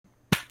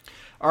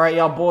All right,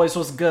 y'all boys,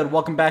 what's good?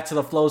 Welcome back to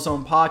the Flow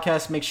Zone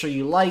podcast. Make sure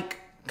you like,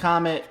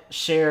 comment,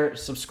 share,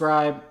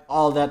 subscribe,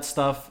 all that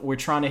stuff. We're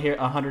trying to hit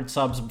 100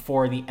 subs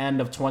before the end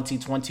of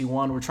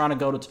 2021. We're trying to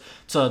go to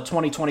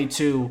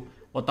 2022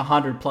 with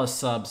 100 plus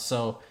subs.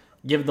 So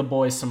give the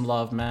boys some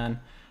love,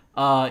 man.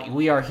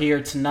 We are here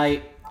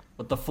tonight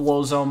with the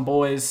Flow Zone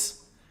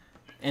boys,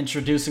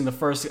 introducing the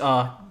first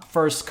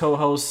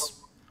co-host,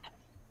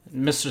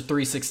 Mr.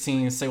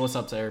 316. Say what's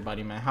up to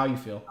everybody, man. How you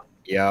feel?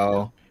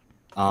 Yo,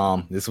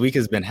 this week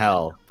has been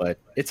hell, but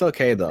it's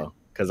okay though,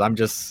 because I'm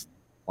just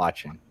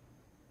watching.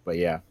 But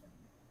yeah.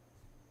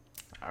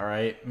 All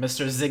right,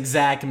 Mr.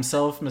 Zigzag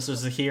himself, Mr.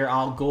 Zahir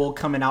Al Ghul,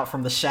 coming out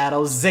from the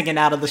shadows, zigging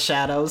out of the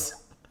shadows.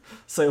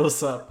 Say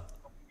what's up.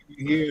 We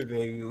here,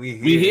 baby.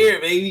 We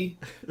here, baby.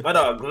 My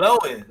dog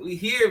glowing. We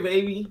here,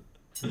 baby.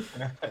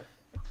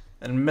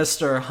 And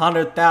Mr.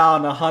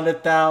 100,000,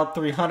 100,000,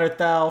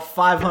 300,000,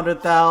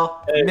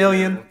 500,000,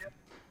 million.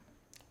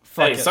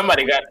 Hey,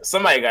 somebody got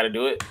to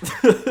do it.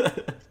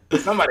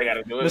 Somebody got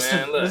to do it,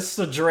 man. Look.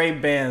 Mr. Dre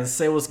Bands,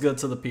 say what's good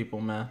to the people,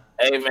 man.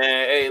 Hey, man.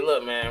 Hey,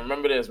 look, man.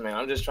 Remember this, man.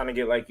 I'm just trying to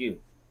get like you.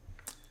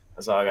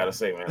 That's all I got to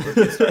say, man.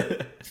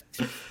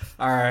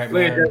 All right, look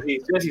man. Look at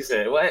Jesse. Jesse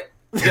said, what?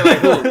 Get like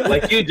who?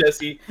 Like you,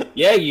 Jesse.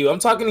 Yeah, you. I'm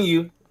talking to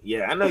you.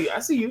 Yeah, I know you. I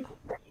see you.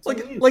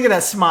 Look at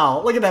that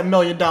smile. Look at that $1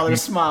 million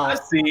smile. I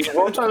see you.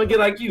 Well, I'm trying to get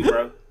like you,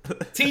 bro.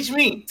 Teach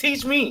me.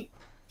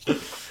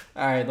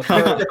 All right,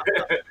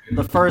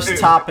 the first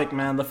topic,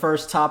 man. The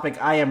first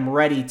topic. I am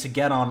ready to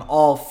get on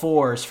all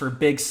fours for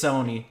Big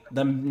Sony.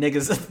 Them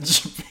niggas in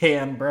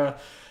Japan, bro.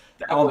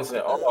 All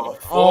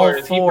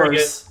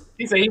fours.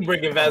 He said he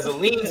bringing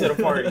Vaseline to the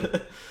party.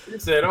 He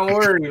said, "Don't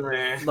worry,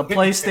 man." The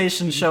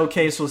PlayStation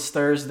showcase was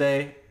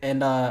Thursday,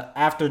 and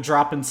after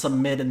dropping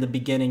some mid in the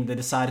beginning, they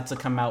decided to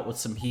come out with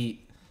some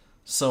heat.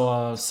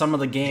 So some of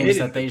the games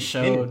that they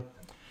showed.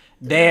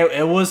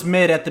 It was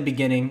mid at the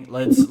beginning.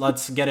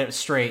 Let's get it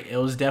straight. It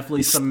was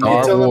definitely some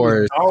mid. Star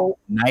Wars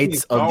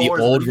Knights of the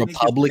Old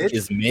Republic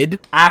is mid.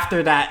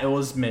 After that, it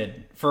was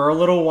mid. For a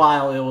little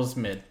while, it was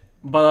mid.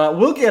 But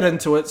we'll get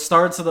into it.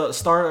 Starts of the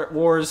Star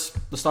Wars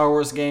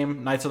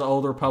game, Knights of the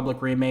Old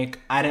Republic remake.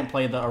 I didn't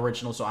play the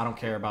original, so I don't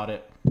care about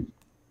it.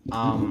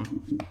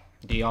 Do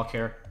y'all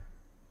care?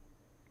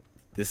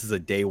 This is a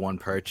day one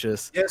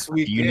purchase. Yes,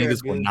 we You care,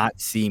 niggas will dude. not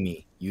see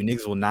me. You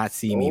niggas will not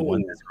see me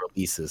when this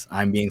releases.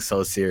 I'm being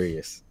so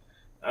serious.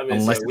 I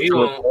mean, Unless so we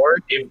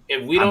record,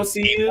 if we don't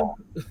see you,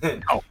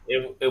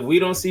 if we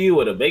don't see you,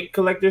 will the bank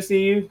collector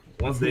see you?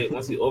 Once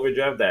you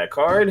overdraft that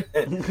card,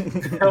 I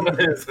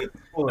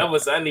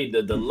need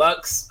the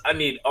deluxe. I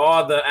need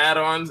all the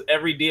add-ons,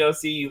 every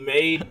DLC you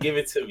made. Give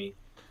it to me.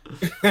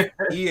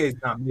 EA's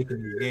not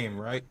making the game,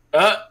 right?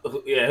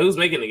 Yeah. Who's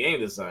making the game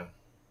this time?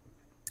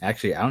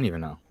 Actually, I don't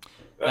even know.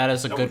 That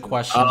is a good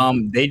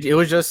question. It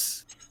was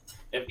just.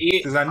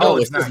 Because I know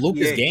it it's not says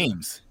Lucas EA.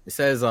 Games. It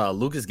says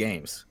Lucas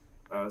Games.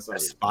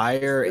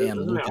 Aspire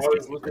and Lucas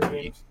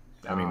Games.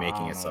 I mean,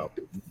 making it so.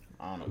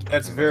 I don't know.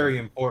 That's very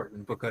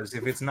important because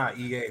if it's not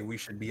EA, we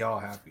should be all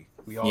happy.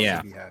 We all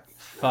should be happy.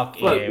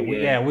 Fuck EA.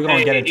 We're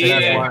gonna get into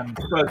that.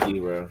 Fuck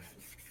you,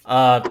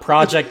 bro.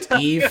 Project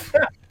Eve.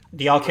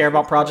 Do y'all care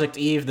about Project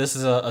Eve? This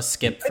is a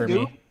skip for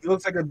me. It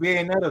looks like a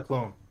Bayonetta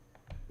clone.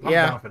 I'm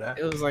Yeah, down for that.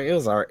 it was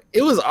alright.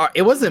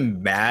 It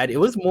wasn't bad. It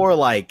was more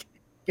like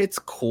it's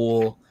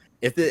cool.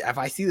 If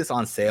I see this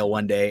on sale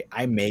one day,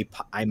 I may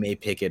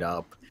pick it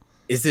up.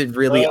 Is it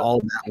really all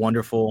that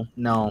wonderful?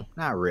 No,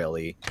 not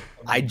really.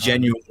 I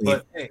genuinely.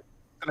 But hey, it's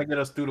gonna get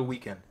us through the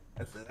weekend.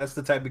 That's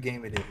the type of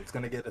game it is. It's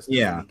gonna get us through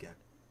the weekend.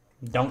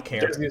 Don't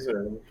care.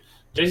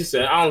 Jason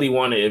said, "I only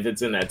want it if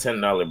it's in that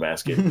 $10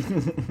 basket."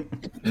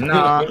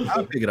 Nah,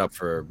 I'll pick it up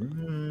for.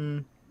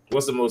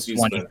 What's the most you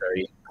 20, spend?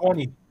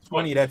 30.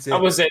 20, that's it. I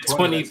was at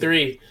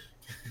 23.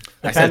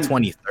 I said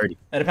 20, 30.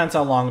 It depends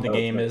how long the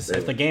game is.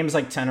 If the game's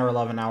like 10 or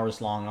 11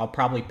 hours long, I'll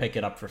probably pick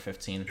it up for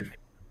 15.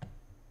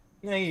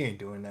 Yeah, you ain't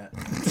doing that.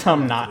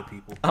 I'm not.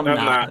 I'm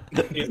not.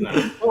 He's not.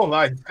 Don't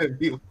lie to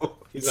people.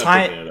 He's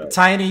not picking it up.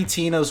 Tiny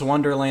Tina's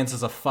Wonderlands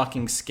is a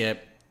fucking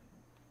skip.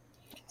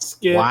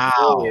 Skip Wow.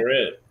 over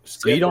it.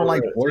 So you don't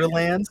like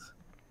Borderlands?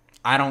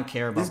 I don't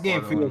care about This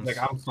game feels Borderlands. like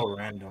I'm so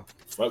random.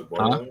 Fuck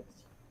Borderlands.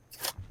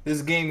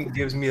 This game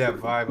gives me that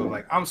vibe of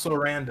like I'm so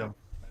random.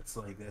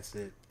 That's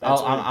it.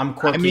 I'm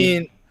quirky. I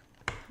mean,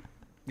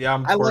 Yeah,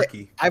 I'm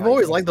quirky. I've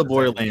always liked the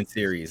Borderlands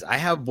series. I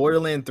have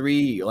Borderlands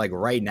 3 like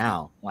right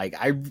now. Like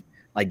I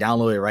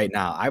download it right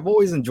now. I've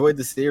always enjoyed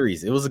the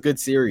series. It was a good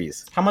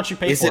series. How much you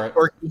pay Is for it it?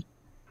 quirky?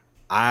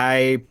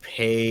 I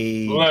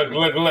pay. Look.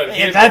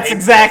 Yeah, that's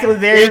exactly.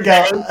 There you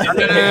go.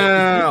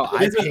 No.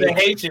 This is the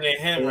Haitian in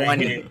him right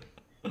 20. here.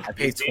 I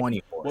paid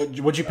 20 for it.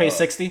 Would you pay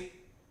 60?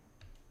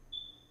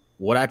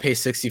 Would I pay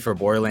 60 for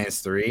Borderlands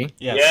 3?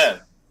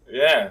 Yes.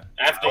 Yeah.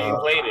 After you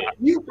played it.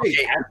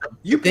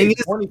 You Thing paid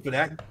is- 20 for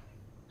that.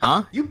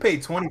 Huh? You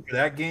paid 20 for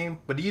that game,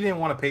 but you didn't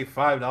want to pay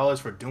 $5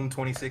 for Doom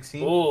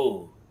 2016.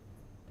 Ooh.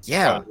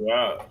 Yeah.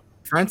 Wow.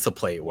 Friends to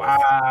play with.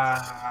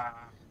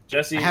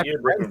 Jesse, I have you're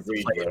a different friends to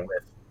breed, play it bro.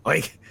 with.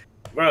 Like,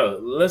 Bro,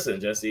 listen,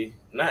 Jesse.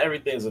 Not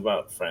everything's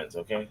about friends,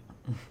 okay?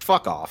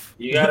 Fuck off.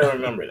 You gotta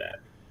remember that.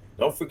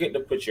 Don't forget to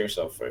put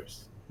yourself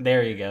first.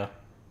 There you go.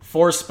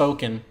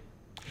 Forspoken.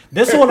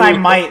 This one I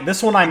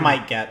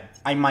might get.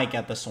 I might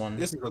get this one.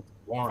 This looks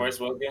boring.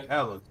 Forspoken?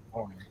 That looks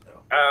boring,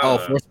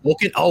 though.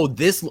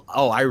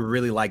 Forspoken. I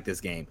really like this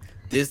game.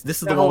 This is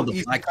the one with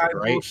the black kid,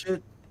 right?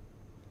 Bullshit.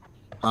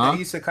 Huh? That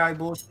isekai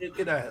bullshit.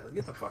 Get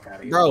the fuck out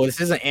of here, Bro,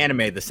 this isn't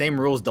anime. The same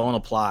rules don't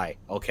apply.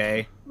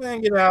 Okay. Man,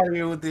 get out of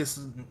here with this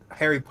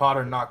Harry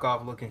Potter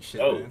knockoff looking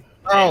shit. Oh. Man.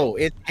 Bro,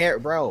 it's hair,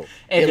 bro.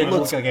 It did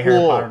look like a Harry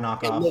Potter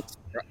knockoff.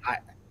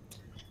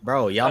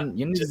 Bro, you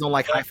niggas don't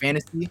like high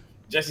fantasy.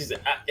 Jesse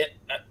said,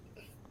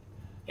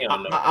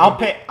 I'll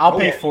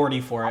pay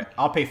 40 for it.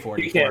 I'll pay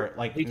 40 for it.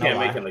 Like, he no can't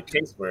lie. make him a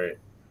case for it.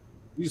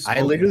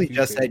 I literally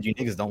just said you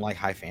niggas don't like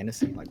high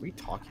fantasy. Like, we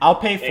talking. I'll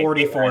pay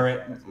 40 for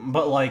it,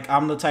 but like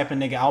I'm the type of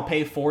nigga I'll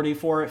pay 40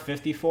 for it,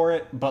 50 for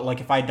it, but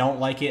like if I don't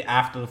like it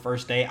after the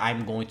first day,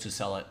 I'm going to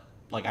sell it.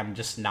 Like I'm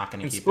just not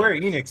going to keep Square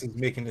it. Enix is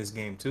making this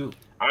game too.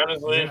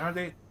 Honestly, Aren't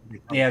they?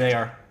 Yeah, they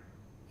are.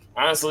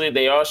 Honestly,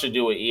 they all should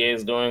do what EA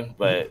is doing,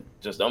 but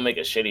just don't make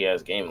a shitty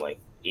ass game like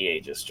EA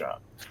just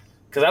dropped.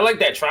 Because I like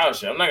that trial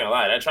shit. I'm not gonna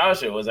lie, that trial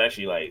shit was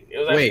actually like it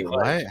was. Wait, actually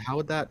what? How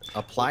would that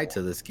apply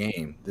to this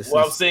game?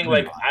 I'm saying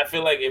like I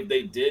feel like if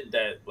they did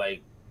that,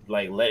 like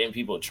letting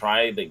people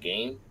try the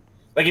game,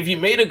 like if you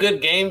made a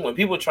good game, when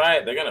people try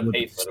it, they're gonna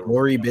pay for the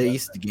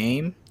story-based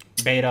game.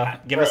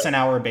 Beta. Give us an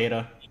hour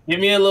beta. Give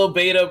me a little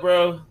beta,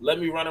 bro. Let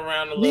me run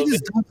around a little Niggas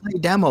bit. don't play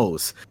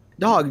demos.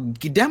 Dog,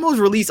 demos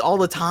release all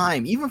the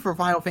time. Even for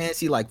Final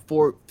Fantasy like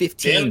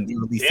 15, they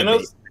release a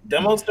beta.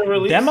 Demos still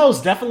released?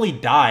 Demos definitely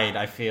died,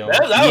 I feel.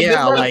 That was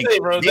Yeah, good like, say,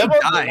 bro. they Demos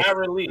died. not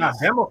released.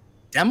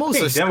 Demos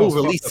Hey, are still demos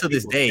released fucked to up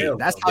this people's day. sales,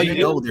 That's though. how you They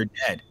know do? they're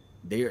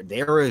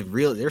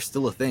dead. They're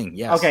still a thing.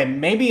 Yes. Okay,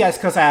 maybe that's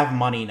because I have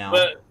money now.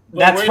 But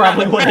That's we're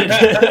probably not- what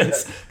it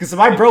is. Because if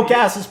my broke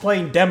ass was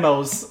playing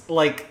demos,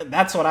 like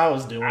that's what I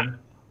was doing.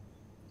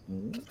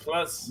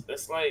 Plus,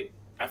 it's like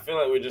I feel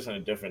like we're just in a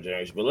different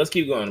generation. But let's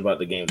keep going about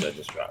the games that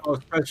just dropped. Oh,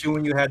 especially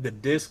when you had the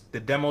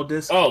demo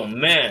disc. Oh I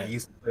man,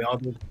 used to play all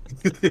this.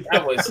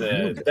 that boy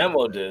said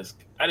demo disc.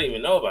 I didn't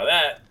even know about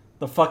that.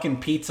 The fucking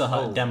Pizza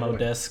Hut Oh, demo boy.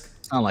 disc.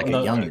 Sound like a The-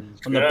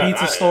 youngin. When the Yeah,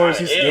 pizza stores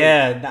used am.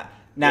 yeah.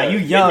 Now you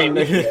It young.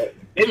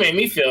 made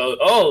me feel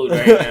old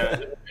right now.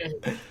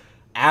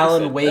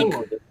 Alan It's a Wake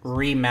demo disc.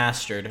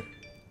 remastered.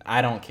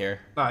 I don't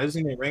care. Nah,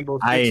 isn't it Rainbow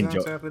Six I Siege enjoy.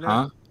 after that?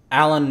 Huh?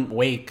 Alan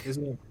Wake.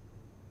 Isn't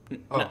it?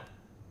 Oh,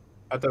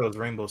 I thought it was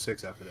Rainbow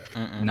Six after that.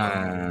 Mm-mm.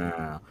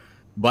 No.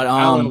 But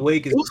Alan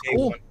Wake is it was day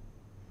cool. one.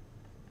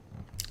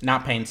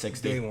 Not paying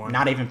 60. Day one.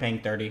 Not even paying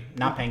 30.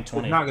 Not paying It's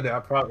 20. not gonna.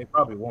 It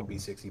probably won't be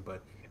 60,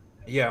 but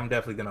yeah, I'm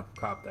definitely gonna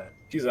cop that.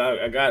 She's like,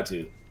 I got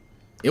to.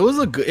 It was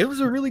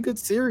a really good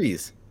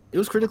series. It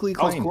was critically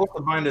I was acclaimed. close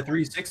to buying the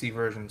 360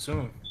 version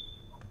soon.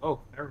 Oh,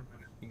 never mind.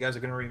 You guys are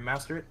gonna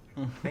remaster it?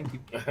 Thank you.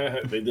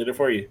 They did it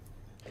for you.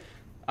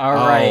 All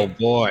right. Oh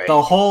boy.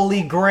 The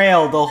Holy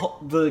Grail,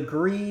 the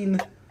green.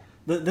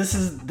 This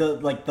is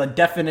the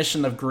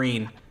definition of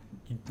green.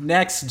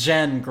 Next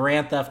gen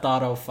Grand Theft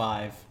Auto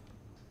 5.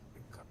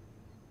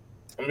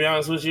 I'm gonna be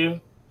honest with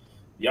you.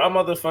 Y'all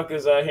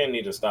motherfuckers out here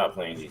need to stop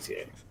playing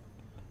GTA.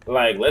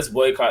 Like, let's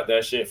boycott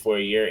that shit for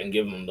a year and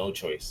give them no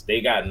choice.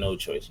 They got no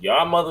choice.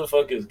 Y'all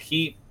motherfuckers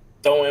keep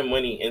throwing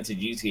money into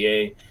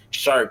GTA,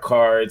 shark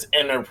cards,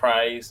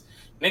 Enterprise.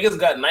 Niggas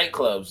got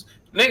nightclubs.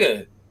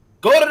 Nigga,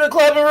 go to the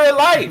club in real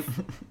life.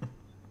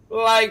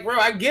 Like, bro,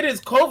 I get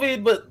it's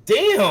COVID, but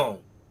damn.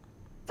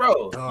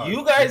 Bro, Dog.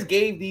 you guys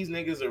gave these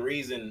niggas a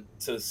reason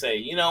to say,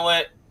 you know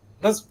what?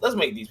 Let's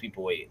make these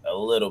people wait a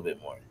little bit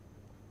more.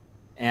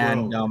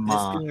 And Bro,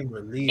 this game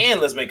released.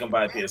 And let's make them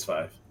buy a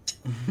PS5.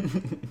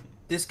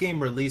 This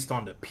game released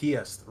on the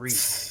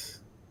PS3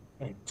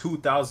 in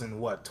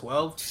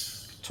 2012,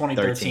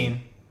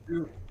 2013.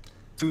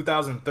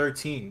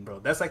 2013, bro.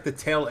 That's like the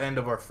tail end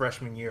of our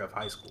freshman year of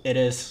high school. It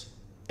is.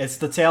 It's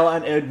the tail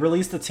end. It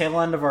released the tail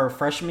end of our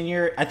freshman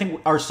year. I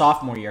think our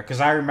sophomore year,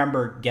 because I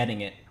remember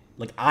getting it.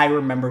 Like I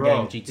remember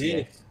Bro, getting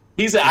GTA.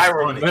 He said, It's I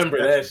funny.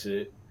 remember that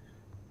shit.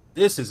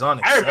 This is I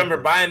unacceptable. remember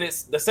buying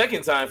it the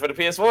second time for the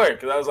PS4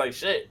 because I was like,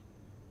 shit.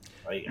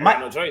 Like, I My- had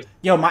no choice.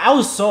 Yo, I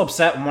was so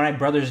upset when my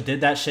brothers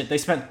did that shit. They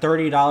spent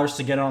 $30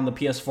 to get it on the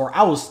PS4.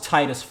 I was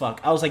tight as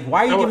fuck. I was like,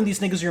 why are you No. giving these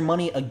niggas your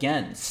money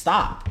again?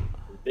 Stop.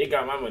 They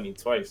got my money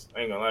twice.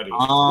 I ain't gonna lie to you.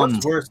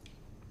 What's worse?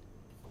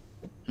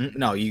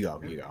 No, you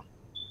go.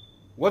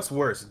 What's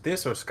worse,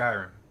 this or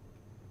Skyrim?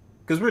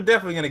 Because we're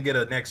definitely gonna get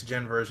a next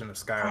gen version of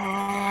Skyrim.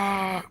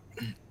 I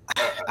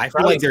feel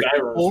Probably like they're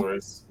Skyrim's equal.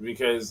 worse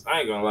because I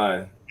ain't gonna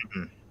lie.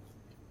 Mhm.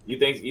 You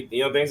think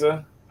you don't think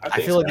so? I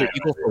think feel like they're Skyrim-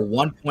 equal for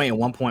 1 point and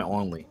 1 point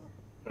only.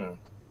 Hmm.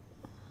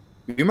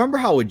 You remember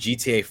how with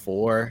GTA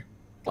 4,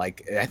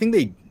 like I think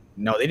they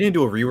didn't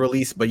do a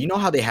re-release, but you know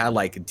how they had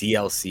like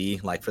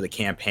DLC like for the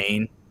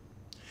campaign.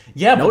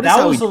 Yeah, but Notice that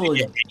how was we a didn't little...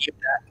 get any of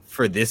that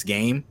for this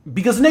game.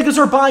 Because niggas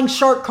are buying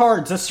shark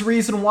cards. That's the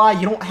reason why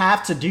you don't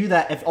have to do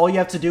that. If all you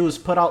have to do is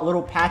put out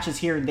little patches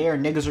here and there,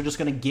 niggas are just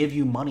gonna give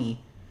you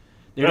money.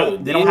 They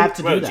don't have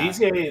to do that.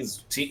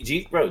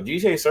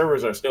 GTA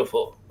servers are still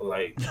full.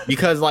 Like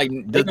because like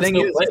the thing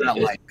is play that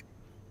it. like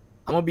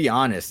I'm gonna be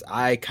honest,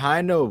 I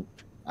kind of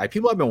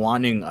people have been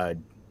wanting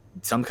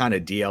some kind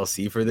of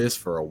DLC for this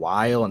for a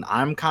while, and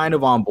I'm kind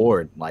of on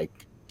board. Like,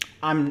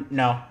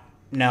 no.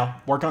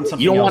 Work on something.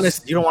 You don't want else.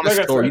 to. You don't want a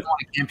story. You don't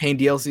want a campaign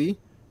DLC.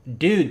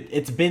 Dude,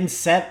 it's been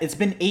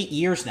 8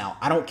 years now.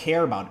 I don't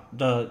care about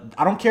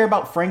I don't care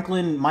about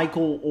Franklin,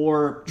 Michael,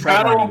 or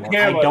Trevor anymore.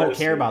 I don't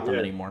care about them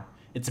anymore.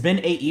 It's been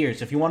 8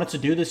 years. If you wanted to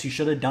do this, you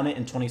should have done it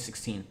in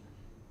 2016.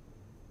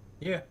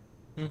 Yeah.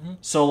 Mm-hmm.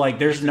 So like,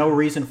 there's no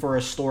reason for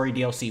a story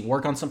DLC.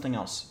 Work on something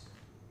else.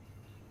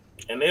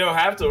 And they don't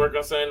have to work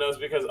on something else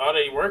because all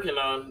they working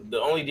on, the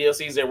only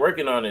DLCs they're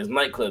working on is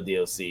nightclub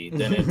DLC.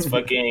 Then it's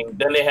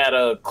then they had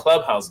a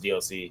clubhouse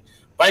DLC,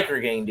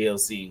 biker gang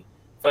DLC,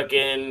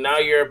 fucking now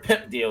you're a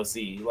pimp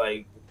DLC.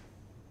 Like,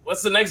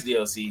 what's the next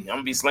DLC? I'm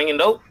gonna be slinging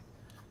dope.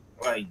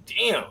 Like,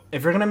 damn.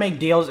 If you're gonna make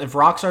deals, if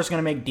Rockstar's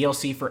gonna make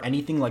DLC for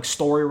anything like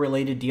story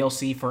related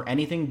DLC for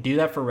anything, do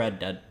that for Red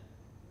Dead.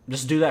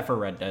 Just do that for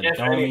Red Dead. Yeah,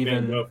 don't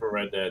even go for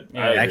Red Dead.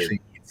 Yeah, it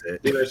actually needs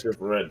it. Do that shit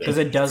for Red Dead because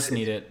it does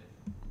need it.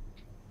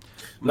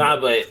 Nah,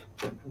 but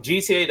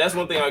GTA, that's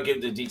one thing I'll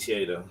give to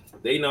GTA though.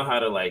 They know how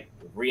to like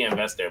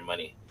reinvest their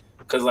money.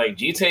 Cause like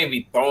GTA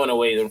be throwing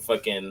away their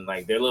fucking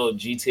like their little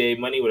GTA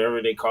money, whatever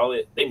they call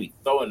it, they be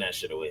throwing that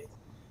shit away.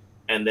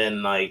 And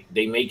then like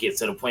they make it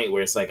to the point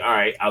where it's like, all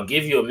right, I'll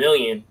give you $1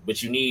 million,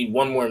 but you need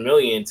 $1 more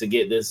million to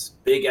get this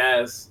big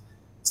ass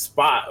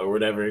spot or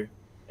whatever.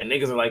 And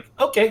niggas are like,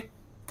 okay,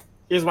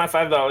 here's my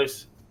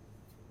 $5.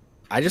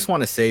 I just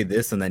want to say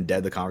this and then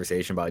dead the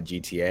conversation about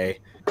GTA.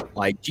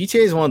 Like,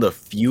 GTA is one of the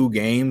few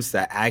games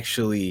that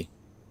actually,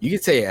 you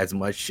can say as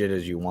much shit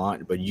as you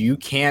want, but you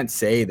can't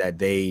say that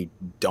they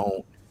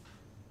don't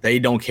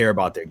care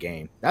about their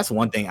game. That's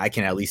one thing I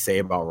can at least say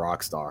about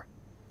Rockstar,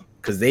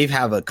 because they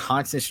have a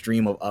constant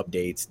stream of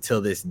updates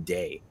till this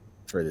day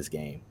for this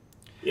game.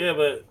 Yeah,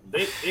 but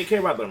they care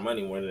about their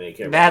money more than they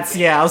care.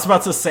 I was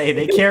about to say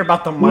they care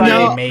about the money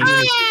they made.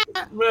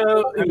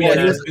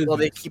 Well,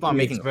 they keep on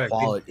making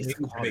quality.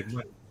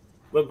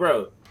 But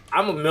bro,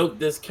 I'm gonna milk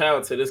this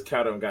cow till this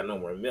cow don't got no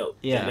more milk.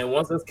 Yeah. And then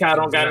once this cow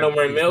don't got no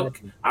more milk,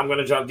 I'm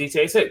gonna drop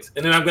GTA 6,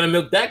 and then I'm gonna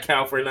milk that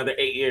cow for another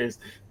 8 years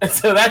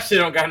until that shit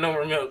don't got no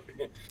more milk.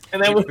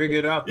 And then we figure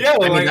it out. Yeah, I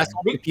mean, like, that's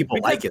why people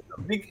like it.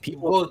 Though.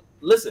 Well,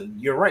 listen,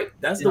 you're right.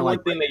 That's the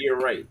one thing that you're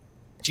right.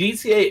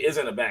 GTA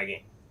isn't a bad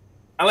game.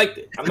 I liked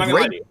it. I'm not gonna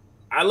lie to you.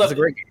 I love it. It's a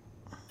great game.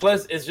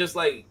 Plus, it's just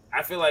like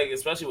I feel like,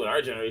 especially with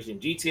our generation,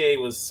 GTA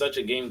was such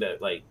a game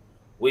that like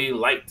we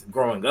liked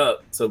growing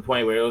up to the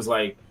point where it was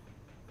like,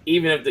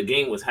 even if the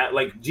game was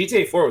like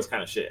GTA 4 was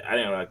kind of shit. I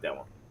didn't like that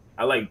one.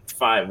 I liked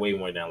 5 way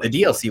more than I liked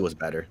the DLC 4. Was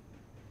better.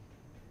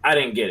 I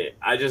didn't get it.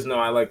 I just know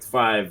I liked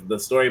 5. The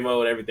story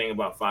mode, everything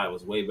about 5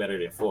 was way better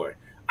than 4.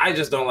 I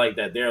just don't like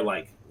that they're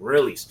like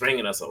really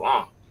stringing us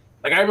along.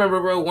 Like I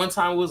remember, bro, one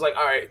time it was like,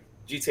 all right,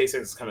 GTA 6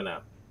 is coming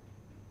out.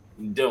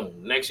 Doom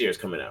next year is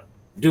coming out.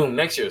 Doom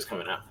next year is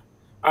coming out.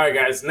 All right,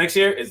 guys, next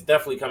year it's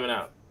definitely coming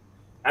out.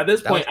 At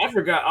this point, I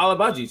forgot all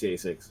about GTA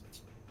 6.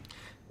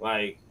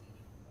 Like,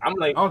 I'm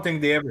like, I don't think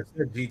they ever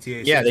said GTA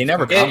 6. Yeah, they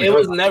never. It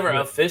was never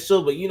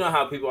official, but you know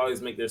how people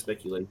always make their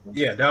speculation.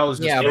 Yeah, that was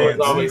just it was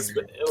always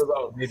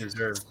they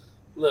deserve.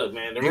 Look,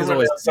 man, the rumor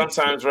mill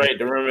sometimes right,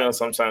 the rumor mill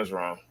sometimes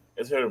wrong.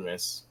 It's hit or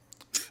miss.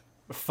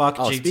 Fuck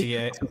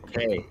GTA.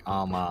 Okay.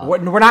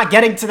 We're not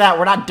getting to that.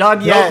 We're not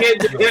done yet.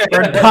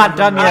 We're not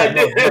done yet.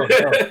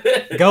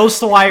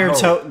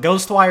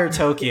 Ghostwire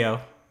Tokyo.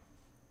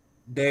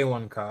 Day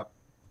One Cop.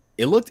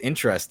 It looked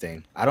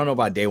interesting. I don't know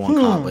about Day One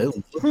Cop, but it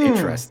looked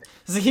interesting.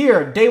 Is it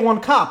here? Day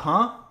One Cop,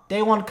 huh?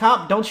 Day One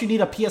Cop. Don't you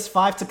need a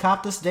PS5 to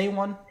cop this Day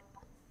One?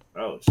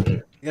 Oh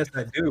shit. Yes,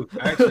 I do.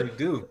 I actually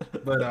do.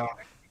 But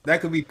that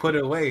could be put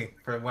away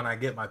for when I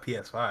get my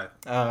PS5.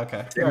 Oh,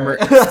 okay. Simmer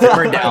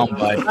down,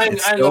 bud. I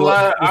ain't gonna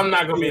lie, I'm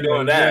not gonna be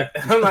doing that.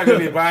 I'm not gonna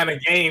be buying a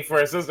game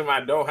for a system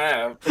I don't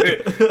have.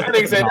 That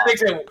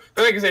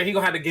nigga said he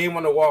gonna have the game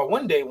on the wall.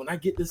 One day when I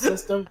get this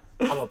system,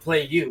 I'm gonna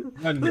play you.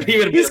 He gonna be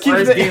the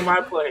first game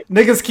I play.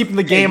 Niggas keeping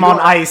the game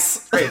on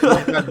ice. Hey, you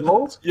don't got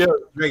gold? Yeah.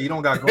 Great, you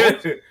don't got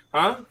gold?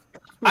 Huh?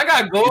 I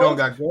got gold. You don't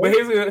got gold? But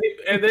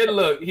and then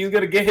look, he's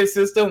gonna get his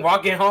system,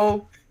 walking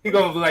home. He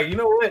gonna be like, you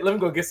know what? Let me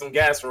go get some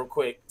gas real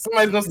quick.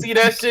 Somebody's gonna see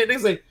that shit. They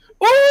say,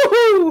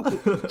 "Ooh,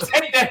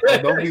 take that."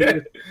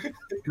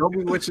 Don't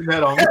be witching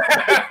that on me.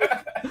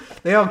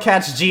 They don't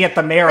catch G at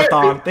the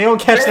marathon. They don't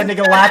catch the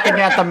nigga laughing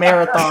at the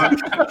marathon.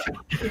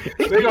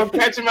 They gonna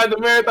catch him at the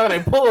marathon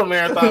and pull a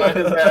marathon on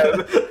his ass.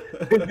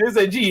 They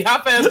say, "G,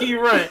 how fast can you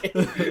run?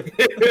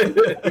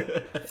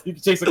 You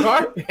can chase a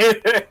car."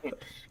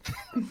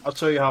 I'll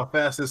show you how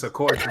fast this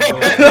Accord can go.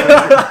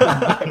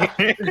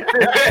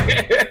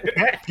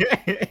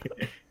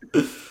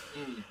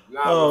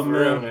 Nah, for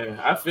real, man.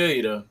 I feel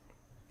you though.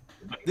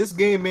 This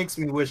game makes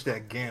me wish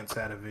that Gantz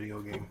had a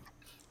video game.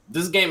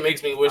 This game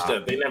makes me wish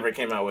that they never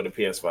came out with a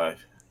PS5.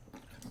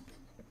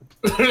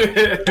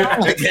 I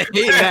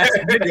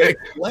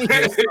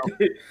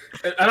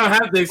don't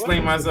have to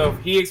explain myself.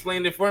 He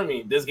explained it for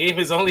me. This game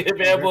is only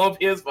available on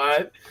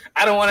PS5.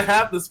 I don't want to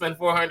have to spend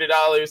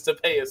 $400 to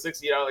pay a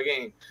 $60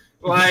 game.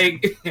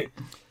 Like,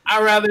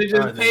 I'd rather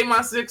just pay my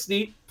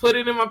 $60, put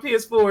it in my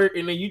PS4,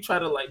 and then you try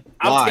to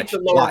I'll take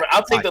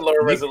the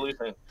lower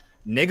resolution.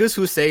 Niggas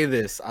who say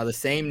this are the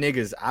same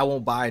niggas I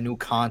won't buy a new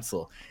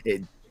console.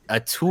 A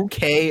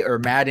 2K or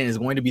Madden is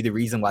going to be the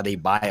reason why they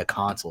buy a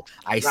console.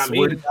 I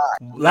swear to God.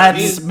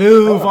 Let's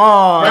move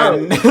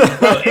on.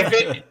 Bro,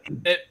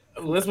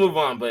 let's move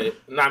on, but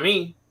not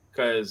me,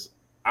 because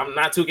I'm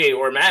not 2K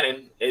or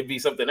Madden. It'd be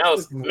something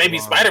else. Maybe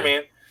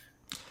Spider-Man.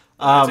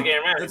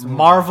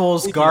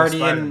 Marvel's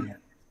Guardian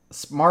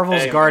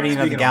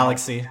of the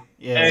Galaxy.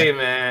 Yeah. Hey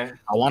man,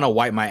 I want to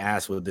wipe my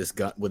ass with this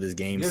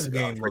game. This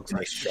game looks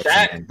like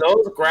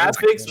those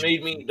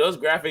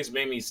graphics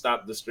made me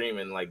stop the stream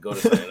and go to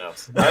something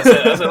else. I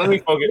said, let me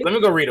focus. Let me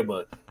go read a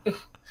book. I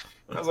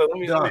was like, let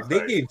me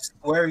they gave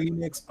Square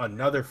Enix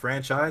another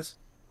franchise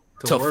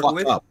to work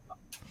with. Up.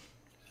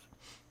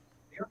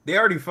 They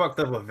already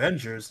fucked up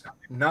Avengers.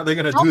 Now they're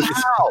gonna do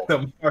this.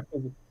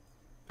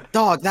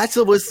 Dog, that's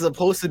what was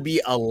supposed to be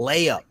a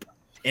layup.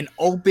 An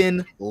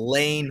open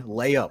lane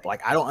layup.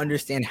 I don't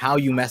understand how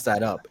you mess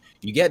that up.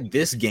 You get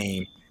this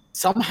game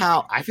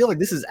somehow. I feel like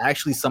this is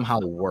actually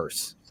somehow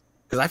worse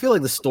because I feel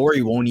like the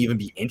story won't even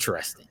be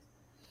interesting.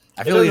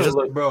 I feel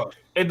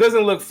it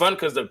doesn't look fun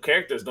because the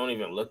characters don't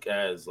even look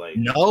as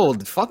No,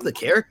 fuck the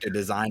character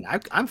design.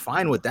 I'm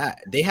fine with that.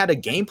 They had a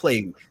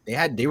gameplay.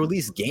 They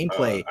released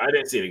gameplay. I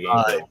didn't see the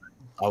gameplay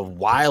a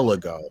while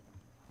ago,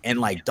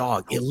 and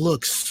dog, it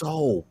looks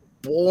so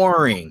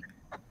boring.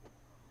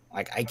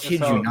 I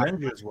kid you not.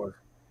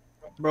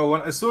 Bro,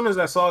 as soon as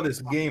I saw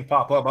this game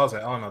pop up, I was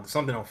like, oh no,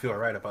 something don't feel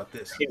right about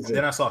this.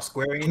 Then I saw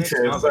Square Enix.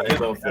 And I was like, it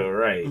don't feel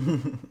right.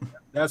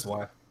 That's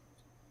why.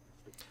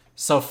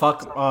 So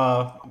fuck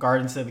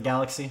Guardians of the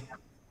Galaxy.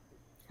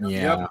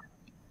 Yeah. Yep.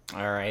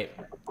 All right.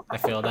 I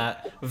feel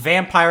that.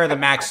 Vampire the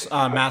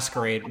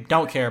Masquerade.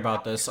 Don't care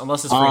about this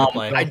unless it's free to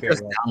play. I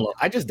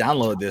just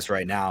downloaded this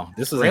right now.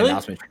 This was really? an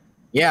announcement.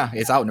 Yeah,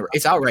 it's out.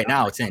 It's out right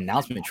now. It's an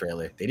announcement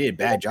trailer. They did a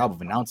bad job of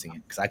announcing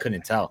it because I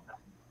couldn't tell.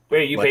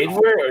 Wait, you paid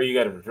for it or you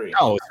got it for free?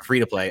 Oh, it's free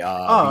to play.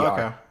 VR.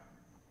 Okay.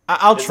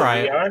 I'll try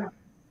it.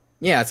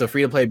 Yeah, it's a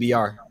free to play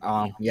VR.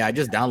 Yeah, I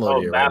just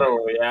downloaded it.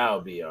 Battle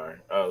Royale VR.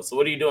 Oh, so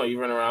what are you doing? You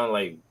run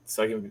around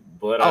sucking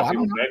blood out of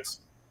people's necks?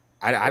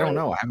 I don't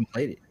know. I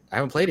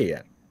haven't played it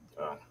yet.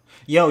 Oh.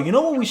 Yo, you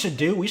know what we should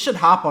do? We should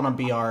hop on a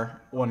VR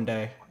one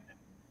day.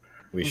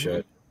 We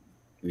should.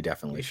 We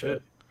definitely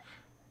should.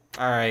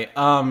 All right.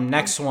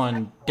 Next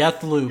one,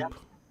 Deathloop.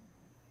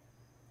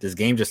 This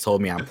game just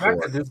told me I'm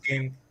poor. This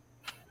game.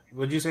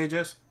 What'd you say,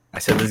 Jess? I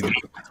said this game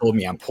told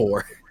me I'm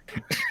poor.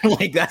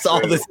 That's all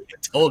this game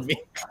told me.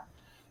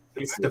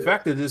 The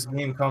fact that this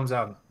game comes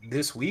out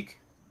this week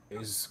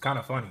is kind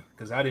of funny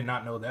because I did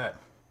not know that.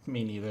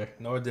 Me neither.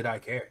 Nor did I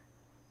care.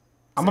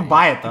 I'm gonna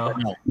buy it though.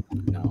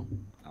 No,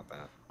 not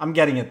bad. I'm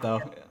getting it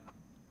though.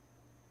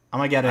 I'm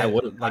gonna get it.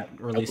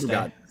 Release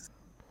day.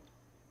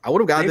 I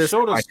would have got this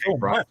for so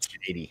much.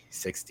 80,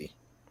 60.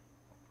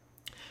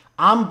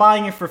 I'm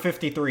buying it for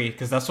 53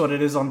 because that's what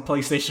it is on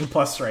PlayStation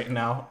Plus right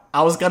now.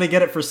 I was gonna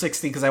get it for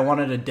 60 because I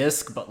wanted a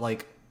disc, but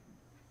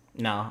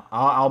no,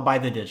 I'll buy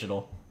the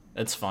digital.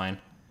 It's fine.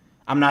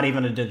 I'm not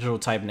even a digital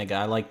type nigga.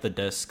 I like the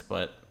disc,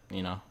 but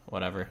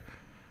whatever.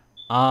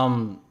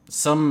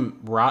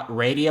 Some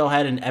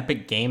Radiohead and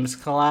Epic Games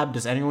collab.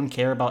 Does anyone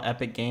care about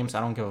Epic Games?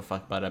 I don't give a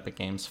fuck about Epic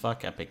Games.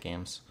 Fuck Epic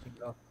Games.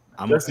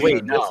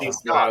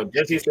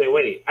 Jesse say,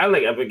 wait, I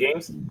like Epic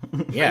Games.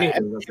 Yeah, I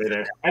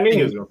knew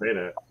he was gonna say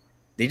that.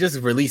 They just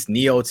released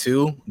Neo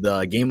 2,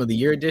 the Game of the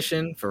Year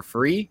edition, for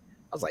free.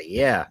 I was like,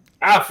 yeah.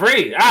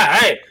 Free.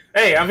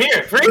 Hey, I'm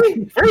here.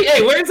 Free.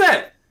 Hey, where's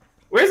that?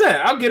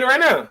 I'll get it right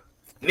now.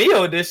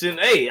 Neo edition.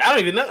 Hey, I don't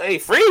even know. Hey,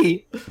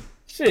 free.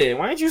 Shit,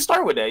 why didn't you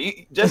start with that?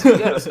 You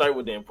gotta start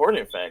with the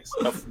important facts.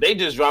 They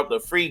just dropped a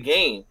free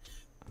game.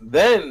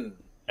 Then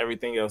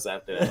everything else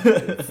after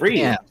that. Free.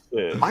 Yeah.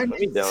 Let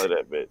me download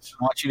that bitch.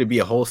 I want you to be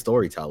a whole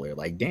storyteller.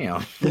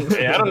 Damn.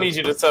 Hey, I don't need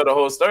you to tell the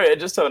whole story. I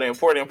just tell the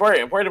important part.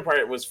 Important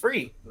part was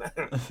free.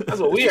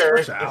 That's what we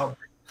heard.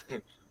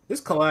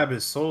 This collab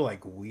is so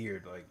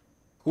weird.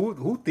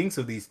 Who thinks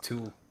of these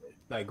two,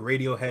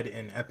 Radiohead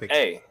and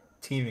Epic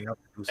teaming up?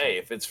 Hey,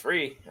 if it's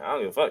free, I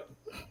don't give a fuck.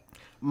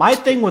 My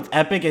thing with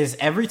Epic is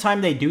every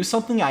time they do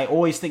something, I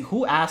always think,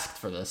 who asked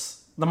for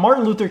this? The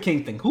Martin Luther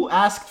King thing. Who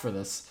asked for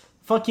this?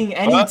 Fucking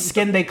any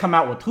skin they come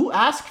out with. Who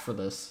asked for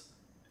this?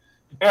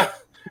 Yeah.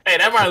 Hey,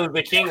 that Martin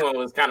Luther King one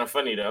was kind of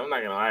funny, though. I'm not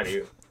going to lie to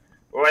you.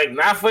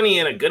 Not funny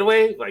in a good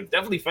way.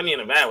 Definitely funny in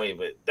a bad way,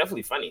 but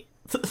definitely funny.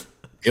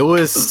 It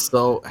was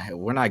so...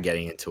 We're not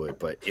getting into it,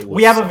 but it was...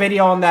 We have a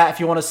video on that. If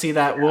you want to see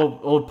that,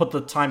 we'll put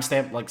the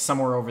timestamp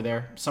somewhere over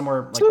there.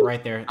 Somewhere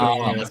right there.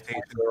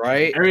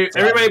 Right?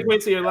 Everybody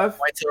point to your left.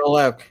 Point to the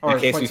left, in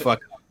case we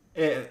fuck up.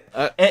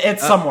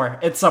 It's somewhere.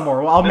 It's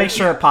somewhere. Well, I'll make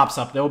sure it pops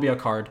up. There will be a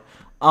card.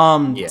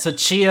 It's a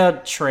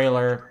Chia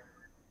trailer.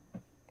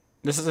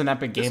 This is an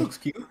Epic game. This looks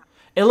cute.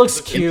 It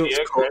looks cute.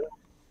 It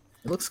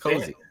looks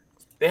cozy.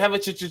 They have a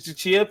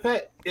chia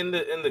pet in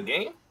the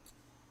game.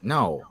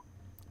 No.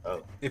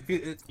 Oh, If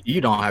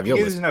you don't have yours.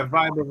 It isn't a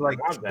vibe of like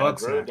my bad,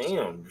 Bugs. bro.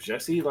 Damn,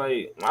 Jesse,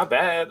 like my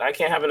bad. I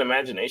can't have an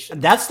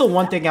imagination. That's the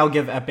one thing I'll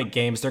give Epic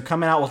Games. They're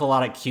coming out with a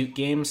lot of cute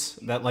games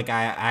that like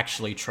I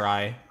actually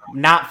try.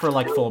 Not for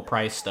like full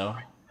price though.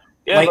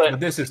 Yeah, like, But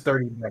this is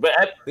 30. But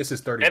this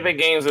is 30. Epic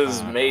Games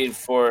is made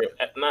for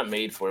not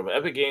made for, but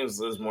Epic Games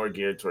is more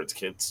geared towards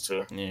kids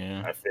too.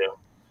 Yeah, I feel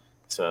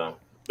so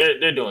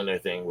they're doing their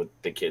thing with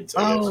the kids.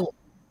 I guess.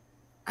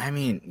 I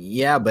mean,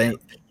 yeah, but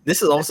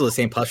this is also the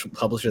same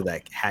publisher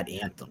that had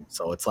Anthem,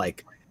 so it's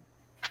like,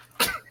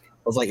 I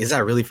was like, is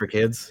that really for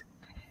kids?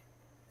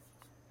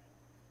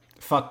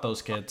 fuck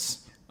those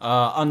kids.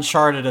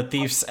 Uncharted: A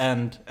Thief's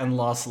End and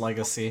Lost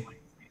Legacy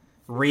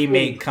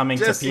remake coming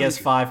Jesse, to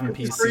PS5 and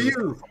this is PC. for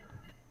you.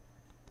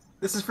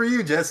 This is for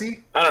you,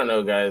 Jesse. I don't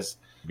know, guys.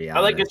 I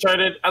like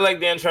Uncharted. I like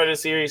the Uncharted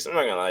series. I'm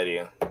not gonna lie to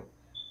you,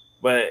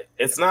 but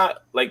it's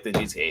not like the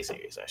GTA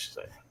series. I should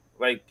say.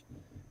 Like,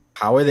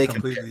 how are they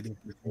completely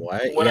different?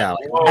 What? What- Yeah.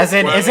 well, As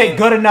in, well, is I mean, it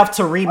good enough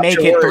to remake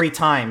your it word. 3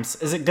 times?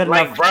 Is it good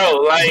like, enough? bro?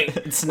 Like,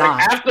 It's like,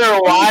 not. after a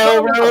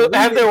while, bro.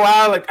 After a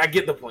while, like I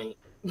get the point.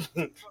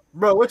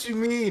 Bro, what you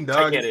mean, dog?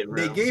 I get it, bro.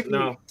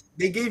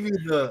 They gave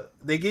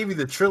you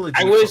the trilogy.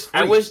 I wish. For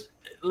free. They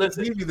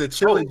Listen. gave you the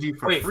trilogy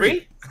for wait,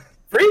 free.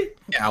 free?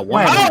 Yeah.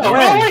 When? Oh,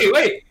 When?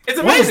 wait! It's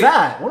When was amazing.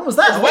 that? When was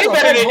that? It's way Hold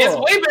on, better than hold it's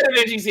on. way better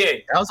than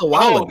GTA. That was a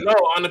while Oh ago. no,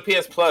 on the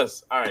PS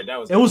Plus. All right, that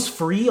was. It was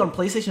free on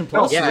PlayStation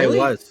Plus. Yeah, really?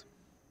 it was.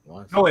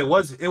 No, it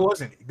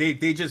wasn't. They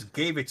just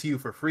gave it to you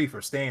for free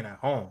for staying at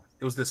home.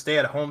 It was the stay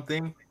at home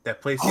thing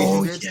that PlayStation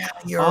Oh did. yeah,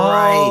 you're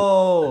right.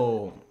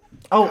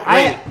 Oh,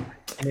 I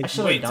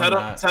should Wait, have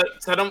done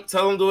that.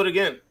 tell them do it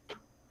again.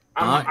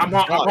 I'm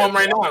Huh? home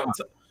right now.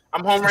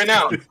 I'm home right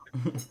now.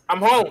 I'm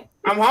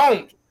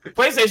home.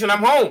 PlayStation,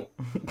 I'm home.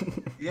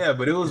 Yeah,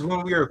 but it was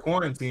when we were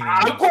quarantining.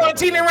 I'm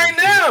quarantining right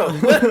now.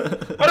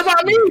 What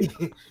about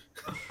me?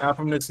 Not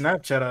from the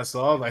Snapchat I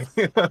saw. Like,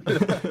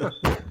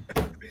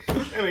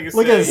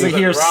 Look at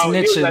Zahir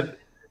snitching.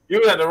 You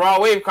was at the Raw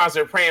Wave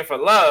concert praying for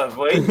love,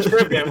 boy. You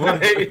tripping, boy.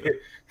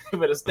 You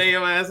better stay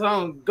your ass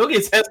home. Go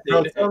get tested.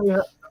 bro,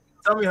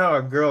 tell me how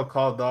a girl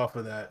called off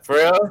of that. For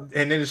real?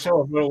 And then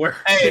show up little work.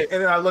 Hey.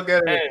 And then I look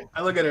at her. Hey.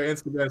 I look at her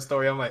Instagram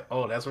story. I'm like,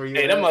 oh, that's where you.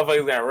 Hey, them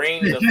motherfuckers got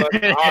rain the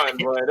fuck on,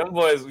 boy. Them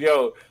boys,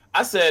 yo.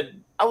 I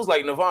was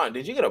like, Navon,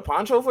 did you get a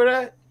poncho for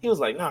that? He was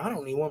like, nah, I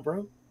don't need one,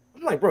 bro.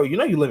 I'm like, bro, you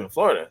know you live in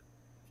Florida.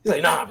 He's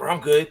like, nah, bro,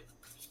 I'm good.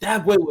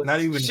 That boy was Not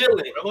even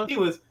chilling. He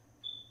was,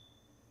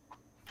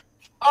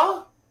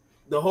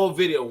 the whole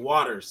video,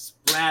 water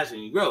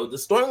splashing. Bro, the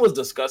storm was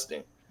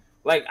disgusting.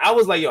 Like, I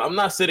was like, yo, I'm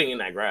not sitting in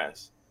that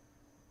grass.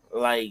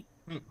 Like,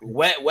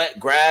 wet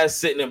grass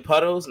sitting in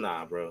puddles?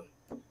 Nah, bro.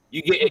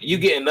 You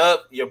getting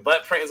up, your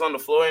butt print's on the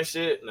floor and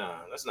shit? Nah,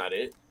 that's not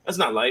it. That's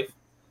not life.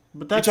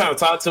 But You that's trying to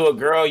talk to a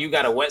girl, you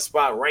got a wet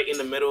spot right in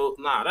the middle?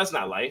 Nah, that's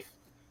not life.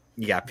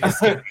 You got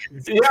pissed. Yo,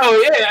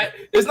 yeah,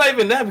 it's not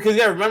even that because you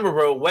gotta remember,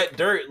 bro, wet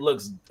dirt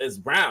is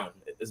brown.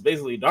 It's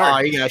basically dark. Oh,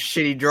 you got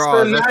shitty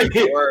draws. So That's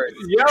now, the word.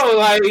 yo,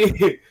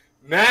 like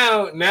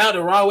now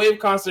the Raw Wave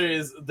concert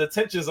is the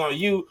tension's on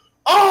you.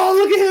 Oh,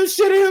 look at him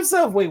shitting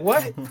himself. Wait,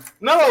 what?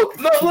 No,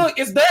 look,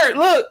 it's dirt.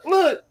 Look.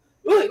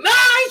 Nah,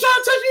 he's trying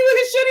to touch me with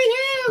his shitty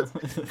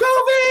hands.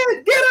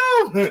 COVID,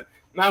 get him.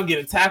 Now I'm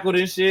getting tackled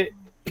and shit.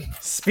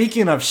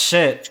 Speaking of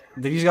shit,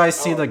 did you guys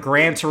see the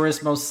Gran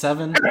Turismo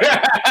 7?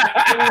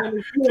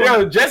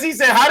 Yo, Jesse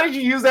said, how did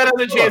you use that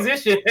as a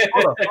transition?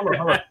 Hold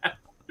on.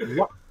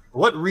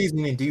 What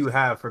reasoning do you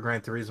have for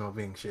Gran Turismo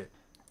being shit?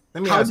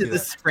 Let me How ask did you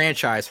this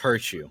franchise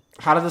hurt you?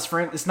 How did this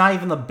it's not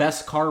even the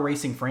best car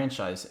racing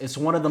franchise. It's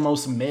one of the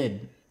most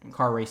mid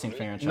car racing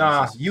franchises.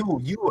 Nah,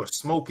 you are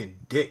smoking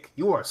dick.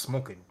 You are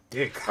smoking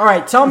dick. All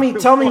right, tell me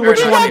which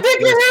one.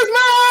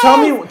 Tell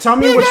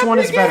me which one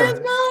is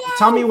better.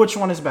 Tell me which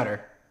one is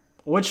better.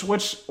 What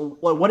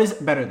is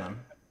it better than?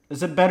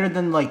 Is it better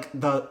than like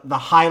the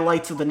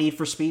highlights of the Need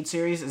for Speed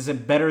series? Is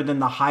it better than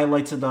the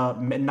highlights of the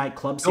Midnight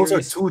Club series?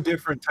 Those are two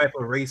different type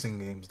of racing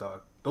games,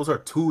 dog. Those are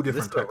two This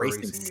different is a type of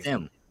racing racing games.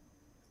 sim.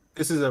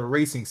 This is a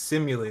racing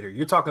simulator.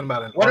 You're talking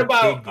about an What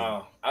arcade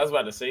about? game. I was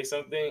about to say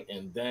something,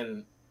 and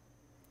then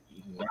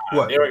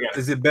What? There we go.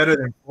 Is it better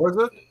than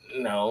Forza?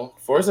 No,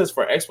 Forza's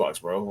for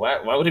Xbox, bro. Why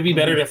would it be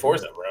better than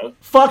Forza, bro?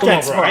 Fuck Come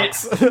on, bro.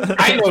 Xbox.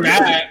 I know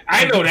that.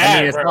 I know I that,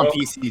 mean, it's bro. on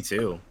PC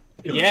too.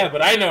 Yeah,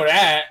 but I know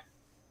that.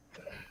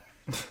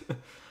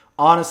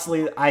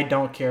 Honestly, I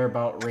don't care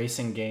about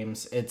racing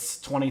games. It's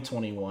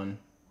 2021.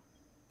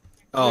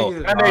 Oh,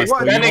 That nigga-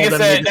 what? that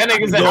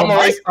nigga said- I'm a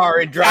race car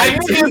and I drive.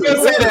 knew he was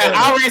gonna say that.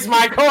 I'll race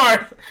my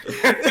car.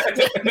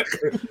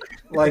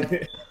 Like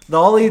the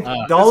only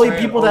man,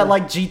 people that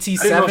like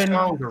GT7. I didn't know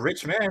Sean was a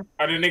rich man.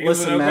 Are the niggas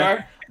Listen, in no man.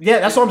 car? Yeah,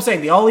 that's what I'm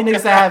saying. The only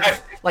niggas that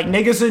have like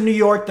niggas in New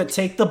York that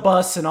take the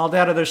bus and all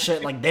that other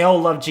shit, like they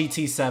all love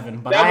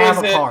GT7. But That I have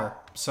boy a said- car.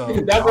 So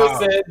that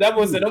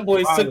boy said them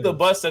boys took the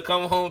bus to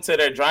come home to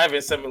their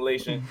driving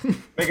simulation.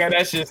 They got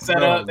that shit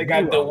set up. They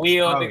got the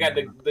wheel. They got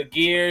the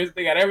gears.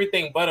 They got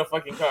everything but a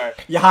fucking car.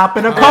 You hop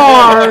in a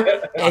car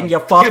and you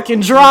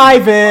fucking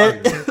drive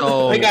it.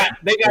 So they got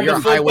your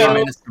the foot highwayman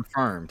pedals. is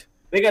confirmed.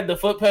 They got the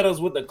foot pedals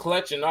with the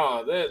clutch and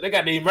all. They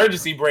got the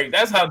emergency brake.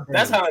 That's how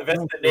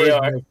invested they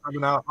are. I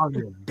don't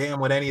give a damn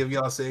what any of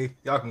y'all say.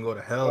 Y'all can go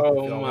to hell.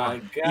 Oh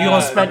my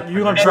god!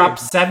 You gonna drop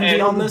 70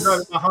 on this?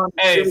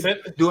 Hey,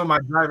 doing my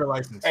driver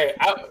license. Hey,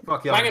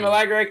 fuck y'all. I'm not gonna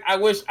lie, Greg. I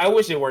wish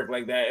it worked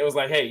like that. It was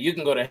like, hey, you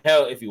can go to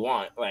hell if you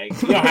want. Like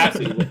you don't have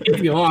to.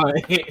 If you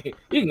want, you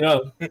can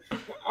go.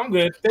 I'm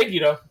good. Thank you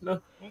though. No.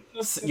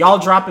 Y'all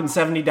dropping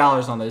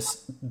 $70 on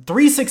this.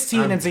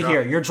 316 into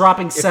here. You're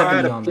dropping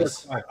 70 on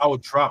this. I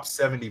would drop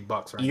 $70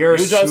 right You're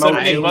you drop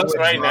smoking. $70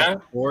 right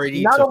now.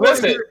 40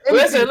 Listen,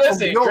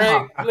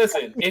 Greg.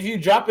 Listen. If you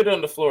drop it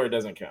on the floor, it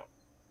doesn't count.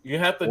 You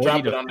have to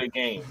drop it on the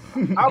game.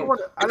 I don't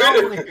want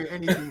to hear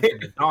anything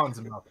from Don's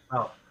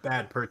about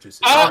bad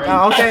purchases.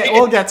 Okay,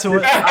 we'll get to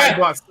it. I ain't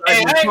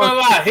gonna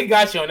lie. He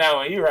got you on that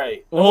one. You're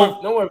right.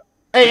 No more.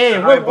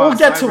 Hey, we'll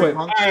get to it.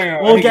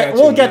 We'll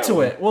get to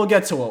it. We'll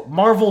get to it.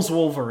 Marvel's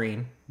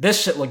Wolverine. This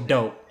shit look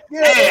dope.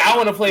 Hey, I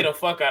want to play the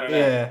fuck out of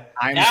that.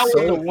 Yeah,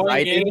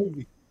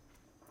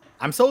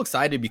 I'm so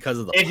excited because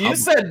of the. If you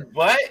said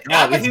what?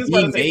 It's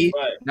being made.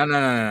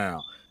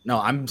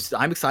 No. I'm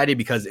excited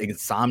because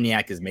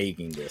Insomniac is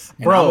making this.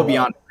 And Bro, I'm gonna be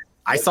honest.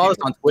 I saw this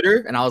on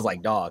Twitter and I was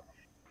like, dog,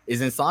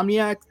 is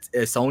Insomniac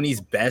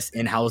Sony's best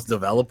in-house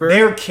developer?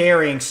 they're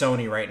carrying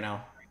Sony right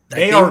now.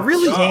 They are are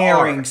really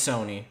carrying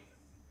Sony.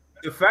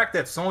 The fact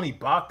that Sony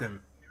bought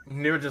them,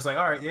 and they were just like,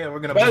 all right, yeah, we're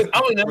gonna. I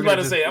was just about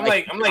to say, I'm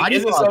like,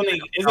 isn't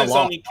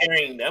Sony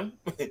carrying them?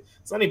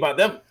 Sony bought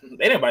them.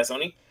 They didn't buy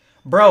Sony.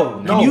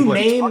 Bro, can you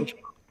name?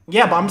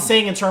 Yeah, but I'm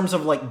saying in terms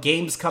of like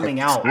games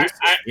coming out.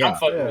 I'm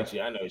fucking with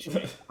you. I know what you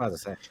mean. I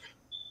was gonna say.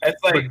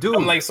 It's like, dude,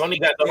 I'm like,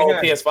 Sony got the whole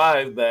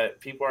PS5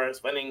 that people are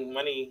spending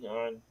money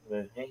on.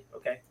 Hey,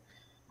 okay.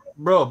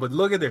 Bro, but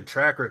look at their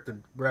track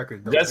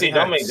record. Jesse,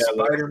 don't make that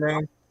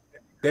Spider-Man.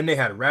 Then they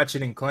had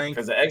Ratchet and Clank.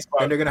 Because the Xbox.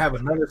 Then they're gonna have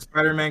another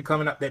Spider-Man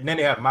coming out. Then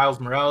they have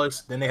Miles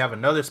Morales. Then they have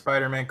another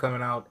Spider-Man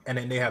coming out, and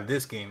then they have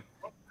this game.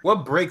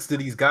 What breaks do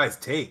these guys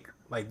take?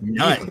 Like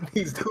none.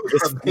 These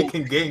dudes are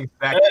making games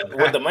back.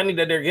 With the money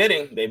that they're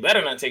getting, they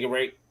better not take a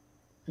break.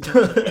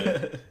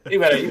 You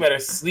better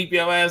sleep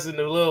your ass in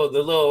the little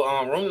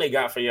room they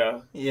got for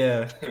y'all.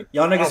 Yeah,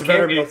 y'all niggas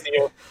better be.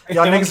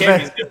 Y'all niggas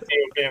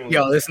better.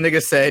 Yo, this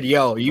nigga said,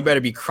 "Yo, you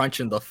better be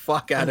crunching the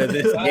fuck out of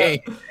this game."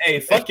 Hey,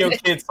 fuck your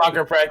kids'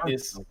 soccer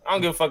practice. I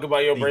don't give a fuck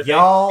about your birthday.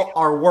 Y'all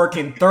are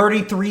working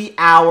 33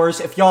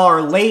 hours. If y'all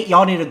are late,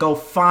 y'all need to go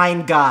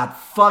find God.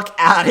 Fuck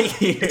out of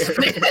here.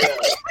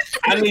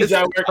 I need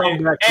y'all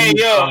working.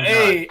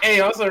 Hey,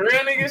 on some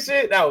real nigga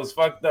shit, that was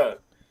fucked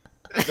up.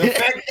 The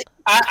fact,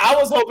 I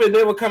was hoping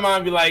they would come out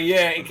and be like,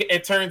 yeah,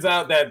 it turns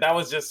out that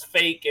was just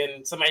fake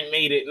and somebody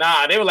made it.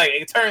 Nah, they were like,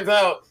 it turns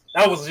out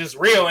that was just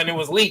real and it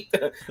was leaked.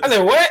 I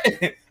said, what?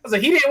 I was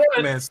like, he didn't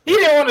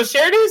want to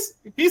share this?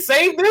 He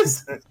saved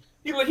this?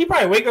 He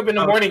probably wake up in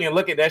the morning and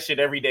look at that shit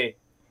every day.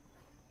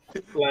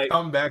 Like,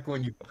 come back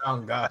when you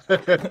found God.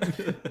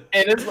 And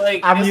it's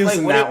like, I'm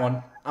using that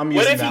one.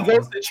 What if he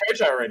goes to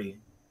church already?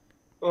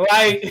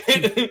 Like,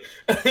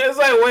 it's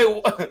like,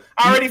 wait,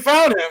 I already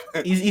found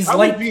him. He's How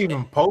like, did he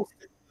even post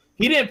it?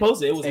 He didn't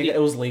post it. It was leaked.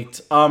 It was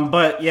leaked.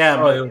 But yeah,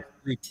 it was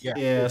leaked.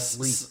 Yeah,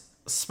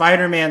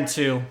 Spider-Man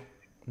 2.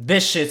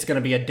 This shit's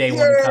gonna be a day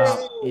one cop.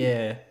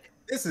 Yeah,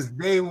 this is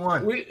day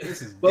one. We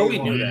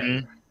knew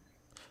that.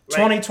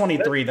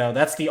 2023 though.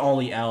 That's the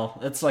only L.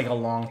 That's like a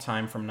long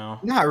time from now.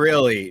 Not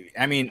really.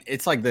 I mean,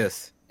 it's like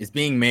this. It's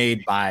being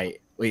made by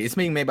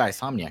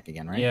Insomniac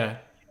again, right? Yeah.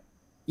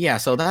 Yeah,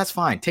 so that's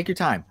fine. Take your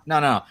time.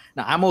 No,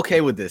 I'm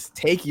okay with this.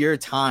 Take your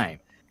time.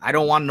 I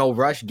don't want no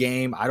rush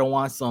game. I don't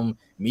want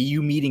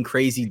you meeting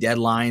crazy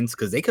deadlines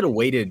because they could have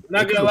waited. I'm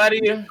not gonna lie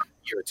to you.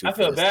 I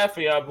feel bad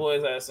for y'all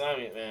boys at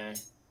Insomniac, man.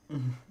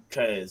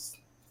 Because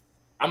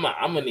I'm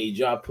gonna need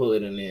y'all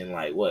putting in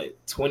like what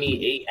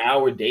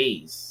 28-hour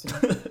days.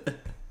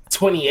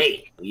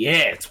 28,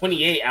 yeah,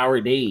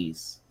 28-hour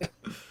daes.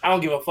 I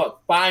don't give a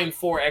fuck. Find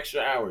 4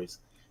 extra hours.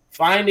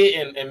 Find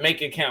it and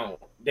make it count.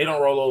 They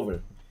don't roll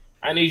over.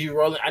 I need you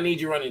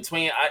running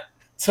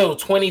till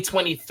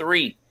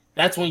 2023.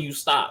 That's when you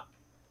stop.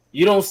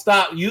 You don't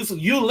stop.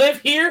 You live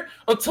here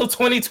until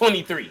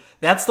 2023.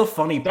 That's the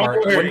funny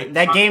part.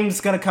 That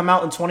game's gonna come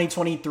out in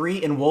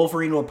 2023, and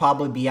Wolverine will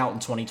probably be out in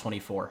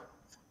 2024.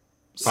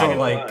 So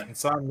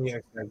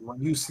Insomniac,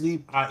 when you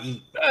sleep, I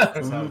eat.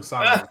 That's how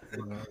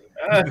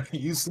Insomniac.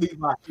 You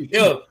sleep, I eat.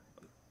 Yo,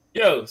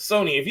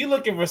 Sony, if you're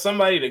looking for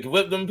somebody to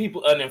whip them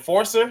people, an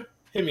enforcer,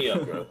 hit me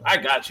up, bro. I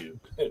got you.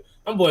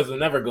 Them boys will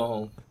never go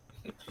home.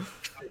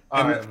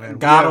 All right, man.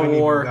 God of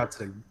War.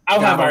 I'll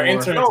have our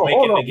interns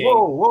making the game.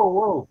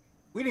 Whoa.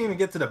 We didn't even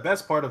get to the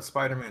best part of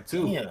Spider-Man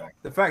 2. Yeah.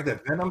 The fact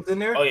that Venom's in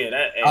there. Oh, yeah.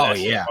 That hard.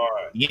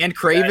 And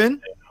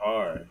Craven. That's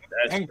hard.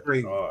 And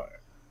Craven. Hard.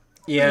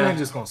 Yeah. I'm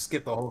just going to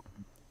skip the whole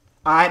thing.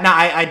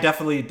 I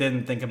definitely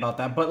didn't think about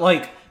that. But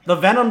like the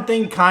Venom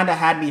thing kind of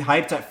had me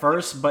hyped at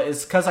first, but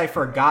it's because I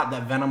forgot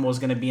that Venom was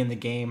going to be in the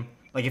game.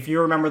 Like if you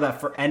remember that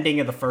for ending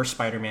of the first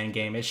Spider-Man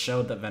game, it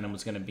showed that Venom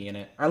was going to be in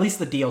it, or at least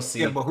the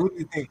DLC. Yeah, but who do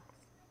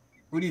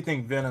you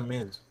think Venom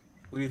is?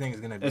 Who do you think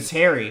is going to be? It's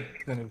Harry.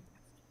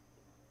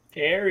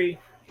 Harry.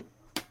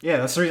 Yeah,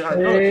 that's the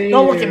reason.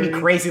 Don't look at me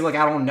crazy like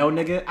I don't know,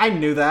 nigga. I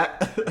knew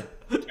that.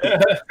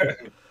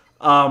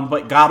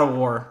 But God of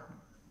War.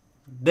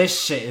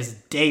 This shit is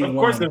day one. Of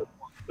course,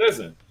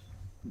 listen,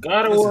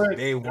 God of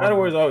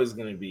War is always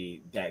gonna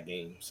be that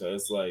game. So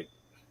it's like,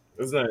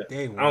 it's not.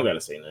 I don't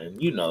gotta say nothing.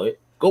 You know it.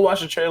 Go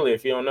watch the trailer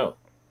if you don't know.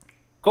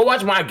 Go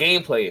watch my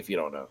gameplay if you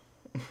don't know.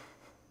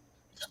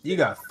 You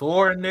got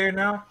Thor in there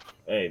now.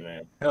 Hey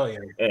man. Hell yeah.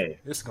 Hey,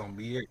 this is gonna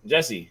be it.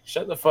 Jesse,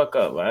 shut the fuck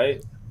up,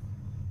 right?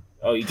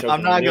 Oh,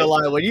 I'm not gonna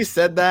lie. When you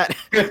said that,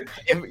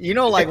 you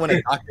know, like when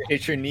a doctor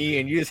hits your knee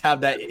and you just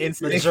have that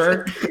instant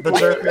jerk.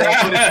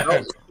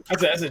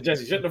 I said,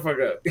 Jesse, shut the fuck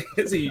up.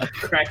 See you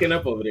cracking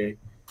up over there,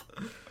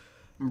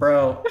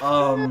 bro.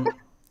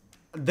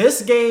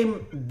 This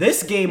game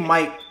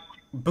might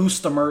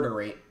boost the murder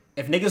rate.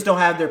 If niggas don't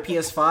have their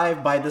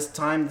PS5 by this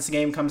time this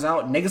game comes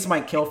out, niggas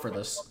might kill for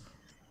this.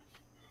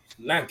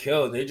 Not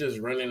kill. They just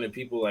run into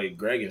people like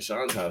Greg and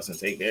Sean's house and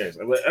take theirs.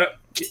 I'm like,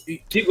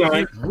 keep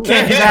going.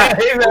 Can't do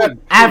that.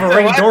 I have a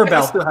Ring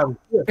doorbell.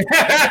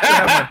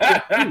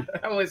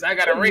 I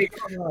got a Ring.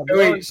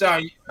 Wait,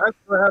 Sean. I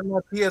still have my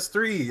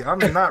PS3. I'm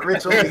not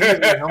rich over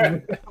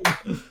here.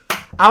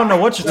 I don't know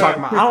what you're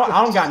talking about.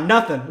 I don't got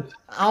nothing.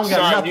 I don't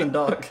got nothing,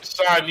 dog.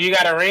 Sean, you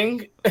got a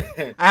Ring?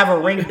 I have a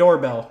Ring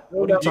doorbell.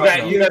 Do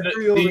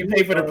you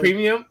pay for the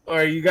premium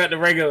or you got the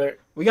regular?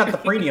 We got the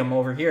premium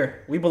over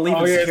here. We believe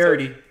in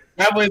security.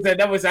 So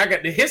that was. I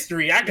got the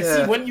history. I can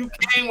see when you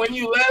came, when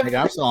you left. Like,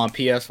 I'm still on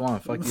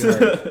PS1. Fuck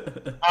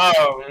you.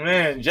 Oh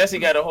man, Jesse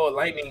got a whole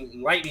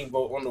lightning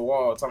bolt on the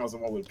wall. Talking about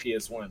someone with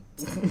PS1.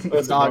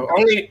 Listen, bro,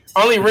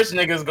 only rich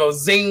niggas go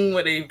zing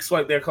when they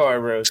swipe their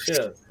card, bro.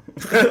 Chill.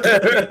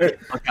 Okay,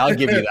 I'll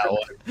give you that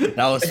one.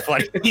 That was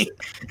funny.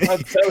 I'm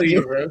telling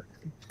you, bro.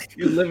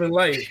 You living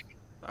life.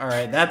 All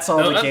right, that's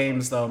all the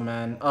games, though,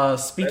 man.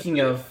 Speaking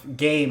of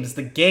games,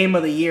 the game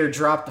of the year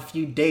dropped a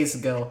few days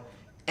ago.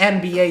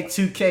 NBA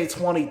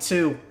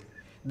 2K22.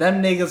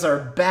 Them niggas are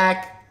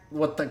back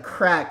with the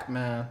crack,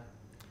 man.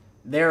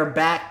 They're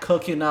back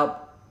cooking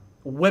up,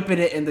 whipping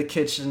it in the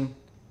kitchen.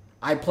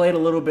 I played a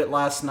little bit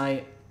last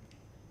night.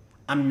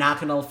 I'm not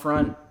gonna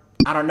front.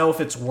 I don't know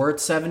if it's worth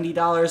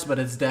 $70, but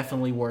it's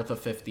definitely worth a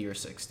 $50 or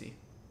 $60.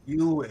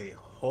 You a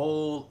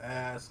whole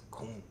ass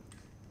coon.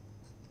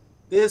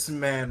 This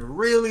man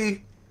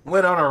really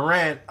went on a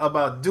rant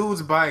about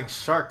dudes buying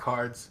shark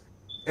cards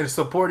and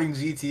supporting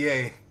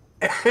GTA.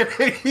 And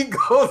then he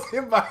goes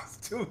and buys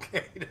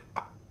 2K.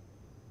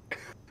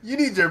 You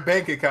need your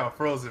bank account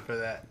frozen for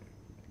that.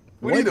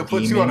 We need to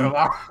put you on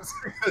allowance.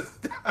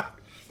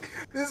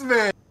 This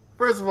man,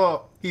 first of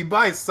all, he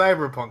buys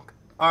Cyberpunk.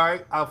 All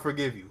right, I'll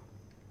forgive you.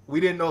 We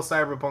didn't know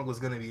Cyberpunk was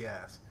going to be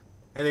ass.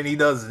 And then he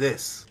does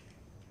this.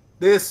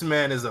 This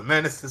man is a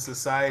menace to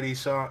society,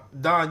 Sean.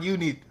 Don, you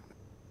need...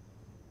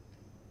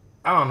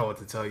 I don't know what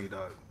to tell you,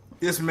 dog.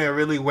 This man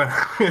really went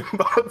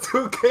about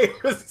 2K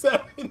for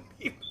 70.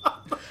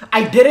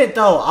 I did it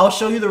though. I'll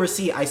show you the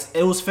receipt.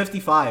 It was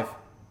 55.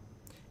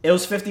 It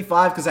was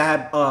 55 because I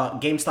had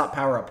GameStop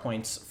power-up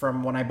points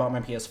from when I bought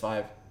my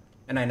PS5,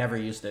 and I never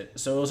used it.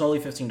 So it was only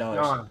 $15.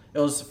 Don, it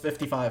was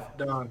 55.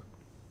 Don,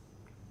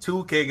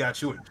 2K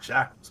got you in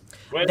shackles.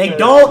 They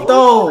don't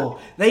though.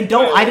 They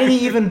don't. I didn't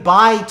even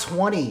buy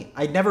 20.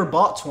 I never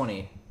bought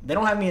 20. They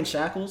don't have me in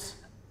shackles.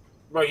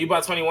 Bro, you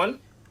bought 21?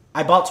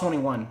 I bought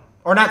 21.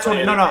 Or not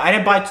 20. No, I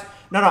didn't buy.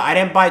 No, I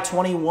didn't buy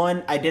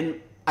 21.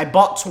 I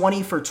bought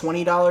 20 for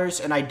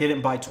 $20, and I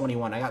didn't buy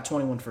 21. I got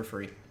 21 for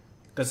free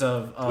because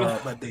of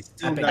but they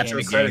still got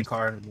your credit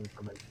card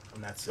from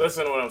that.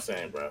 Listen to what I'm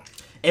saying, bro.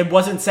 It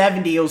wasn't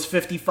 70. It was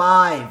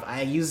 55.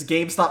 I used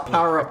GameStop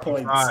power-up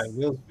points. I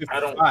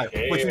don't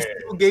care. But you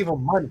still gave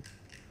them money.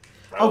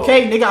 Bro.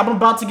 Okay, nigga, I'm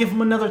about to give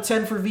him another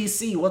 10 for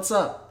VC. What's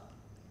up?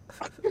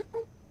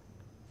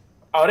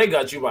 Oh, they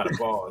got you by the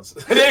balls.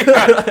 they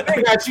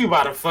got you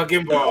by the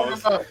fucking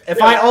balls.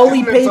 If I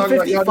only paid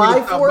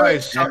 55 for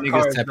it, that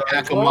nigga said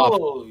pack them up.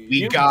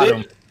 We got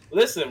him.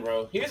 Listen,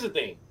 bro. Here's the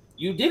thing.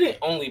 You didn't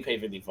only pay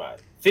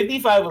 55.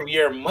 55 of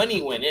your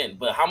money went in,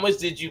 but how much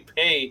did you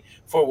pay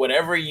for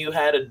whatever you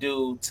had to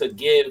do to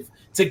get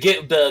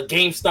the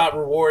GameStop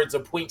rewards or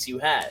points you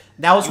had?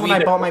 That was when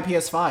I bought my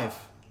PS5.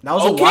 That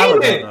was a while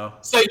ago, though.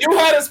 So you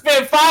had to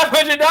spend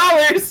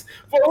 $500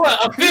 for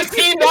what? A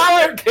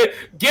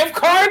 $15 gift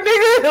card,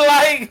 nigga?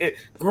 Like,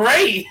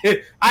 great.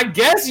 I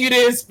guess you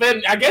didn't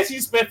spend. I guess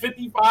you spent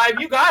 $55.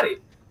 You got it.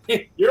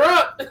 You're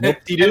up. Now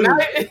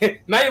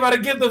you about to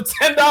give them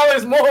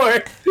 $10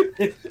 more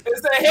and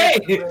say,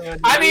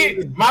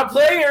 "Hey, my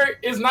player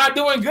is not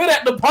doing good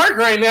at the park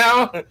right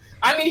now.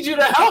 I need you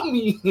to help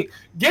me.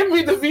 Give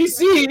me the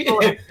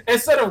VC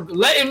instead of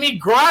letting me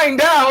grind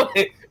out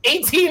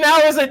 18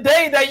 hours a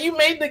day that you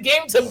made the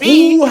game to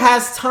be. Who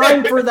has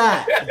time for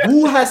that?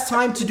 Who has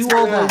time to do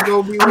all that?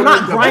 I'm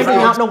not grinding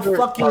out no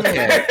fucking.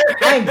 Okay.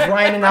 I ain't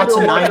grinding out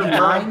to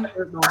 99.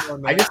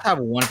 I just have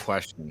one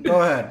question.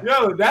 Go ahead.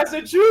 Yo, that's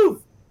the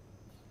truth.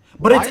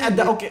 But Why it's is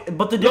it- okay.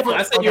 But the No, difference.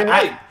 I said okay, you're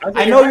right.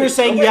 I know you're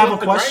saying you Nobody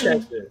have a wants to grind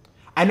question. that shit.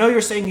 I know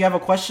you're saying you have a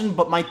question,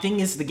 but my thing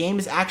is the game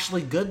is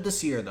actually good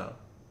this year, though.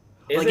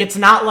 Is Like it? it's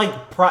not like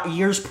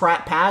years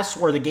past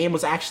where the game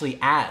was actually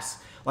ass.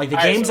 Like the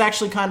Alright, game's so-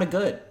 actually kind of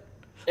good.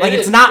 Like It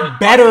it's is, not but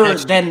better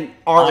next- than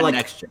our On like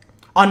next gen.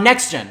 on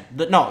next gen.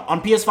 No,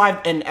 on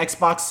PS5 and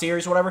Xbox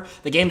Series, whatever.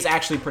 The game's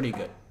actually pretty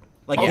good.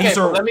 Like Okay, these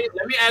but are. let me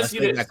ask Let's you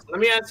take this. that- Let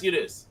me ask you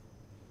this.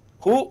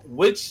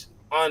 Which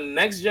on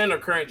next gen or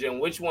current gen,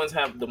 which ones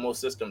have the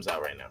most systems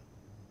out right now?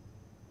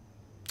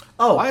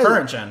 Oh, Why is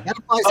current it- gen. That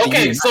applies to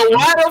Okay, you, so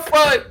why the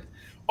fuck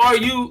are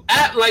you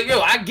at like yo?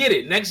 I get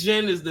it. Next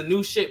gen is the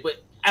new shit,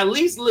 but at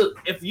least look,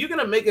 if you're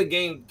gonna make a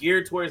game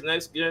geared towards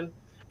next gen,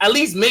 at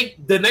least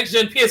make the next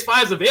gen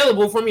PS5s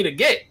available for me to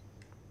get.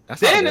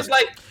 That's not Then their- it's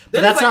like, But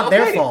then that's it's like, not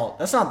their okay, fault.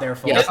 That's not their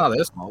fault. Yeah, that's not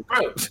their fault. bro.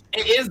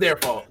 It is their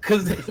fault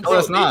because No,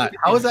 it's not.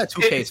 How is that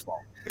 2K's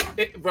fault?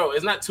 Bro,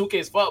 it's not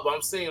 2K's fault, but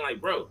I'm saying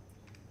like, bro,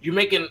 you're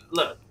making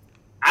look.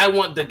 I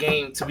want the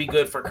game to be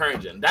good for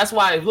current gen. That's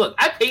why look,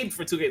 I paid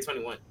for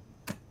 2K21.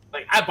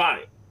 Like I bought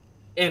it,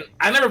 and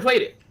I never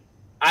played it.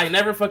 I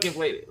never fucking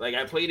played it. Like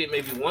I played it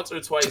maybe once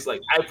or twice.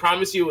 Like I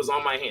promise you, it was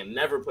on my hand.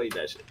 Never played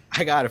that shit,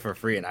 I got it for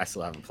free and I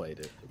still haven't played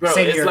it. bro.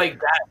 Same It's here. like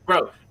that,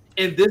 bro.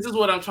 And this is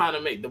what I'm trying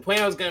to make. The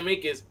point I was gonna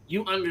make is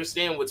you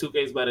understand what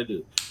 2K is about to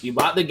do. You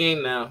bought the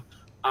game now.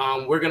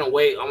 We're gonna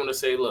wait. I'm gonna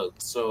say, look,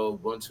 so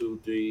 1, 2,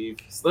 3,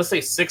 let's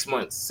say 6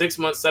 months,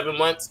 7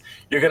 months.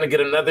 You're gonna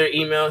get another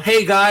email.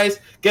 Hey guys,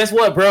 guess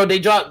what, bro? They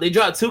dropped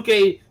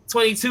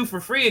 2K22 for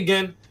free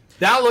again.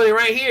 Download it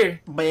right here.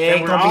 But it And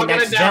ain't we're gonna all be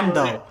next gonna gen download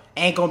though. it.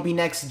 Ain't gonna be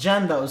next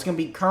gen though. It's gonna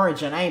be current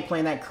gen. I ain't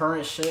playing that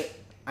current shit.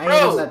 I ain't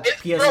Bro, using that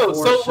it's- PS4 bro,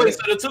 so shit.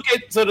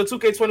 wait, so the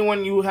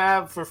 2K21 you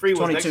have for free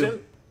was next 22.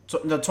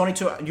 gen? The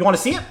 22. You want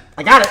to see it?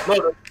 I got it. No.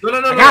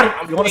 I got it.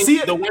 I'm You wanna saying see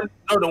it?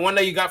 The one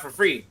that you got for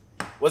free.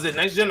 Was it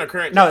next gen or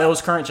current gen? No, it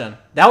was current gen.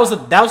 That was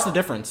the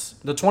difference.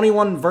 The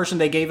 21 version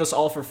they gave us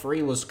all for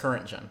free was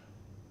current gen.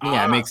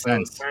 Yeah, it makes so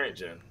it's sense. Current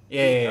gen.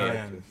 Yeah.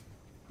 Man,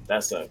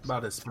 That sucks.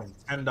 about to spend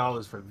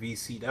 $10 for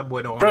VC. That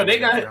boy don't. Bro, wanna they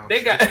wear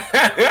that got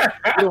brown shirt.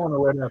 He don't want to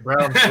wear that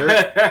brown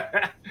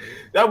shirt.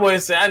 that boy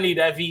said, "I need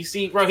that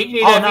VC, bro. He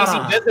need Oh, that no,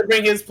 VC no. just to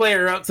bring his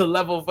player up to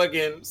level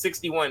fucking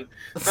 61."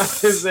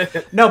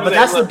 No, but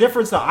that's the difference.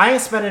 difference though. I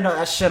ain't spending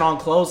that shit on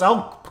clothes.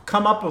 I'll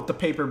come up with the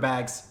paper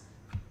bags.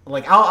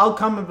 Like I'll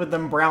come up with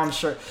them brown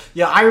shirt.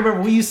 Yeah, I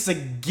remember we used to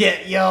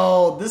get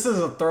this is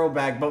a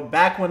throwback, but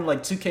back when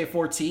like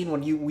 2K14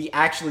 when we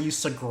actually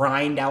used to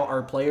grind out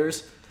our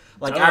players.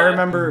 Like I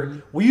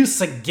remember we used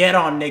to get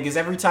on niggas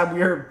every time we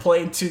were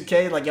playing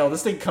 2K. Like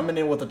this thing coming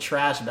in with the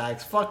trash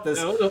bags. Fuck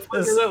this. What the fuck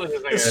This, is up with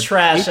this this nigga?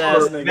 trash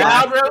ass nigga.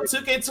 Now, bro,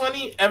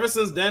 2K20, ever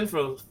since then,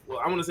 I'm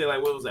gonna say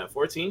like what was that,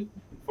 14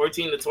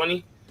 to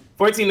 20,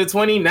 14 to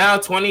 20, now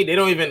 20. They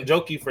don't even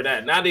joke you for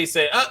that. Now they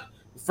say,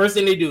 first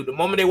thing they do, the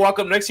moment they walk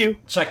up next to you,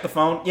 Check the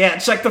phone. Yeah,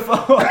 check the phone.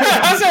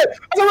 I said,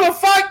 what the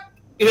fuck?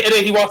 And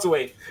then he walks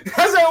away.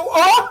 I said,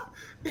 oh.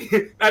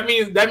 that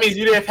means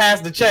you didn't pass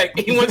the check.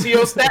 He went to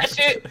your stat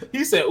shit.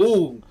 He said,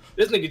 ooh,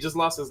 this nigga just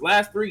lost his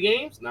last 3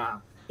 games. Nah,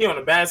 he on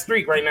a bad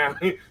streak right now.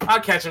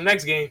 I'll catch him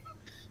next game.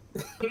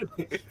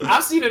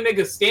 I've seen a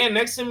nigga stand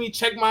next to me,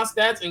 check my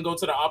stats, and go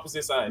to the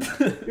opposite side.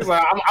 He's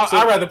like,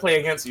 I'd rather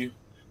play against you.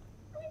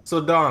 So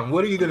Don,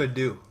 what are you gonna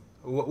do?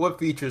 What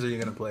features are you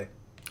gonna play?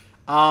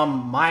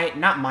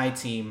 Not my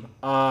team.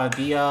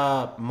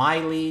 My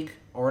league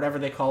or whatever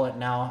they call it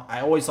now.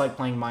 I always like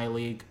playing my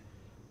league.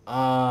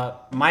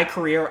 My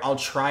career, I'll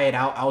try it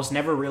out. I was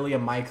never really a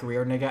my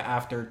career nigga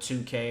after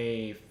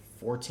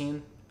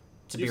 2K14.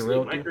 To be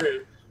real, with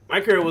you. My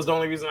career was the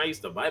only reason I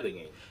used to buy the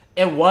game.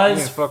 It You was.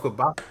 didn't fuck with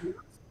Bob?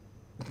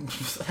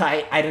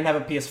 I didn't have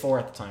a PS4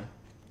 at the time.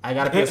 I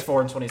got a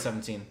PS4 in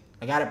 2017.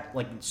 I got it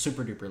like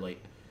super duper late.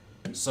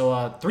 So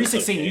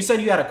 316. You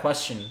said you had a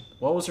question.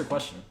 What was your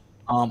question?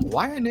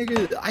 Why are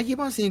niggas? I keep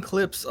on seeing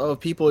clips of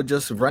people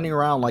just running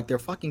around like they're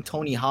fucking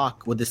Tony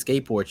Hawk with the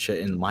skateboard shit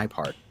in my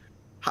part.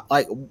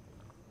 Like,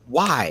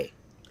 why?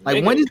 Like,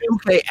 Nigga, when did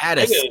 2K add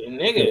a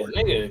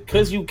Nigga,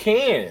 cause you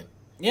can.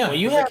 Yeah, When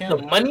you 'cause I have can.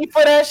 the money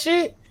for that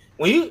shit,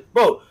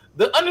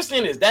 the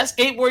understand is that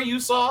skateboard you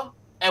saw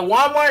at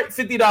Walmart,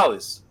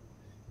 $50.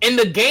 In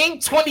the game,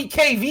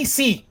 $20K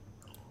VC.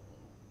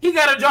 He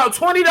gotta drop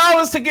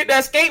 $20 to get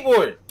that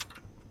skateboard.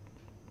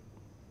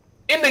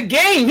 In the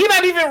game, he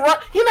not even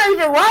riding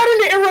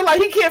the air like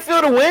he can't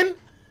feel the wind.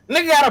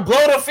 Nigga gotta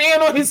blow the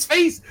fan on his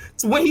face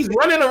when he's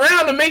running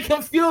around to make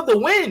him feel the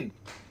wind.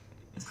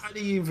 How do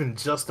you even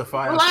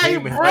justify a Like,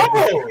 payment? bro.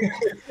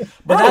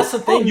 But that's the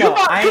thing, you though.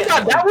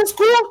 thought that was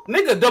cool?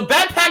 Nigga, the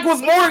backpack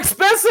was more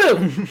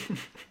expensive.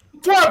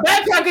 For a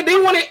backpack, and they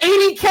wanted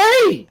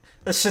 $80K.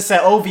 It's just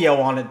that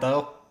OVO on it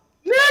though.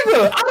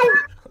 Nigga,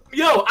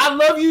 I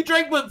love you,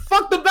 Drake, but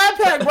fuck the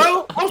backpack,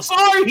 bro. I'm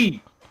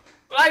sorry.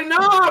 Like,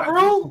 nah,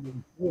 bro.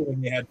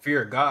 When they had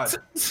fear of God.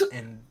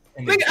 And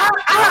Nigga, I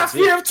have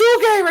fear of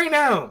 2K right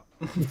now.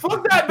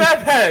 Fuck that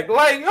backpack.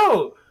 Like,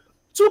 yo,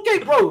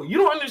 2K, bro, you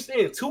don't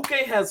understand.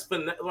 2K has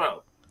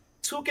bro,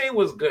 2K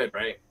was good,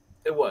 right?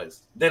 It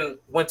was. Then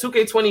when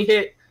 2K20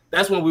 hit,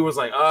 that's when we was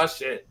like, oh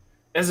shit,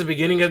 that's the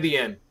beginning of the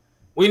end.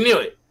 We knew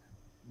it.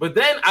 But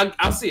then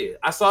I'll see it.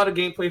 I saw the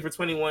gameplay for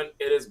 21.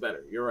 It is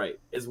better. You're right.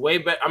 It's way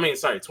better.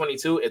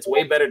 22. It's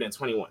way better than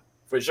 21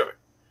 for sure.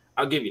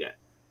 I'll give you that.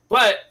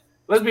 But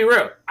let's be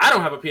real. I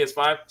don't have a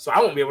PS5, so I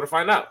won't be able to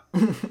find out.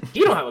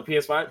 He don't have a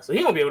PS5, so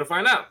he won't be able to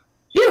find out.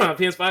 He don't have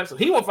a PS5, so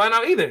he won't find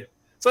out either.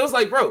 So it's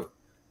like, bro,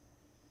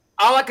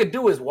 all I could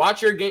do is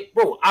watch your game,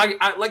 bro.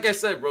 I like I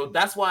said, bro.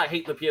 That's why I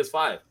hate the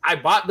PS5. I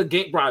bought the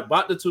game, bro. I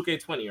bought the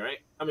 2K20, right?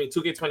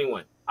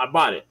 2K21. I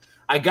bought it.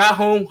 I got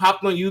home,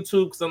 hopped on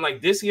YouTube because I'm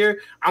like, this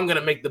year I'm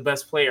gonna make the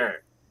best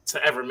player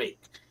to ever make.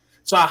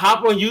 So I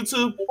hop on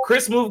YouTube.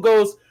 Chris Move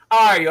goes,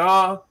 all right,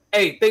 y'all.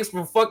 Hey, thanks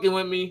for fucking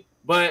with me,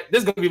 but this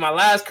is gonna be my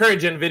last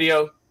current gen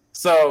video.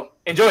 So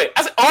enjoy it.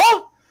 I said,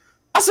 oh,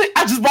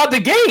 I just bought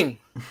the game.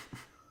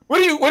 What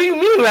do you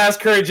mean last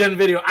current gen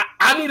video?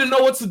 I need to know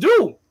what to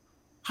do.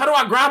 How do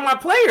I grab my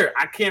player?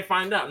 I can't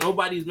find out.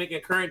 Nobody's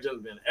making current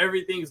gen.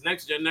 Everything's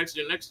next gen.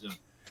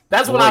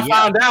 That's when I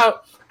found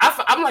out.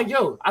 I'm like,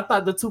 yo, I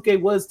thought the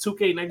 2K was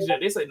 2K next gen.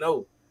 They said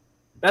no.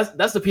 That's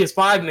the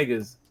PS5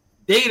 niggas.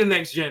 They the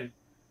next gen.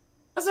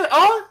 I said,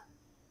 oh.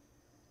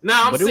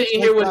 Now I'm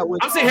sitting here with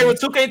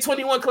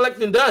 2K21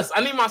 collecting dust.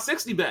 I need my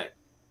 60 back.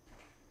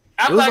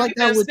 It was like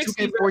that with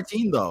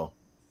 2K14 though.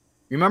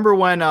 Remember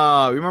when? It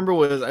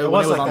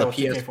was on the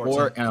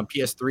PS4 and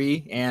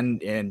PS3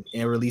 and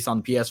it released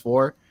on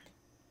PS4.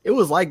 It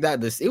was like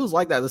that. It was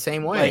like that the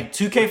same way. Like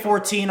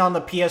 2K14 on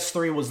the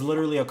PS3 was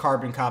literally a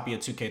carbon copy of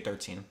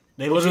 2K13.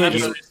 They literally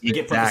just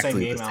put the same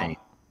game out.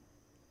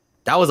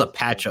 That was a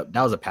patch up.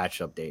 That was a patch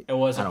update. It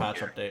was a patch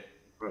update.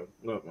 Bro,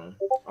 look, man.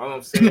 All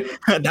I'm saying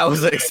that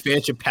was an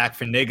expansion pack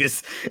for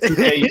niggas.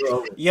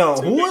 Yo,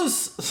 who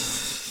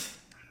was?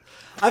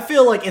 I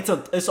feel like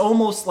it's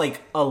almost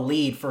like a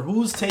lead for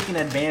who's taking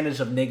advantage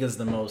of niggas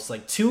the most.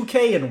 Like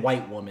 2K and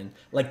White Woman.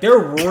 Like they're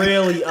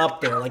really up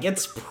there. Like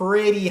it's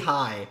pretty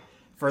high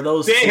for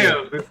those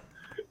Damn. two.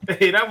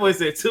 Hey, that boy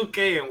said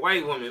 2K and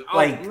White Woman. Oh,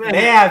 like man.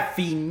 they have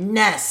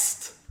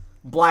finessed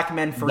black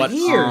men for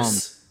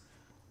years.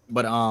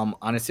 But on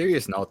a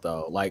serious note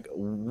though, like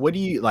what do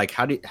you like?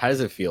 How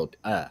does it feel?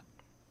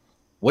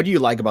 What do you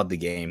like about the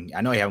game?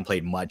 I know you haven't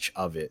played much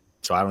of it,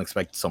 so I don't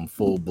expect some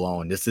full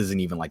blown. This isn't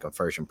even like a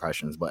first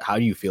impressions. But how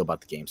do you feel about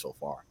the game so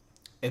far?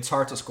 It's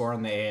hard to score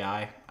on the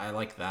AI. I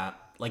like that.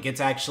 Like it's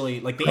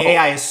actually like the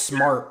AI is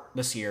smart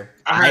this year.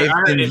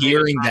 I've been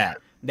hearing that.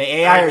 The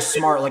AI are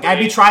smart. Like I'd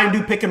be trying to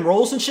do pick and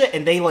rolls and shit,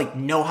 and they like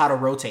know how to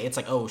rotate. It's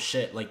like, oh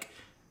shit, like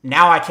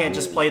now I can't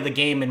just play the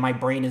game and my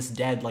brain is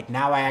dead. Like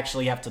now I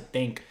actually have to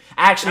think.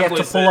 I actually have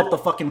to pull up the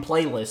fucking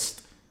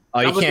playlist.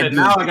 Oh, you can't do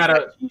now I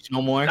gotta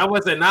no more. Now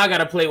I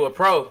gotta play with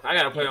Pro. I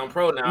gotta play on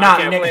Pro now. Nah,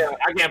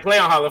 I can't play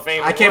on Hall of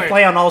Fame. I can't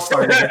play on All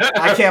Star.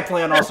 I can't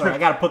play on All Star. I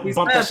gotta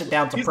bump that shit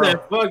down to Pro.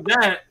 Said, fuck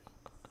that.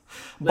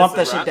 Bump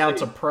that shit down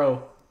to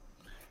Pro.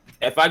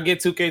 If I get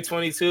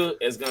 2K22,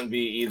 it's gonna be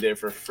either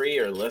for free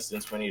or less than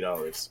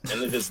 $20.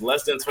 And if it's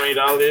less than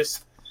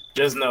 $20,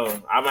 just know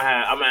I'm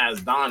gonna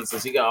ask Don,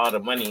 since he got all the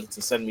money,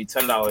 to send me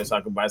 $10 so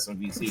I can buy some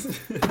VC.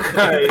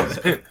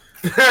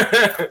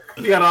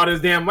 You got all this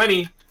damn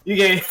money.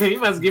 You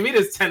must give me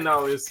this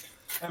 $10.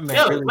 That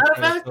man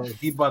really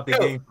he bought the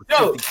game for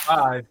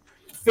 55.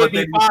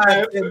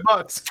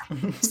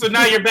 $55. So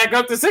now you're back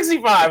up to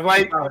 65.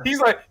 Like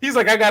he's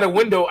like, I got a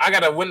window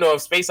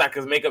of space I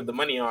could make up the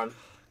money on.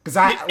 Because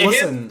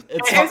in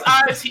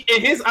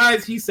his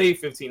eyes, he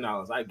saved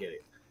 $15. I get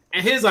it.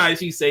 In his eyes,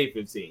 he saved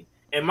 15.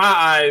 In my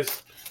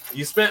eyes,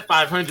 you spent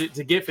 $500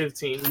 to get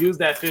 15. Use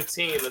that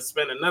 15 to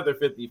spend another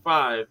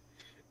 55,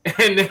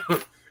 and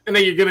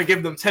then you're gonna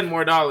give them $10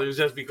 more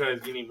just because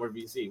you need more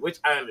VC, which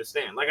I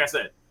understand. Like I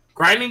said,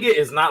 grinding it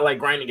is not like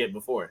grinding it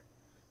before.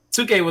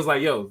 2K was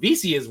like, "Yo,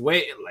 VC is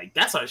way like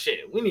that's our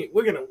shit.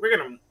 We're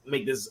gonna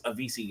make this a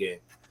VC game."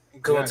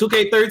 Because when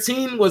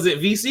 2K13 was it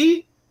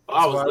VC?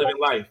 I was living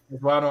life.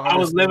 I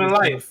was living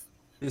life.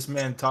 This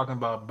man talking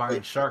about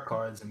buying shark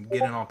cards and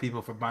getting on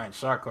people for buying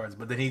shark cards,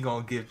 but then he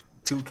gonna give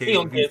 2K. He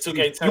gonna get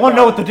 2K. You want to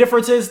know what the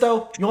difference is,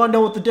 though?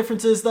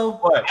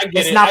 What?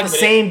 It's not the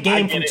same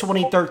game from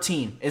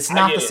 2013. It's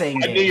not the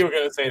same game. I knew you were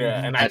gonna say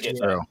that, and I get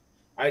that.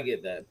 I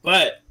get that.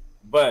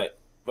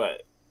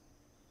 But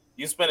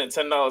you spending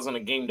 $10 on a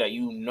game that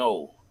you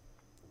know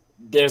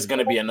there's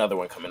gonna be another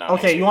one coming out.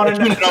 Okay, you want to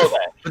know? You know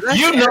that.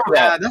 You know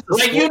that.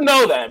 Like you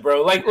know that,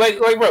 bro. Like,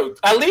 bro.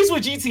 At least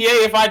with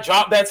GTA, if I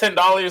dropped that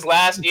 $10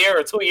 last year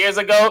or 2 years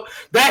ago,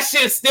 that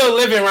shit's still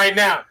living right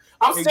now.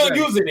 I'm still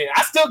using it.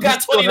 I still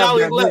got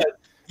 $20 left.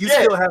 You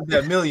still have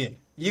that million.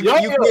 You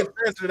can't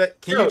transfer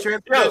that. Can you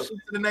transfer that shit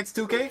to the next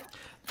 2K?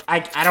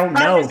 I don't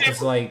know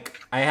because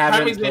like I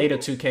haven't played a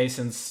 2K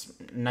since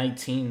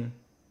 19.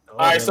 All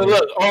right, so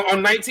look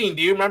on 19.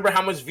 Do you remember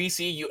how much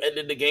VC you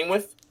ended the game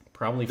with?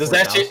 Probably does 4,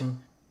 that shit?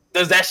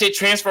 Does that shit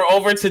transfer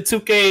over to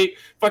 2K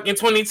fucking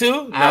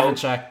 22? I haven't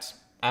checked.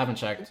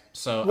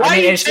 So Why I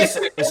mean, you it's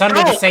checking? under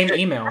the No, same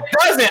email. It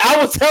doesn't. I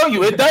will tell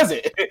you, it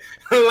doesn't.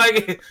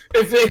 Like,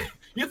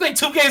 you think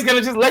 2K is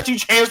gonna just let you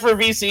transfer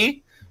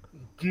VC?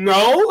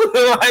 No.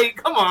 Like,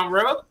 come on,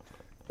 bro.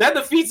 That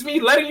defeats me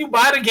letting you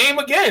buy the game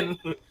again.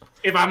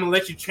 If I'm gonna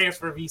let you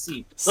transfer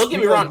VC, don't get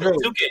me wrong.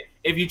 2K,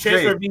 if you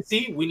transfer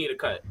VC, we need a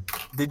cut.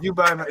 Did you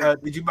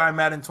buy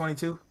Madden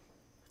 22?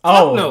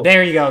 Oh, no.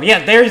 There you go.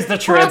 Yeah, there's the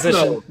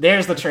transition. No.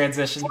 There's the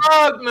transition.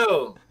 Fuck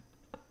no.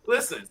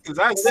 Listen, because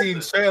I've seen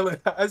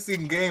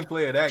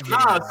gameplay of that game.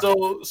 Nah,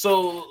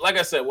 so like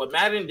I said, what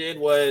Madden did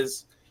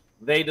was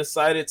they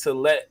decided to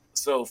let.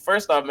 So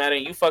first off,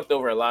 Madden, you fucked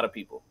over a lot of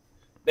people.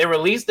 They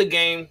released the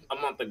game a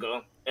month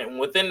ago, and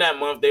within that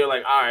month, they were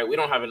like, "All right, we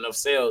don't have enough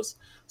sales,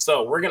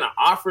 so we're gonna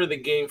offer the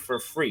game for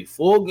free,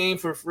 full game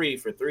for free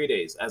for 3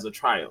 days as a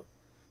trial.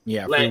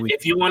 Yeah, like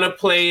if you want to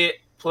play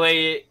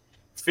it,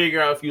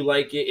 figure out if you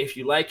like it. If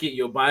you like it,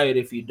 you'll buy it.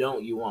 If you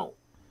don't, you won't.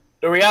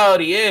 The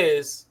reality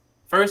is,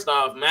 first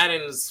off,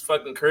 Madden's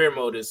fucking career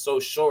mode is so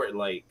short.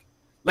 Like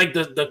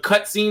the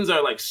cut scenes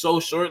are like so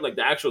short. Like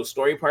the actual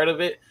story part of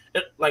it.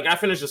 Like I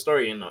finished the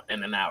story in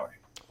an hour.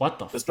 What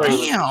the story?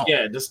 Damn.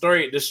 Yeah, the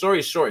story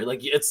is short.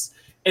 Like it's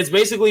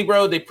basically,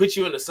 bro. They put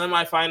you in the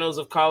semifinals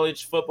of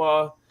college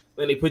football.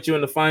 Then they put you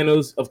in the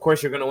finals. Of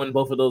course, you're gonna win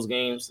both of those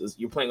games.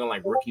 You're playing on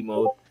like rookie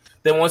mode.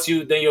 Then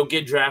you'll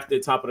get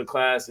drafted top of the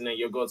class, and then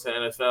you'll go to the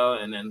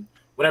NFL, and then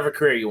whatever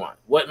career you want.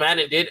 What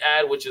Madden did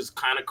add, which is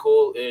kind of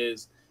cool,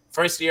 is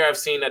first year I've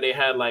seen that they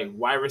had like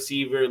wide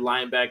receiver,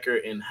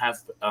 linebacker, and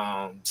half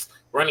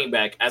running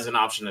back as an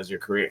option as your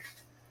career.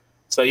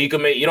 So you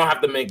don't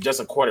have to make just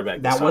a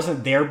quarterback. That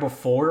wasn't there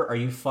before. Are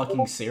you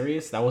fucking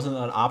serious? That wasn't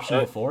an option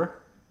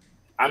before.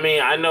 I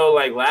mean, I know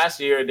like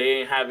last year they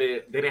didn't have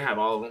it. They didn't have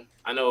all of them.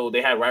 I know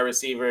they had wide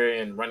receiver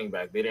and running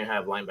back. They didn't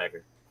have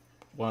linebacker.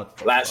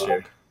 What last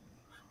year?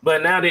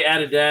 But now they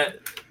added that.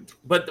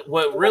 But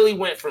what really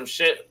went from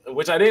shit,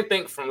 which I didn't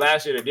think from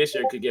last year to this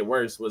year could get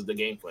worse, was the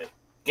gameplay.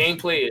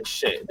 Gameplay is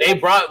shit. They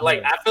brought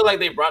I feel like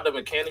they brought the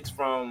mechanics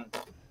from,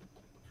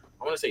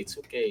 I want to say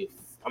 2K.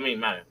 I mean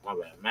Madden. My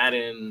bad.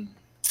 Madden.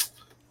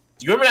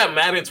 Do you remember that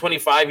Madden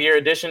 25-year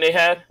edition they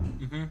had?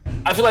 Mm-hmm.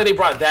 I feel like they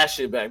brought that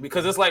shit back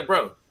because it's like,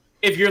 bro,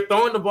 if you're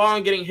throwing the ball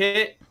and getting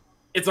hit,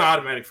 it's an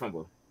automatic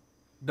fumble.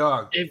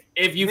 Dog.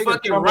 If you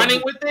fucking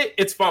running with it,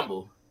 it's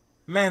fumble.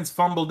 Man's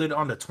fumbled it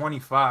on the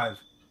 25.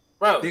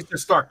 Bro. They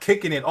just start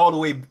kicking it all the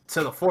way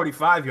to the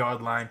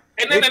 45-yard line.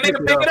 And then the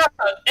nigga pick it up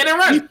and then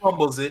run. He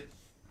fumbles it.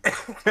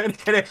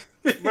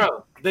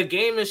 Bro, the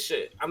game is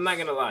shit. I'm not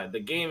gonna lie. The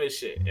game is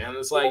shit. And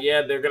it's like,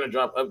 yeah, they're gonna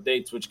drop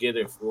updates which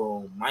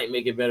might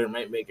make it better,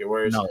 might make it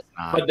worse. No, it's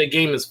not. But the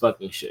game is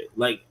fucking shit.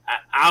 Like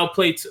I'll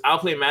play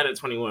Madden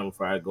 21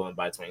 before I go and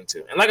buy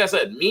 22. And like I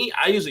said,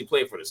 I usually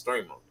play for the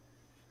story mode.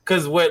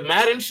 Because what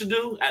Madden should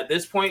do at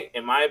this point,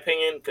 in my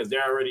opinion, because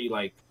they're already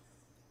like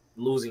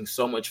losing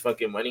so much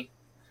fucking money,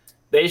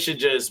 they should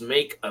just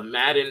make a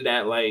Madden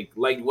that like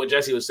what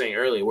Jesse was saying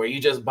earlier, where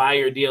you just buy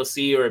your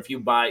DLC, or if you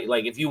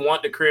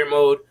want the career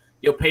mode,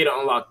 you'll pay to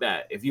unlock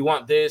that. If you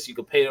want this, you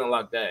can pay to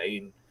unlock that.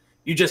 And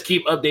you just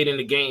keep updating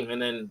the game,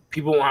 and then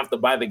people won't have to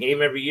buy the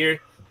game every year.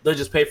 They'll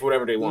just pay for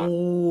whatever they want.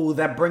 Ooh,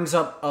 that brings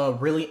up a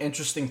really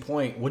interesting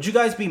point. Would you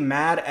guys be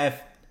mad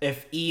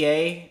if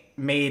EA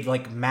made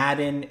like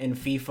Madden and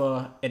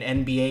FIFA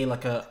and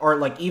NBA or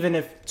like even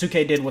if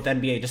 2K did with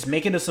NBA, just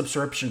make it a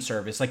subscription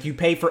service. Like you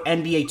pay for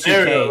NBA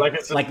 2K.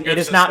 Like it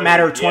does not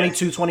matter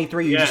 22,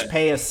 23. You just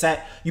pay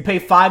you pay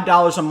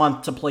 $5 a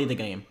month to play the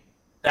game.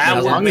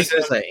 As long as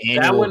there's an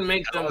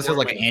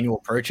annual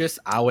purchase,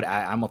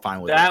 I'm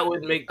fine with that.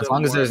 Would make as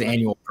long as there's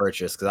annual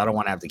purchase, because I don't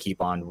want to have to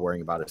keep on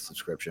worrying about a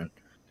subscription.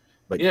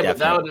 But but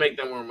that would make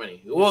them more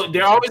money. Well,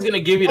 they're always going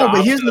to give you the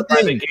option to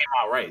buy the game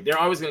outright. They're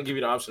always going to give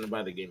you the option to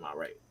buy the game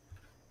outright.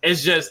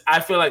 It's just,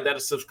 I feel like that a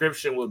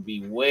subscription would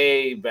be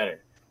way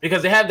better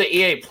because they have the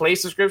EA Play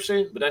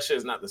subscription, but that shit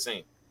is not the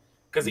same.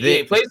 Because the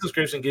EA Play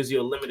subscription gives you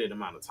a limited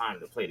amount of time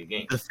to play the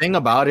game. The thing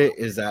about it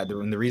is that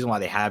the reason why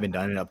they haven't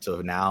done it up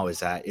to now is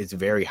that it's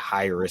very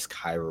high risk,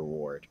 high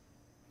reward.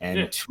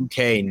 And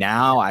 2K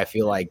now, I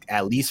feel like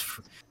at least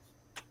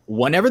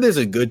whenever there's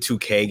a good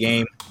 2K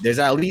game, there's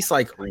at least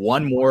like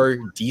one more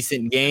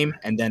decent game,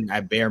 and then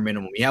at bare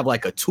minimum, you have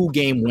like a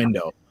 2-game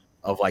window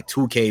of like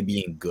 2K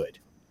being good.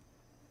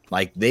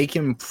 Like they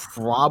can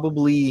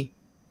probably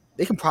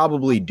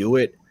do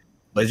it,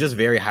 but it's just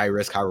very high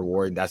risk, high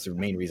reward. That's the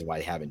main reason why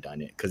they haven't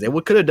done it, because they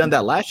could have done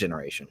that last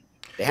generation.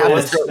 They have.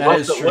 What's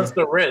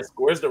the risk?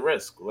 Where's the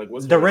risk? Like,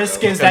 what's the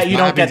risk? Is that you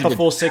don't get the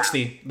full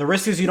 60. The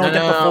risk is you don't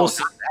get the full.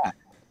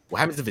 What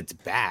happens if it's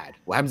bad?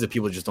 What happens if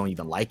people just don't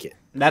even like it?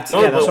 That's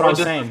what I'm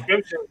saying.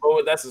 But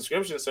with that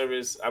subscription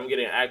service, I'm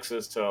getting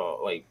access to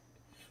like.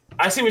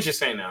 I see what you're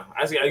saying now.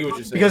 I get what you're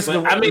saying. Because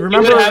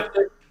remember.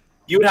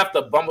 You would have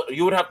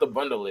to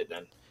bundle it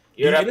then.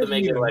 You'd have to doesn't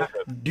make it even like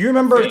Do you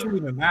remember? It doesn't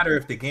even matter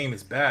if the game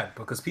is bad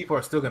because people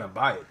are still gonna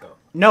buy it though.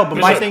 No, but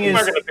my thing is,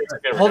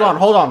 hold on.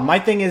 on. My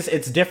thing is,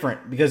 it's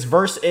different because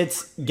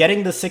it's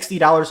getting the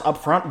 $60 up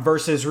front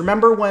versus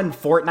remember when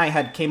Fortnite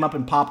had came up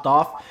and popped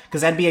off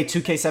because NBA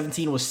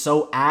 2K17 was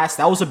so ass.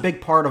 That was a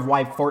big part of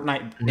why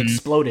Fortnite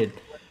exploded.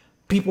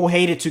 People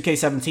hated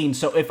 2K17.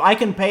 So if I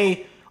can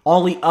pay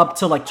only up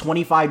to like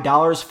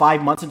 $25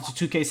 5 months into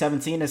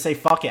 2K17 and say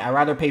fuck it, I'd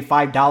rather pay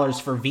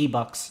 $5 for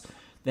V-Bucks.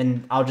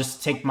 Then I'll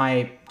just take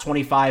my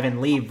 25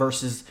 and leave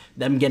versus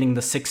them getting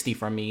the 60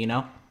 from me, you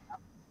know?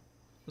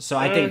 So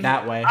I think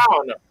that way. I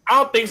don't know. I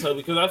don't think so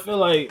because I feel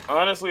like,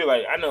 honestly,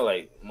 like, I know,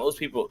 like, most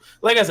people,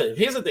 like I said,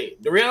 here's the thing.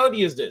 The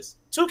reality is this.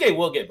 2K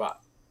will get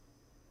bought.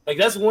 Like,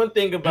 that's one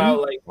thing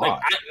about,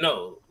 like I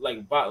know,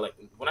 like, bot. Like,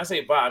 when I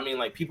say bot, I mean,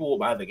 like, people will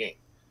buy the game.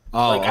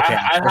 Oh, like, okay.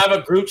 I have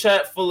a group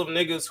chat full of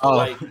niggas who,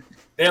 like,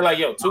 they're like,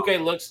 yo,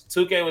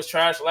 2K was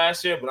trash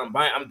last year, but I'm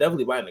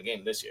definitely buying the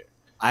game this year.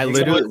 I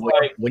literally,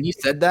 when you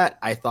said that,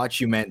 I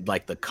thought you meant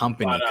like the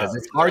company because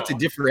it's hard to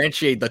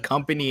differentiate the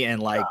company and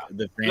like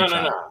the franchise.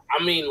 No.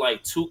 I mean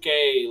like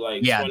 2K,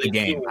 like the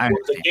game.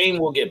 The game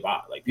will get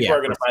bought. Like people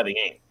are gonna buy the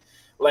game.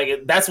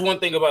 Like that's one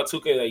thing about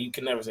 2K that you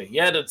can never say.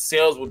 Yeah, the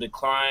sales will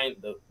decline,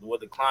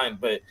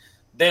 but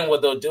then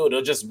what they'll do,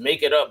 they'll just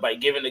make it up by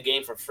giving the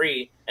game for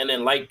free, and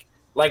then like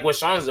what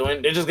Sean's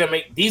doing, they're just gonna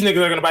make these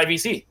niggas are gonna buy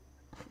VC.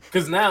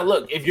 Because now,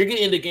 look, if you're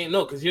getting the game,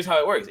 because here's how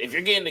it works. If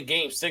you're getting the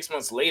game 6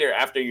 months later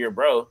after your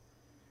bro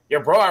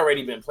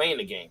already been playing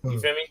the game. You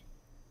feel me?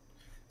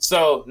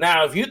 So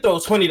now if you throw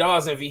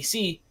 $20 in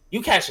VC,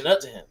 you catching up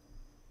to him.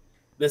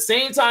 The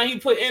same time he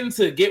put in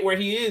to get where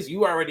he is,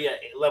 you already at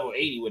level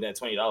 80 with that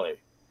 $20.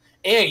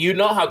 And you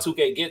know how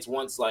 2K gets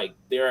once like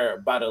they're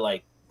about to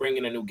like bring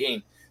in a new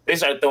game. They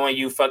start throwing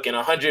you fucking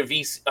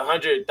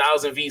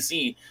 100,000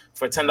 VC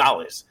for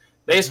 $10.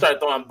 They start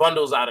throwing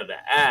bundles out of the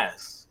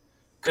ass.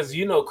 Because,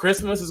 you know,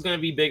 Christmas is going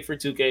to be big for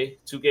 2K.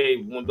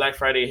 2K, when Black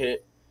Friday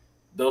hit,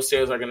 those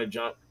sales are going to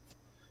jump.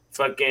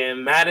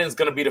 Fucking Madden's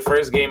going to be the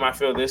first game, I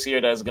feel, this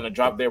year that's going to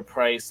drop their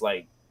price,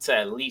 like, to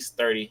at least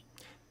 30.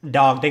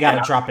 Dog, they got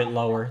to drop it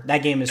lower.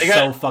 That game is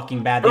so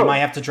fucking bad. They might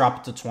have to drop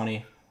it to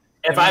 20.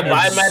 If I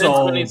buy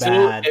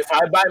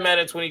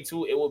Madden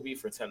 22, it will be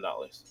for $10.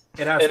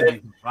 It has to be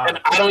for $5.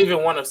 And I don't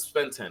even want to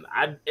spend 10.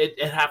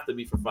 It have to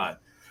be for $5.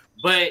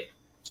 But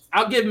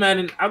I'll give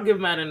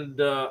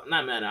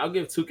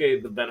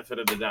 2K the benefit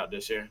of the doubt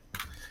this year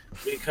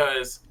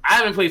because I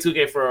haven't played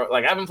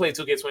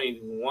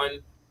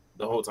 2K21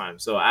 the whole time.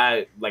 So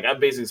I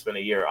basically spent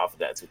a year off of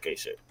that 2K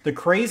shit. The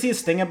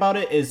craziest thing about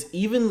it is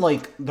even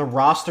like the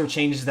roster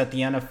changes that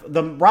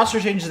the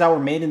roster changes that were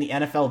made in the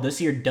NFL this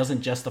year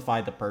doesn't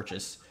justify the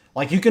purchase.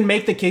 Like, you can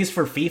make the case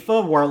for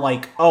FIFA where,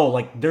 like,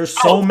 there's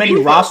so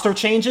many roster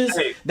changes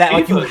that,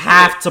 like, you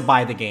have to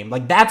buy the game.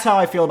 Like, that's how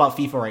I feel about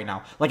FIFA right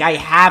now. Like, I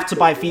have to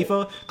buy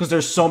FIFA because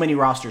there's so many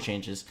roster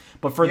changes.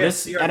 But for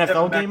this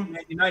NFL game...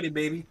 United,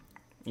 baby.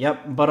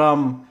 Yep, but,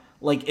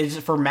 like, is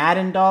it for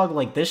Madden, dog?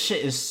 Like, this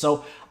shit is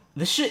so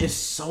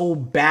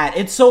bad.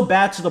 It's so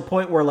bad to the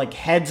point where, like,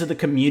 heads of the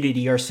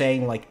community are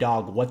saying, like,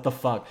 dog, what the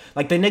fuck?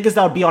 Like, the niggas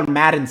that would be on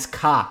Madden's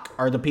cock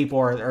are the people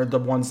are the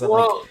ones that,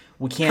 like...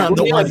 We can't.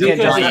 This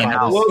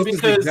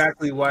is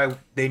exactly why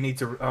they need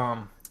to.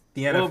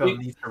 The NFL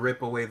needs to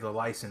rip away the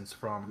license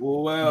from.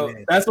 Well,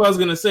 that's what I was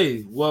gonna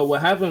say. Well,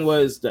 what happened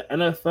was the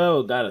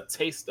NFL got a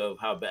taste of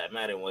how bad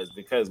Madden was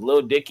because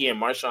Lil Dicky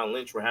and Marshawn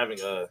Lynch were having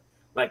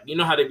you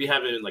know how they be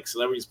having like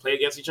celebrities play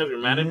against each other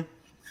in Madden. Mm-hmm.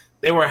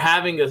 They were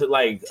having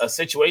a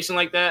situation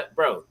like that,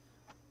 bro.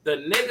 The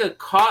nigga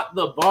caught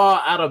the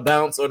ball out of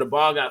bounds, or the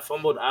ball got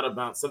fumbled out of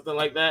bounds, something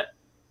like that,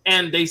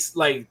 and they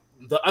like.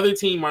 The other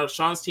team,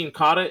 Marshawn's team,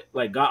 caught it,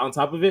 like got on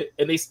top of it,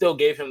 and they still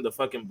gave him the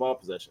fucking ball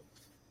possession.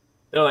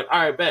 They're like, all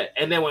right, bet.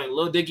 And then when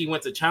Lil Dicky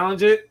went to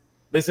challenge it,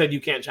 they said you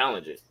can't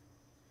challenge it.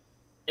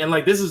 And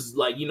like this is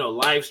like, you know,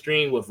 live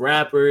stream with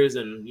rappers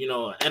and, you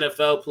know,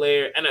 NFL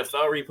player,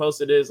 NFL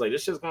reposted this. Like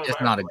this shit's going. It's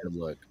not a good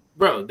look.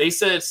 Bro, they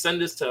said send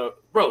this to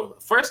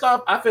first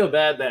off, I feel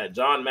bad that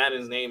John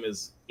Madden's name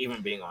is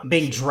even being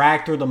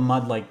dragged through the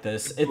mud like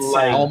this. It's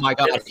like, oh my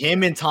god,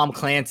 him and Tom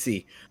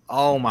Clancy.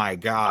 Oh my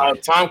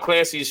god. Tom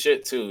Clancy's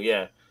shit too,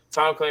 yeah.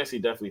 Tom Clancy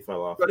definitely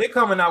fell off. Bro, they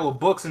coming out with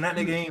books and that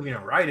nigga ain't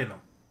even writing them.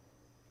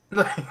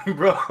 Like,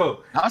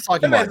 bro, I was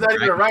talking about not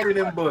even writing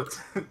them books.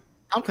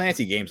 Tom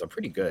Clancy games are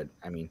pretty good.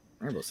 I mean,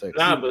 Rainbow Six.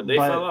 Nah, but they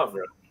fell off,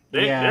 bro.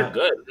 They're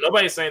good.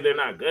 Nobody's saying they're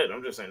not good.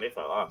 I'm just saying they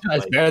fell off.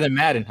 It's better than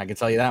Madden. I can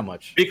tell you that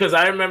much. Because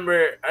I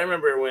remember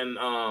when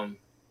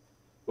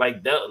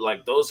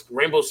those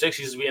Rainbow Six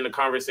used to be in the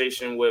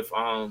conversation with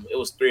it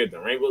was 3 of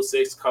them: Rainbow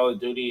Six, Call of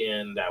Duty,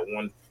 and that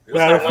one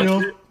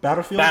Battlefield.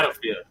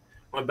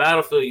 When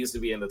Battlefield used to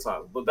be in the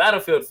talk, but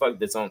Battlefield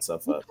fucked its own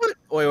stuff up.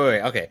 Wait.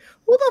 Okay,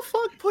 who the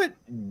fuck put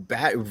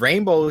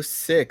Rainbow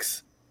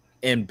Six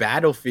and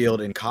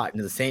Battlefield and COD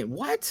in the same?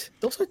 What?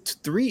 Those are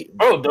 3.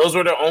 Oh, those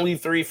were the only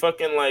 3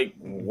 fucking like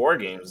war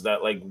games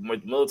that like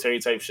military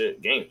type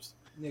shit games.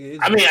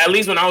 I mean, at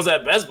least when I was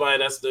at Best Buy,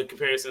 that's the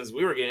comparisons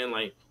we were getting.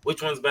 Like,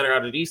 which one's better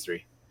out of these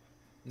 3?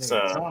 Nigga,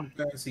 So- Sean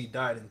Fantasy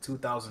died in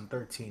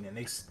 2013, and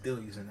they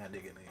still using that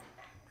nigga name.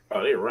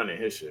 Oh, they running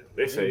his shit.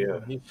 They say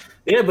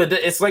yeah, but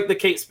it's like the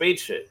Kate Spade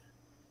shit.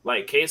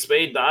 Like Kate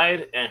Spade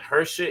died, and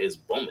her shit is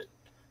booming.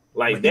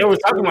 Like they were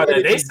talking about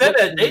that. They said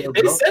that. They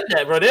said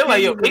that, bro. They're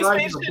like, yo, Kate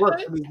Spade shit. Put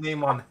his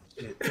name on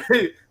that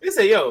shit. They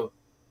say, yo,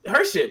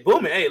 her shit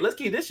booming. Hey, let's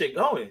keep this shit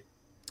going.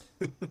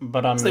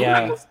 But So we're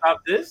not gonna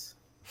stop this.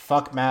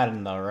 fuck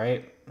Madden though,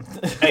 right?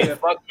 Hey,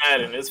 fuck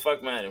Madden. It's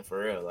fuck Madden for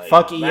real. Like,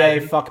 fuck EA,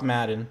 Madden. fuck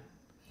Madden.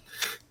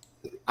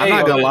 I'm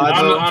not gonna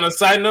lie though. On a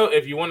side note,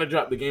 if you want to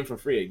drop the game for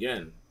free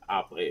again,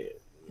 I'll play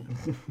it.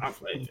 I'll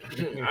play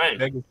it.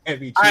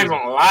 I ain't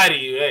gonna lie to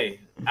you.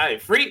 Hey,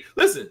 free.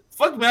 Listen,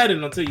 fuck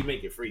Madden until you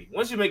make it free.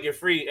 Once you make it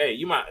free, hey,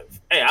 you might.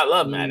 Hey, I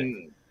love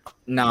Madden.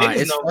 Nah, Niggas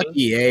it's know fuck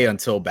me. EA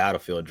until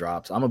Battlefield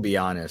drops. I'm gonna be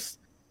honest.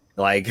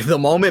 Like the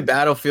moment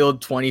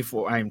Battlefield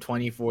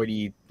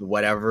 2040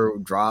 whatever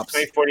drops,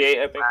 2048,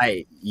 I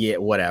think.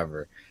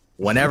 whatever.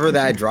 Whenever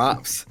that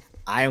drops,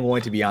 I am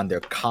going to be on their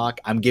cock.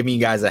 I'm giving you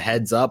guys a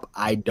heads up.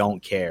 I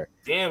don't care.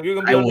 Damn, you're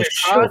gonna I be on will their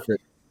show cock? for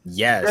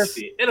yes.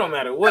 Jesse, it don't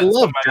matter what. I love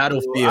somebody do.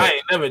 Battlefield. I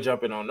ain't never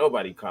jumping on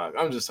nobody cock.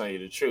 I'm just telling you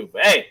the truth.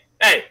 But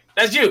hey,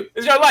 that's you.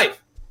 It's your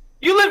life.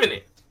 You living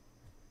it.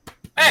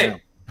 Hey, Yeah.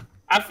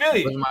 I feel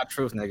you. Living my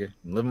truth, nigga.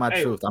 Living my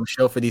Hey. truth. I'm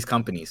show for these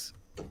companies.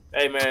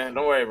 Hey man,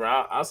 don't worry,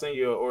 bro. I'll send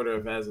you an order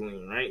of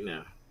Vaseline right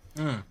now.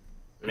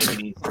 Make it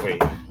easy for you.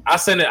 I'll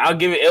send it. I'll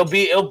give it.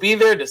 It'll be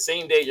there the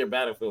same day your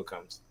Battlefield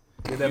comes.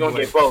 Get You're that, gonna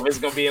boy, get both. It's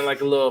gonna be in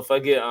like a little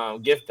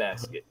fucking gift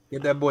basket.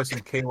 get that boy some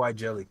KY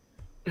jelly.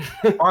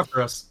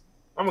 Sponsor us.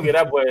 I'm gonna get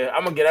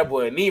that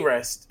boy a knee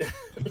rest.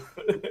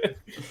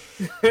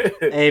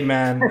 Hey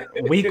man,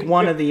 week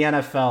 1 of the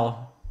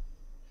NFL.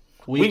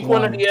 Week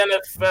one of the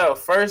NFL.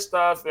 First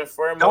off and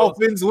foremost,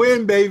 Dolphins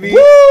win, baby.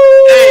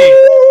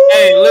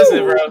 hey,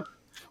 listen, bro.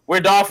 We're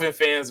Dolphin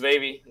fans,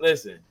 baby.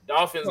 Listen,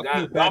 Dolphins Fuck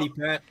you, got. Patty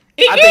Pat.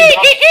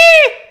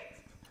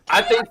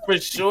 I think for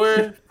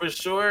sure,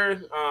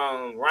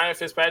 Ryan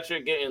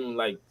Fitzpatrick getting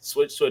like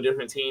switched to a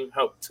different team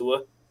helped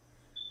Tua.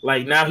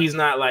 Like now he's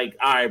not like,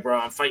 all right, bro,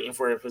 I'm fighting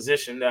for a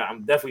position that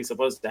I'm definitely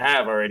supposed to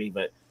have already,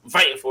 but I'm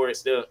fighting for it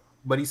still.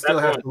 But he still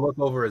That's has to look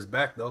over his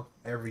back though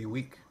every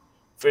week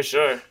For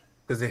sure.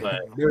 because Right.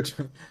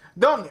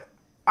 don't.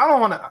 I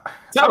don't want to.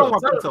 I don't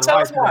want them to tell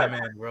lie us to why. that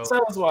man, bro.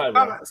 Tell us why,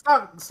 bro.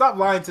 Stop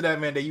lying to that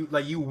man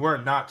that you were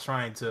not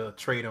trying to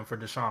trade him for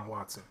Deshaun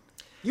Watson.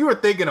 You were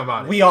thinking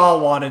about it. We all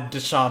wanted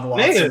Deshaun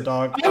Watson, Nigga,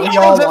 dog. I We was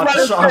all just want about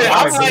to Deshaun say,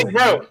 I'm Watson. like,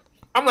 bro.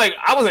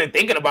 I wasn't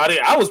thinking about it.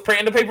 I was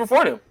printing the paper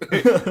for them.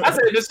 I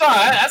said, Deshaun.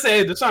 I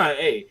said, Deshaun.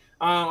 Hey,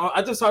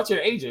 I just talked to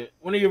your agent.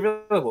 When are you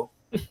available?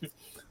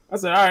 I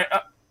said, all right.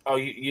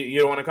 You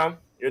don't want to come?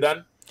 You're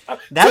done.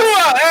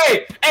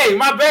 That's- Hey,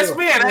 my best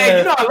man. Hey,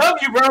 you know I love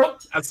you, bro.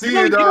 I see You know,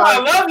 you, you know dog. I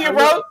love you,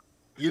 bro.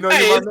 You know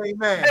Hey, you're my main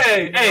man.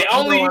 Hey,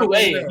 only know you. I'm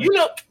Hey, man. you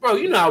know, bro.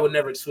 You know I would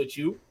never switch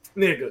you,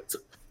 nigga.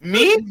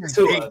 Me You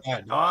to hate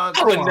that, dog.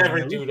 I would Come on, never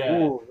man. do We that.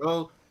 cool,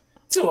 bro.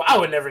 I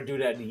would never do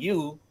that to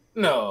you.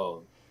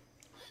 No.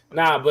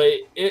 Nah, but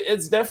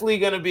it's definitely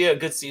going to be a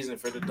good season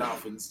for the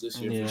Dolphins this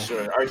year Yeah. for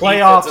sure. Our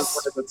Playoffs. defense is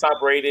one of the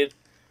top rated.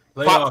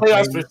 Playoffs,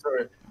 Playoffs baby. for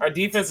sure. Our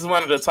defense is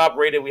one of the top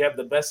rated. We have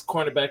the best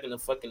cornerback in the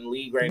fucking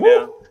league right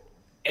now.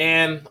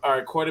 And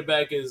our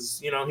quarterback is,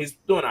 he's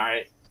doing all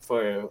right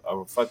for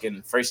a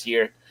fucking first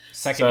year.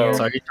 Second So- year.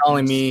 So you're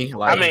telling me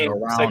like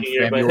around second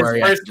year, but his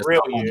February I first can just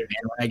real hop on year. the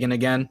bandwagon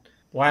again?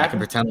 What I can happened?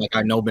 pretend like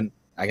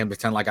I can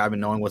pretend like I've been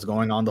knowing what's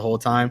going on the whole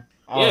time.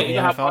 Oh, Yeah, the you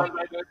have NFL? fun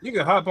back there. You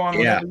can hop on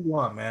Yeah. whenever you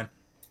want, man.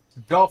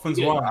 Dolphins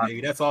Yeah. won,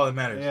 baby. That's all that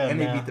matters. Yeah, and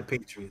man. they beat the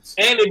Patriots.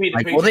 And they beat the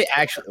Like, Patriots.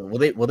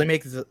 will they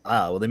make it?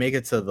 Will they make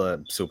it to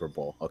the Super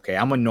Bowl? Okay,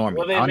 I'm a normie.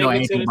 Will they I don't know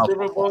make it to anything the about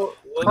Super football. Bowl?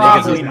 Will they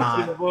Probably make it to the not.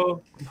 Super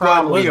Bowl?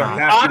 Probably We are not.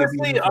 happy to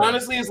be in the playoffs.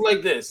 Honestly, it's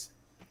like this.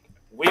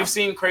 We've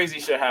seen crazy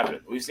shit happen.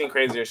 We've seen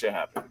crazier shit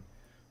happen.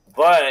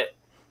 But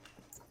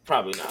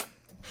probably not.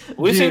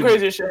 We've seen Dude.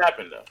 crazier shit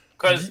happen though.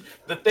 Because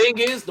the thing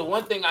is, the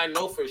one thing I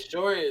know for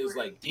sure is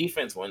like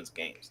defense wins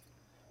games.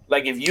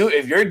 Like if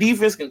your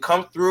defense can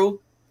come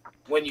through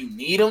when you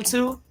need them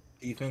to,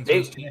 Defense They-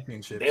 wins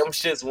championships. them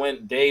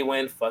shits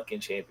win fucking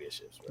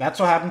championships. Bro. That's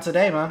what happened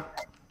today, man.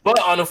 But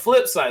on the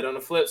flip side,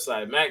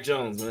 Mac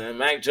Jones, man.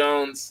 Mac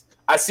Jones.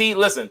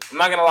 Listen, I'm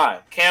not gonna lie.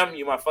 Cam,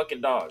 you my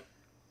fucking dog.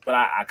 But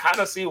I kind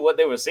of see what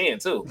they were seeing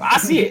too. I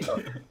see it.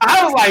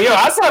 I was like, yo,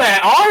 I saw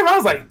that arm. I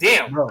was like,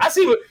 damn. Bro. I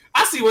see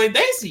what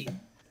they see.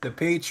 The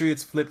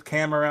Patriots flipped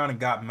Cam around and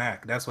got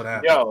Mac. That's what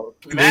happened. Yo,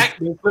 They- Mac.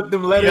 they flipped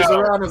them letters Yo.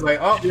 around. It's like,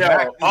 oh, Yo,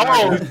 Mac is oh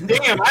not-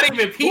 damn! I didn't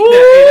even peep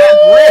that.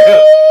 Hey, that's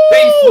real.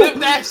 They flipped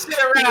that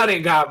shit around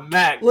and got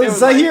Mac. They Look, was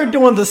Zahir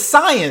doing the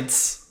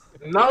science.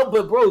 no,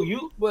 but bro,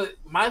 but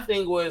my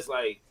thing was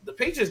like the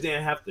Patriots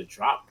didn't have to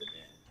drop the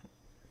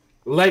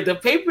man. Like the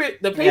Patriots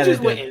did.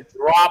 went and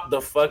dropped the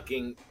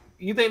fucking.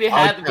 You think they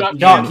had to drop?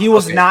 Dog, Yeah, he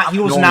was okay. not going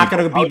to How be would you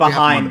have him on the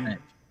behind. bench?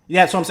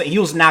 Yeah, that's what I'm saying. He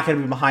was not going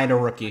to be behind a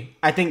rookie.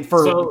 I think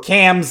for So-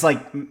 Cam's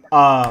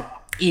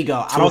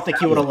ego, I don't think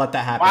he would have let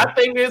that happen.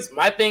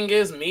 My thing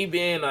is, me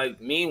being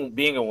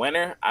a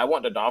winner, I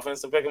want the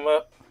Dolphins to pick him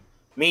up.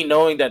 me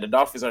knowing that the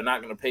Dolphins are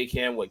not going to pay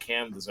Cam what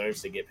Cam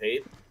deserves to get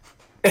paid,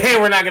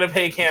 and we're not going to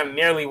pay Cam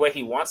nearly what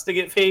he wants to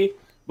get paid.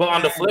 But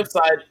on the flip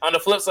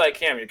side,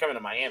 Cam, you're coming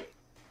to Miami.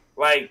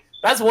 Like,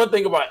 that's one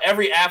thing about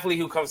every athlete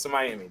who comes to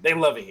Miami. They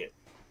love it here.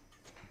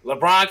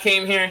 LeBron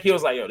came here. He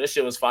was like, yo, this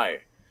shit was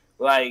fire.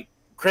 Like,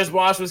 Chris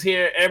Bosh was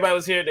here. Everybody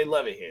was here. They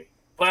love it here.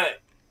 But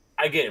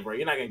I get it, bro.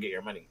 You're not going to get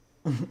your money.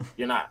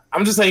 You're not.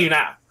 I'm just saying you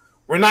now.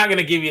 We're not going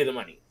to give you the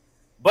money.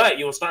 But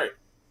you'll start.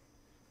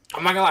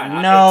 I'm not going to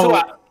lie.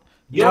 No.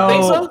 You don't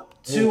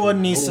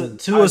think so?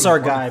 Tua's our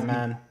guy,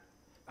 man.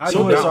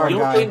 Tua's our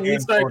guy. Think we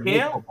start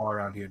Cam?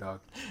 Around here,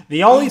 dog.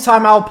 The only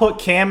time I'll put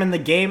Cam in the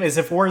game is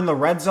if we're in the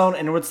red zone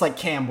and it's like,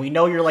 Cam, we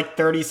know you're like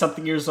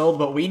 30-something years old,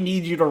 but we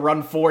need you to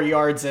run 4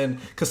 yards in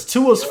because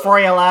Tua's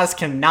frail ass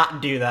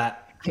cannot do that.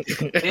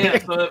 Yeah,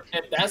 so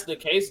if that's the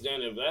case,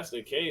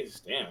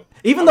 damn.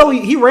 Even though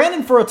he ran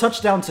in for a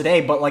touchdown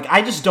today, but like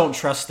I just don't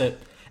trust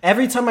it.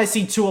 Every time I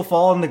see Tua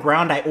fall on the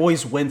ground, I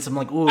always wince. I'm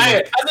like, ooh.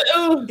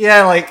 Ooh.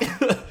 Yeah, like,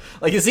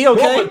 like is he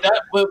okay?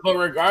 But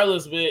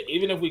regardless, but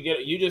even if we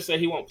get, you just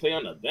said he won't play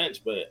on the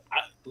bench, but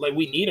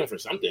we need him for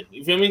something.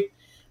 You feel me?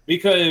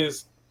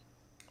 Because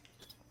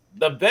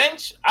the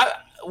bench,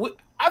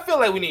 I feel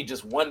like we need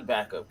just one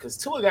backup because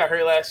Tua got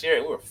hurt last year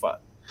and we were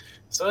fucked.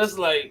 So it's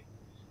like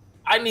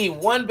I need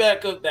one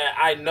backup that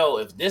I know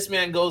if this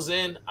man goes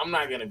in, I'm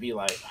not gonna be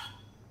like,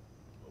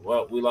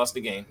 well, we lost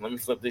the game. Let me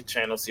flip the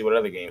channel, see what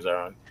other games are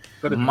on.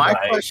 But my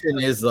question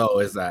is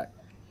that,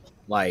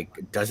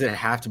 like, does it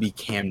have to be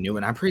Cam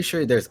Newton? I'm pretty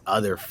sure there's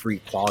other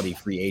free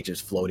agents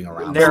floating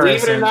around.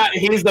 Believe it or not,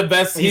 he's the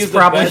best. He's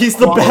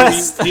the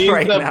best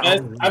right now.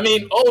 Best. I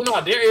mean, oh no,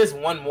 there is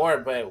one more,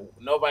 but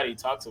nobody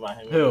talks about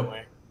him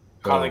anymore.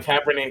 Colin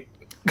Kaepernick.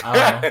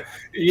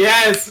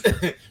 Yes,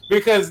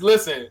 because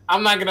listen,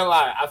 I'm not gonna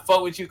lie. I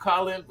fuck with you,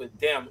 Colin, but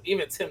damn,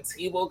 even Tim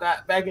Tebow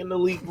got back in the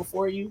league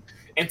before you,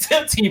 and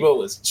Tim Tebow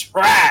was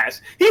trash.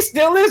 He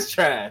still is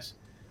trash,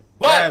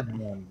 but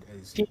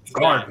he's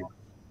garbage.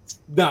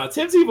 No,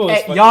 Tim Tebow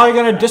is y'all are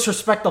gonna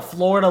disrespect the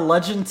Florida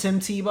legend,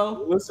 Tim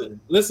Tebow?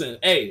 Listen.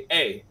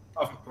 Hey,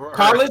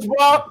 college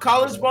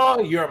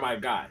ball, you're my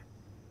guy.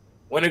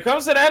 When it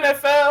comes to the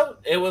NFL,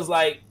 it was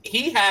like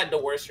he had the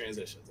worst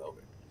transitions over.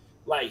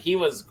 Like, he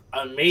was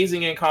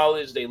amazing in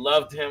college. They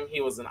loved him.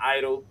 He was an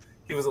idol.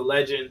 He was a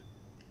legend.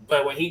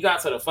 But when he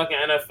got to the fucking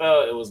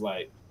NFL, it was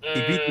like,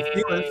 he beat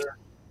the Steelers.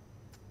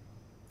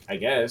 I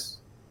guess.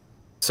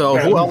 So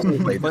who else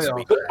played this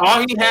week?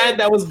 All he had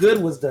that was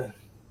good was that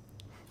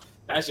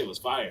shit was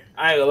fire.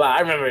 I ain't gonna lie.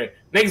 I remember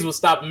niggas would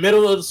stop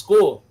middle of the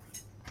school.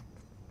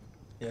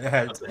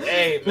 Yeah,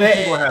 hey, man.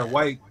 People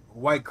had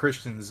white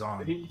Christians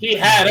on. He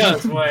had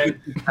us, boy.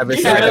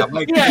 He had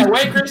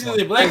white Christians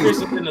and black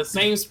Christians in the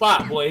same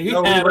spot, boy. He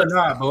had us.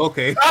 Not, but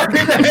okay. He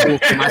said,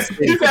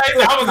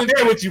 I wasn't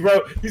there with you,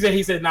 bro.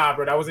 He said, nah,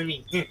 bro, that wasn't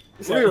me. He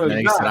said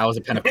I was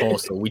a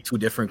Pentecostal. We two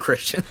different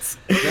Christians.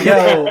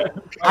 Yo,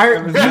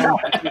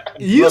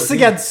 you used to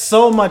get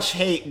so much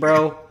hate,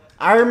 bro.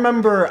 I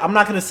remember, I'm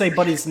not going to say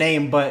Buddy's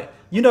name, but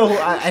you know who,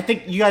 I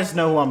think you guys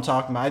know who I'm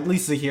talking about. At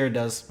least Zahir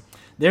does.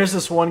 There's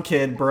this one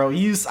kid, bro.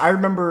 I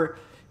remember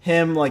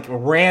him like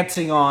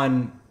ranting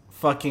on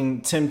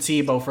fucking Tim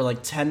Tebow for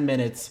like 10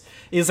 minutes.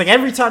 He's like,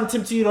 every time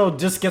Tim Tebow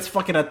just gets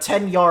fucking a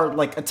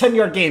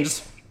 10-yard gain,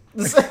 just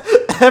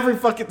every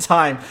fucking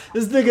time.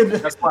 This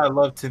nigga. That's why I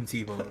love Tim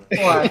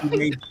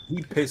Tebow.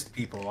 He pissed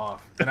people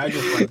off, and I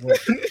just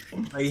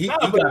like he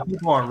got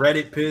people on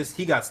Reddit pissed.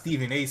 He got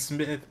Stephen A.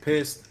 Smith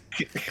pissed.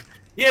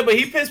 Yeah, but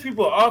he pissed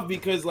people off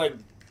because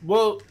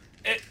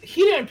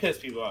he didn't piss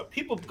people off.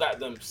 People got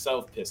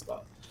themselves pissed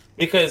off.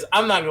 Because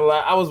I'm not gonna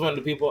lie, I was one of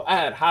the people. I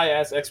had high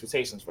ass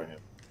expectations for him.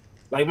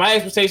 Like, my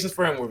expectations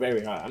for him were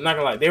very high. I'm not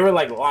gonna lie, they were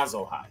like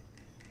Lonzo high.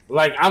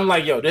 Like, I'm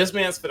like, yo, this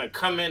man's gonna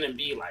come in and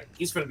be like,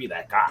 he's gonna be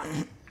that guy.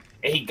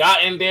 And he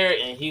got in there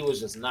and he was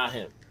just not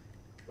him,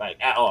 like,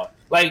 at all.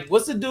 Like,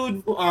 what's the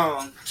dude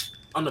on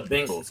the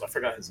Bengals? I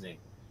forgot his name,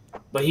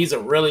 but he's the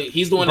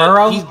one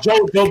Burrow? He's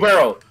Joe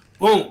Burrow.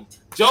 Boom,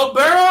 Joe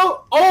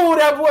Burrow. Oh,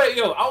 that boy,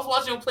 yo, I was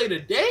watching him play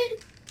today.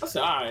 I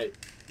said, all right,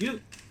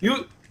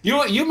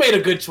 you made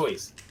a good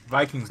choice.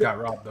 Vikings got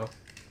robbed though.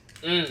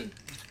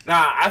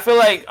 Nah, I feel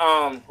like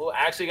who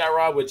actually got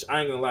robbed, which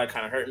I ain't gonna lie,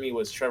 kind of hurt me,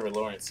 was Trevor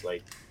Lawrence.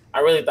 Like, I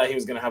really thought he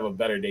was gonna have a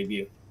better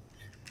debut.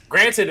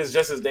 Granted, it's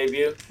just his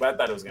debut, but I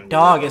thought it was gonna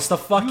be it's the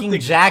fucking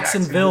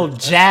Jacksonville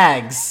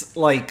Jags.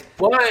 Like,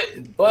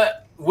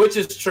 but which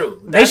is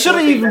true. They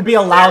shouldn't even be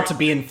allowed to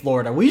be in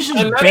Florida. We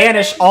should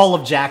banish all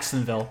of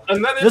Jacksonville.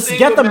 Just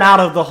get them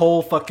out of the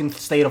whole fucking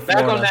state of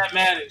Florida. Back on that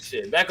Madden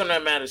shit.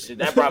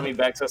 That brought me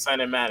back to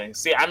signing Madden.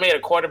 See, I made a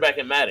quarterback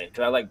in Madden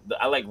because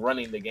I like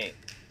running the game.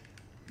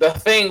 The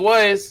thing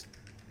was,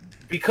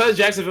 because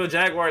Jacksonville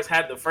Jaguars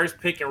had the first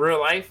pick in real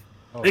life,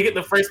 they get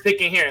the first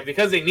pick in here. And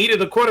because they needed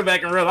the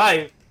quarterback in real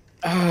life,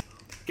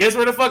 guess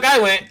where the fuck I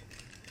went?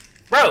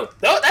 Bro,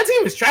 that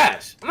team is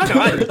trash. I'm not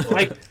gonna lie.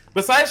 Like,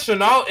 besides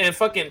Chenault and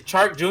fucking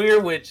Chark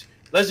Jr., which,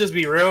 let's just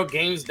be real,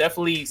 games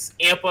definitely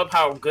amp up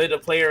how good a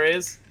player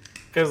is.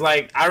 Because,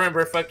 like, I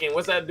remember fucking,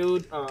 what's that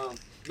dude? Don't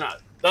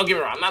get me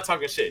wrong, I'm not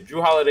talking shit.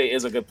 Drew Holiday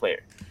is a good player.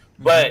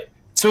 But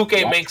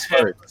 2K Lost makes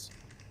him words.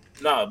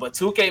 no, but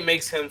 2K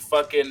makes him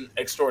fucking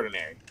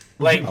extraordinary.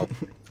 Like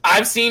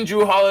I've seen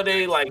Drew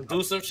Holiday like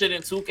do some shit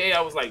in 2K.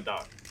 I was like,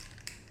 dog,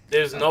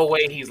 there's no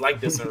way he's like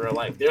this in real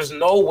life. There's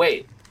no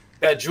way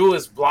that Drew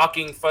is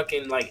blocking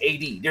fucking like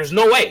AD. There's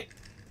no way.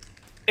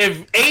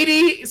 If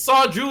AD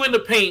saw Drew in the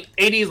paint,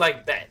 AD's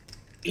like that.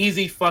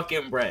 Easy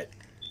fucking bread.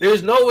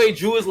 There's no way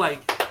Drew is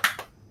like,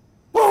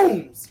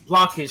 boom,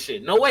 block his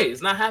shit. No way.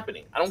 It's not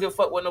happening. I don't give a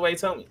fuck what nobody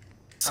tell me.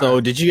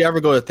 So, did you ever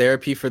go to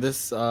therapy for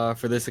this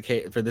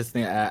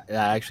thing that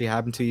actually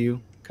happened to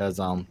you? Because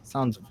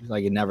sounds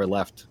like it never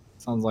left.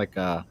 Sounds like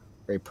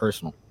very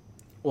personal.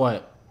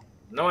 What?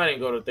 No, I didn't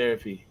go to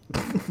therapy.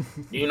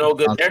 Do you know a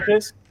good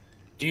therapist?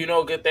 Do you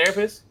know a good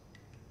therapist?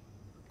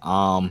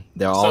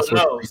 They're also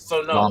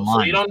So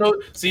you don't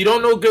know. So you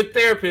don't know good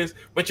therapists,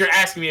 but you're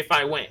asking me if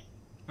I went.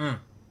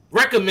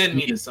 Recommend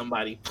me to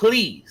somebody,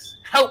 please.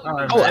 Help me.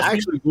 Oh,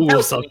 actually,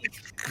 Google something.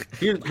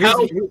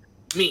 Help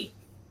me.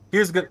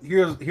 Here's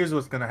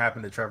what's gonna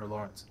happen to Trevor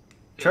Lawrence.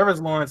 Trevor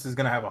Lawrence is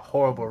gonna have a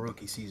horrible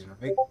rookie season,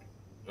 right?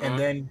 And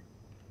then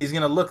he's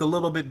gonna look a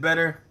little bit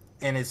better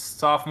in his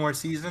sophomore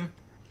season,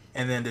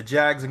 and then the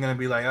Jags are gonna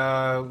be like,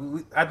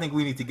 I think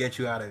we need to get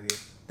you out of here.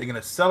 They're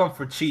gonna sell him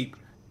for cheap,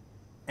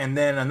 and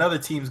then another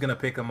team's gonna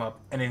pick him up,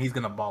 and then he's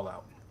gonna ball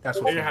out. That's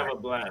what's They're gonna gonna have happen.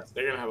 a blast.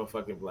 They're gonna have a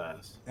fucking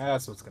blast.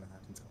 That's what's gonna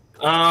happen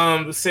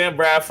to him. Sam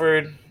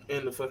Bradford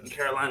and the fucking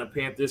Carolina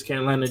Panthers,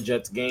 Carolina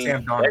Jets game.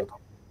 Sam Darnold.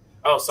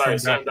 Oh, sorry,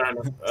 Sam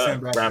Darnold. Sam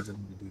Bradford's a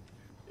dude.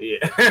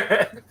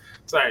 Yeah.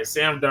 Sorry,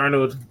 Sam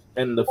Darnold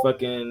and the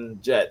fucking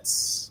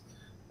Jets.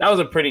 That was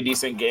a pretty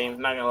decent game,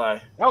 not gonna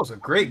lie. That was a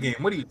great game.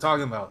 What are you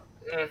talking about?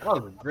 That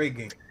was a great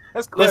game.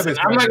 That's Listen,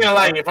 clever. I'm not gonna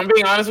lie. If I'm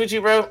being honest with you,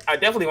 bro, I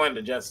definitely wanted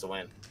the Jets to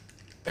win.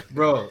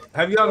 Bro,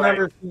 have y'all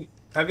Right.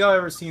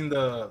 ever seen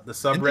the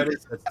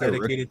subreddit that's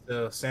dedicated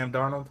to Sam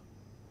Darnold?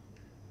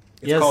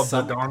 It's Yes, called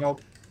some- The Darnold.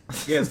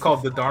 Yeah, it's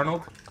called The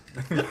Darnold.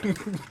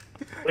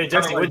 Wait,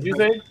 Jesse, what'd you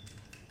say?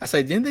 I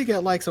say, didn't they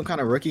get like some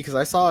kind of rookie? Because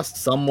I saw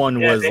someone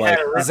Yeah, was they like, had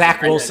a rookie.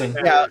 Zach Wilson.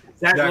 Yeah.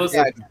 Zach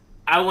Wilson. yeah,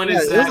 I wanted yeah,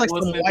 it was Zach like some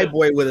Wilson white to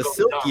boy with a go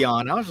silky dumb.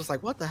 on. I was just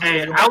like, what the hell? Hey,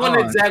 is I going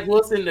wanted on? Zach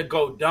Wilson to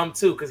go dumb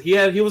too, because he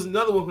was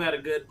another one who had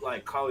a good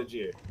like college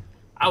year.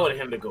 I wanted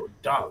him to go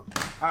dumb.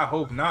 I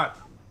hope not.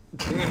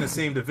 They're in the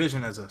same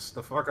division as us.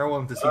 The fuck I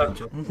want them to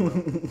see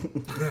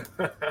them.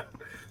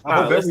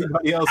 I hope listen,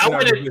 everybody else in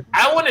our division.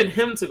 I wanted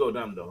him to go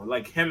dumb though.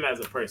 Like him as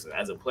a person,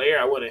 as a player,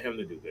 I wanted him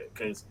to do good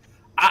because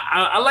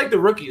I like the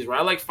rookies, right?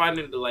 I like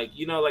finding the like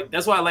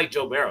that's why I like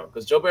Joe Burrow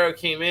because Joe Burrow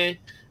came in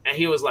and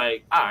he was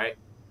like, all right,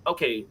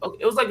 okay.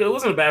 It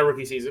wasn't a bad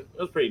rookie season. It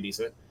was pretty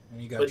decent.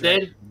 And you got But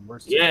drafted then, in the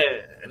worst yeah, team.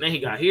 and then he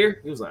got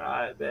here. He was like, all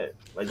right, bet.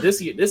 Like this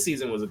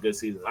season was a good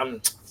season. I'm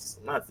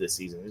not this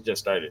season. It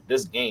just started.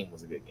 This game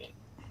was a good game.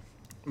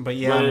 But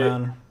yeah, But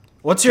man.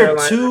 What's your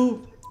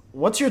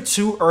Carolina-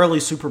 too early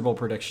Super Bowl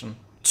prediction?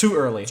 Too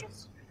early.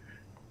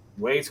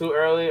 Way too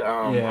early.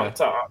 Yeah.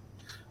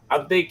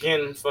 I'm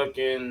thinking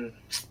fucking.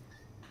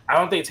 I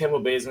don't think Tampa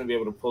Bay is gonna be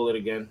able to pull it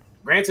again.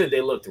 Granted,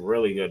 they looked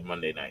really good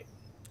Monday night,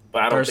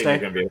 but I don't Thursday?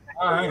 think they're gonna be.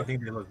 I didn't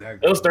think they looked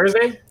that good. It was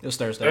Thursday. It was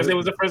Thursday. Thursday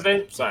was the first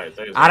day. Sorry,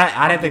 Thursday.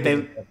 I didn't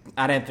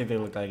think they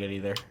looked that good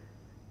either.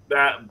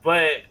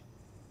 But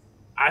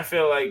I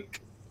feel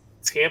like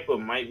Tampa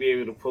might be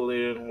able to pull it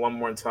in one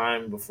more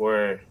time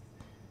before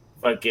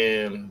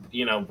fucking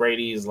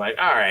Brady's like,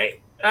 all right,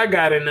 I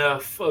got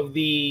enough of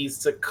these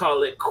to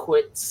call it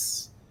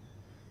quits.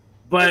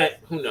 But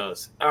who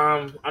knows?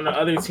 On the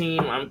other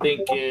team, I'm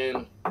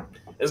thinking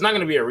it's not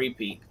going to be a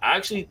repeat. I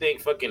actually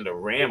think fucking the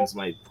Rams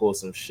might pull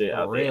some shit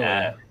out Really?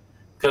 there.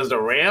 Because the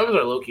Rams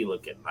are low-key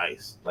looking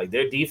nice. Like,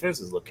 their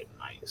defense is looking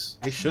nice.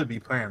 They should be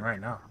playing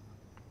right now.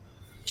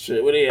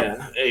 Shit, what are you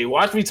at? Hey,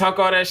 watch me talk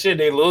all that shit.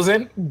 They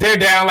losing. They're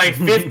down like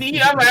 50.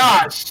 I'm like,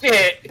 oh,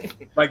 shit.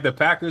 Like the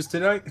Packers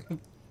tonight.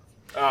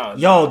 Oh,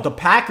 Yo, the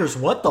Packers,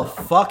 what the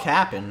fuck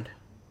happened?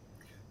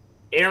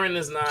 Aaron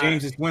is not.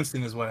 James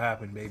Winston is what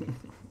happened, baby.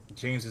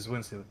 James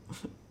Winston.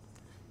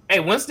 Hey,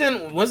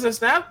 Winston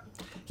snap?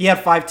 He had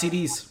 5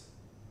 TDs.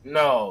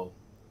 No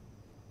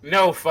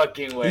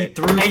fucking way. He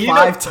threw And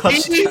 5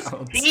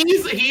 touchdowns.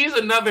 He's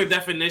another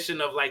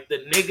definition of like the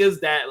niggas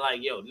that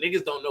like, yo,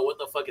 niggas don't know what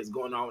the fuck is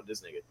going on with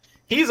this nigga.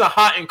 He's a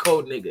hot and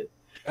cold nigga.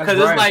 Because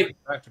it's like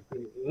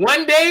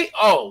one day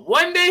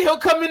he'll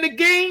come in the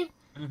game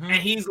and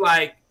he's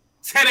like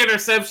 10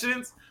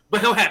 interceptions, but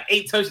he'll have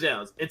 8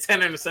 touchdowns and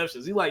 10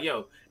 interceptions. He's like,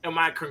 yo, am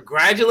I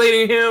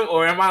congratulating him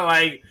or am I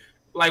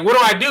like what do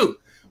I do?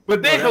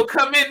 But then he'll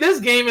come in this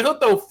game and he'll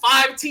throw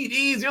 5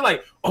 TDs. You're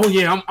like, oh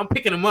yeah, I'm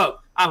picking him up.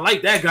 I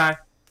like that guy.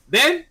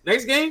 Then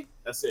next game,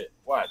 that's it.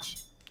 Watch.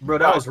 Bro,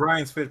 that was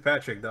Ryan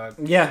Fitzpatrick, dog.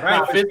 Yeah. Ryan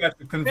Nah,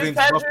 Fitzpatrick convinced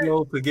Fitzpatrick-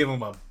 Buffalo to give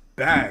him a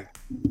bag.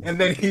 And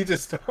then he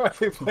just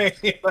started playing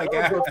like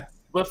ass.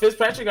 But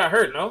Fitzpatrick got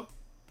hurt, no?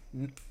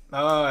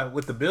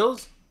 With the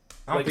Bills?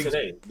 I don't Like think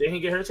today. Didn't he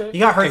get hurt today? He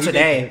got hurt Yeah, he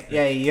today.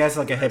 Yeah, he has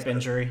like a hip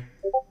injury.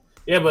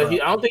 Yeah, but I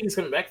don't think he's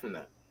coming back from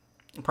that.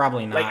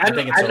 Probably not. Like I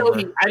think it's over.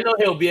 I know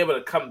he'll be able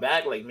to come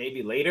back like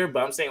maybe later,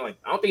 but I'm saying like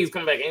I don't think he's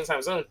coming back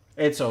anytime soon.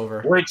 It's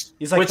over. Which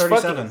He's like which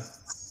 37. fucking-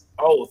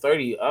 Oh,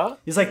 30.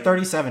 He's like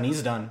 37.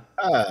 He's done.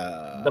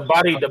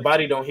 The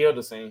body don't heal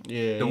the same.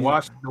 Yeah. The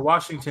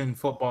Washington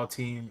football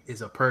team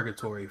is a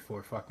purgatory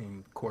for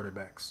fucking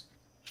quarterbacks.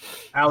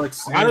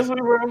 Alex Smith, Honestly,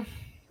 bro.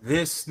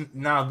 this, and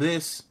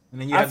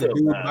then you I have the feel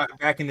dude bad.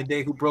 back in the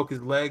day who broke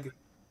his leg.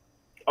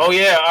 Oh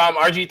yeah,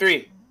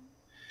 RG3.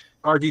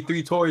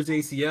 RG3 tore his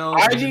ACL.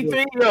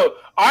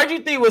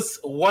 RG3 was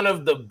one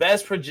of the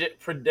best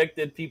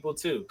predicted people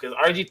too, because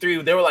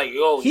RG3 they were like,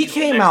 yo, He he's the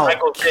came next out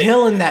Michael Vick.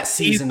 killing that He's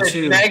season the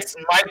too. next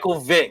Michael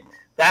Vick.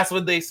 That's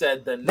what they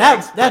said.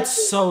 That's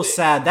That's so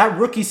sad. That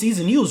rookie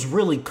season, he was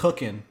really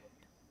cooking,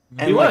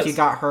 and He like was. he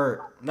got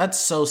hurt. That's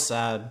so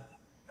sad.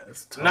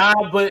 That's tough.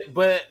 Nah,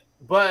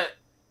 but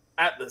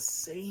at the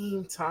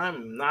same time,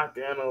 I'm not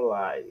gonna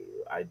lie to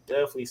you, I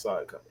definitely saw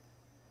it coming.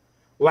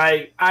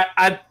 Like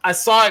I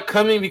saw it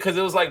coming because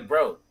it was like,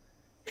 bro,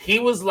 he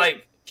was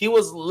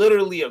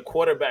literally a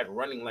quarterback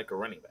running like a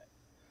running back.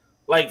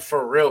 Like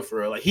for real.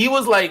 Like he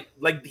was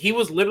he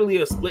was literally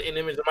a splitting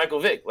image of Michael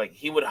Vick. Like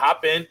he would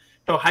hop in,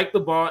 he'll hike the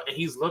ball, and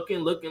he's looking,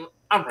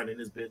 I'm running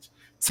this bitch.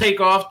 Take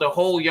off the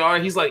whole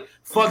yard. He's like,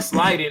 fuck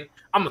sliding.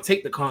 I'm gonna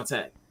take the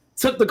contact.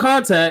 Took the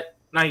contact,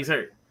 now he's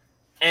hurt.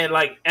 And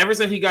like ever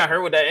since he got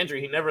hurt with that injury,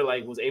 he never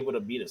like was able to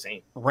be the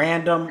same.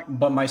 Random,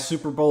 but my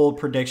Super Bowl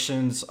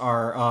predictions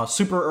are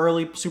super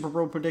early. Super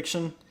Bowl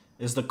prediction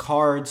is the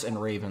Cards and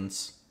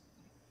Ravens.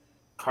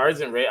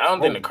 Cards and Ravens. I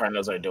don't think the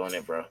Cardinals are doing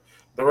it, bro.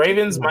 The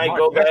Ravens might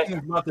go back.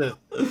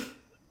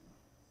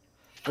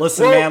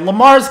 Listen, Well, man,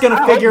 Lamar's gonna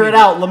I figure hope it he-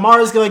 out.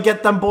 Lamar's gonna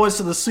get them boys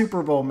to the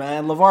Super Bowl,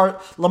 man. Lamar's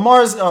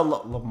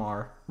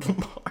Lamar.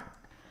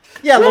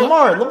 Yeah, Well-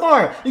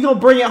 Lamar. You gonna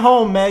bring it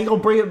home, man. You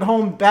gonna bring it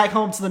home, back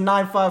home to the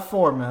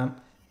 954, man.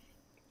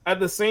 At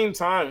the same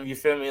time, you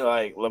feel me?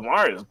 Like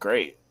Lamar is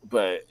great,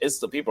 but it's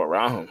the people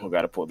around him who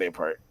got to pull their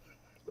part.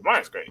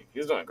 Lamar is great.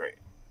 He's doing great.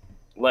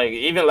 Like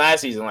even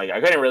last season, like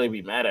I couldn't really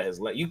be mad at his.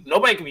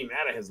 Nobody can be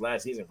mad at his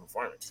last season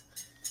performance.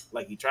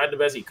 Like he tried the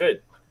best he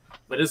could,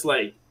 but it's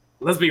like,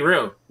 let's be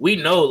real. We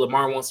know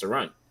Lamar wants to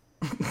run,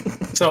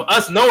 so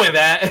us knowing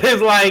that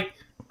is like,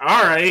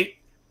 all right,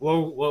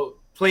 well,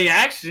 play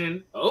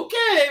action.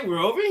 Okay, we're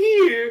over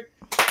here.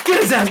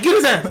 Get his ass.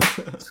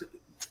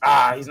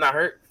 He's not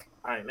hurt.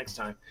 All right, next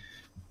time.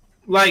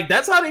 Like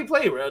that's how they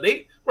play, bro.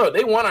 They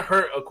want to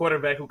hurt a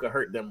quarterback who could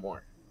hurt them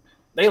more.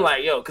 They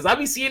like, yo, because I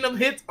be seeing them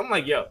hits. I'm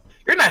like, yo,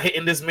 you're not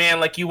hitting this man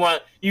like you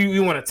want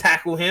to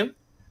tackle him.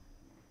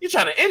 You're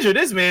trying to injure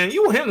this man.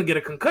 You want him to get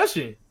a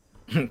concussion.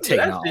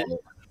 Taking all.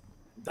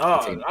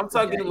 Dog, I'm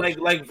talking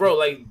like, bro,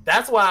 like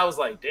that's why I was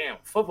like, damn,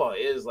 football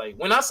is like.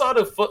 When I saw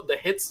the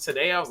hits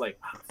today, I was like,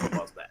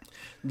 football's back.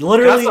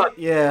 Literally, I saw-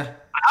 yeah.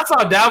 I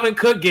saw Dalvin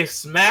Cook get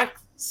smacked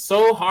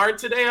so hard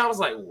today. I was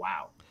like,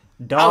 wow.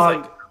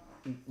 Dog, like,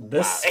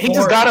 this And he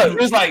just got up. He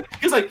was like.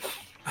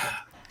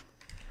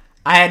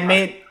 I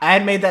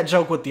had made that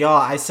joke with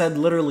y'all. I said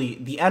literally,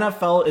 the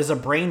NFL is a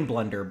brain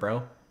blender,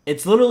 bro.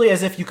 It's literally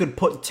as if you could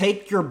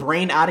take your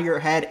brain out of your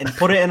head and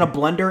put it in a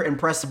blender and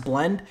press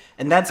blend,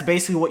 and that's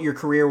basically what your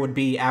career would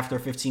be after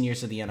 15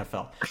 years of the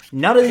NFL.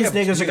 None of these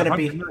niggas are gonna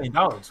be. $100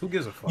 million. Who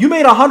gives a fuck? You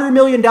made $100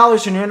 million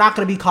and you're not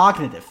gonna be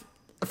cognitive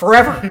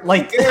forever.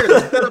 Like, Who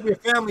cares? Set up your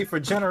family for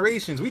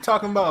generations. We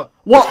talking about.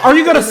 well, are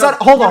you gonna set?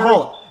 Hold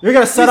on. You're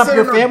gonna set up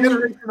your family.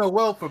 Generational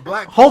wealth for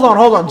black. Hold on.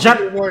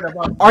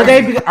 About Are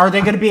they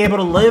going to be able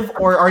to live,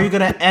 or are you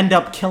going to end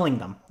up killing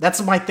them?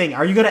 That's my thing.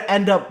 Are you going to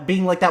end up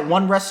being like that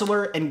one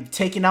wrestler and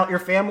taking out your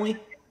family?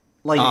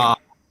 Like,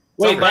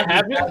 Wait, that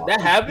happened?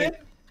 That happened?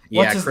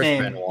 what's his Chris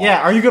name? Benoit.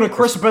 Yeah, are you going to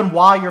Chris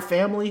Benoit your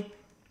family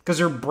because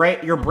your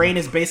brain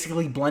is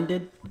basically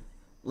blended?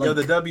 Like, Yo,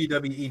 the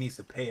WWE needs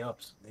to pay up,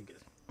 niggas.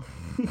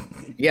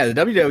 Yeah, the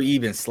WWE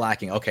been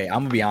slacking. Okay, I'm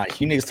gonna be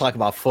honest. You niggas talk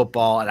about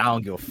football, and I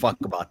don't give a fuck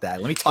about that.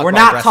 Let me talk. we're about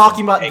not wrestling.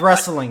 talking about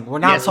wrestling. We're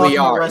not Yes, talking we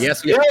about are. wrestling.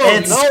 Yes, we are.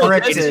 It's no,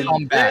 scripted. that's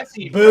Come back.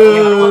 fancy,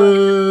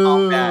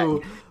 bro.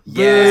 Boo.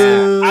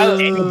 Yeah, I-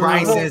 Daniel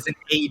Bryson's in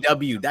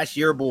AEW. That's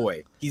your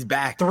boy. He's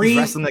back. Three- He's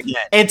wrestling again.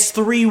 It's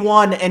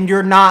 3-1, and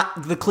you're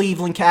not the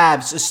Cleveland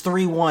Cavs. It's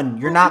 3-1.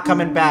 You're not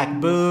coming back.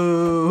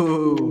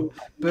 Boo.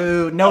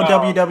 Boo. No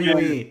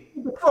WWE.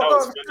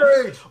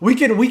 We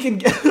can we can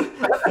do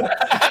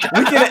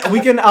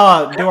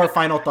our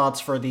final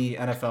thoughts for the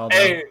NFL. Though.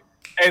 Hey,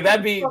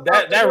 that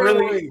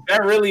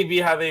really be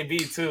how they be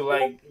too.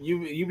 Like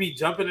you be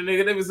jumping a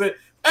nigga, they be say,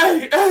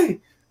 hey,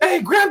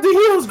 grab the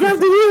heels.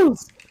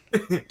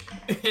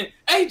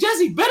 Hey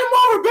Jesse, bend him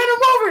over.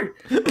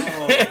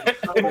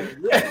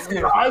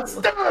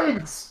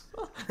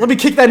 Let me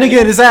kick that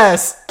nigga in his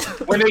ass.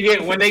 when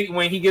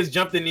he gets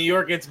jumped in New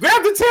York, it's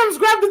grab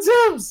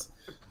the Timbs.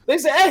 They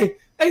say,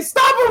 hey,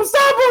 stop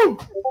him.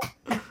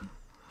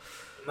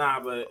 Nah,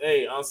 but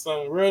hey, on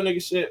some real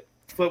nigga shit,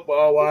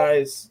 football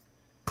wise,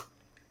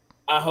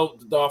 I hope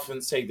the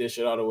Dolphins take this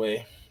shit all the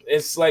way.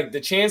 It's like the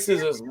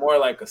chances is more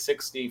like a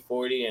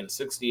 60-40 and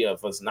 60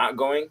 of us not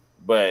going,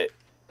 but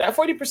that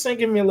 40%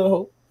 give me a little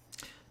hope.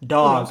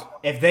 Dog,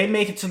 if they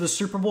make it to the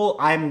Super Bowl,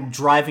 I'm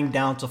driving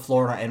down to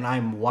Florida and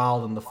I'm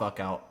wilding the fuck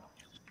out.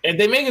 If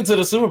they make it to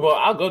the Super Bowl,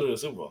 I'll go to the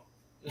Super Bowl.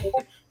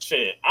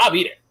 Shit, I'll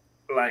be there.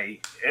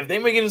 Like, if they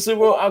make it to the Super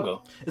Bowl, I'll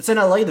go. It's in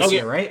LA this Okay.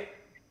 year, right?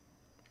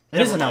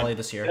 It is in LA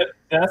this year.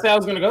 Did I say I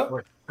was gonna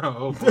go?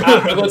 Oh,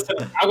 I'll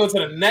go to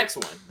the next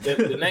one.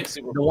 The next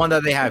Super The Bowl. one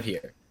that they have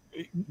here.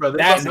 bro,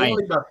 That's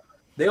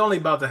they only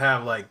about to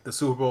have like the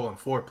Super Bowl in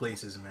 4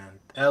 places, man.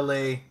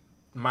 LA,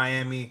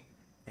 Miami,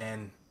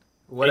 and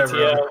whatever.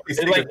 ATL. other They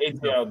place like they can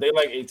go. ATL. They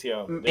like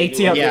ATL. They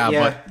do ATL, like- Yeah,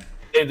 yeah.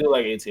 They do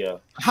like ATL.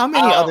 How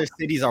many Uh, other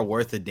cities are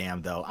worth a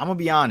damn though? I'm gonna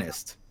be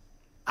honest.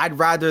 I'd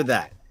rather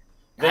that.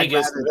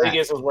 Vegas I'd rather that.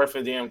 is worth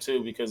a damn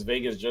too because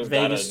Vegas just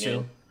Vegas got a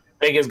new. too.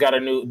 Vegas got a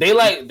new. They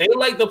like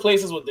the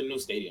places with the new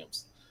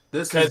stadiums.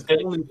 This Because is they-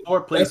 only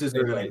 4 places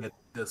that's that are right. gonna get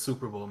the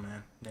Super Bowl,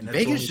 man. And that's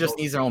Vegas only just those-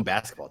 needs their own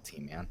basketball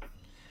team, man.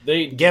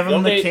 They Give 'em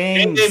don't the they-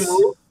 Kings.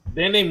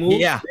 Then they moved.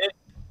 Yeah.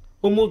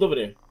 Who moved over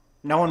there?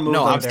 No one moved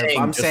No, over I'm there. saying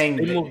I'm just- saying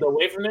They moved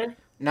away from there.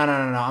 no.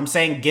 I'm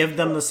saying give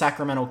them the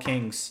Sacramento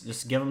Kings.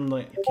 Just give them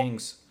the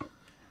Kings.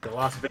 the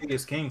Las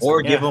Vegas Kings.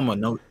 Or Yeah. give them a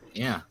note.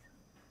 Yeah.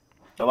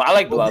 Oh, I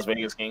like the Las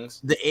Vegas Kings.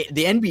 The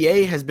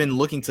NBA has been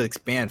looking to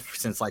expand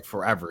since like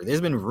forever. There's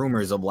been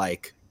rumors of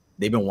like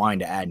they've been wanting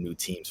to add new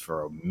teams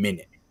for a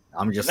minute.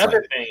 I'm just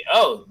Another like, thing.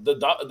 Oh, the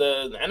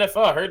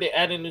NFL. I heard they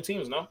added new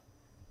teams. No,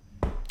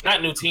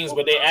 not new teams,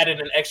 but they added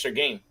an extra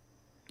game.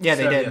 Yeah,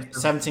 they Yeah, did.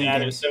 17 They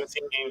added games.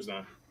 17 games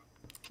now.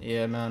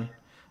 Yeah, man.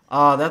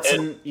 That's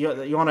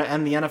you want to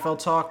end the NFL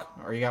talk,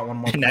 or you got one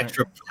more? an point?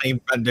 extra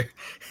flame thunder.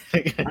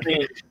 I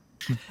mean,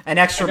 An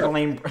extra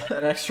blame.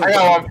 An extra. I got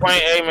blame. one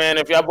point. Hey, man,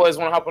 if y'all boys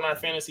want to hop on our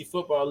fantasy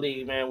football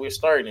league, man, we're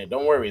starting it.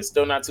 Don't worry, it's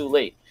still not too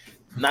late.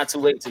 Not too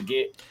late to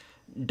get.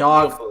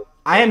 Dog,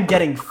 I am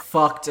getting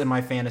fucked in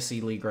my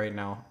fantasy league right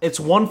now. It's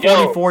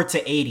 144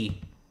 to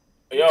 80.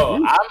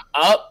 Yo,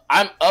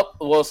 I'm up.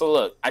 Well, so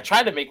look, I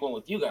tried to make one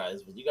with you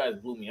guys, but you guys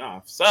blew me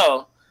off.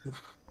 So,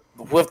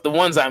 with the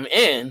ones I'm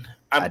in,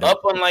 I I'm don't-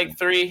 up on like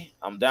 3.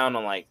 I'm down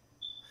on like,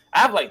 I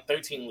have like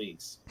 13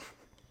 leagues,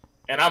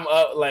 and I'm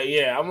up like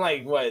I'm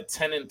like what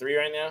 10-3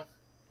 right now.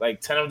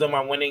 Like 10 of them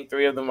I'm winning,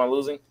 3 of them I'm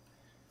losing.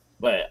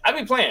 But I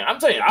be playing. I'm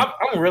telling you,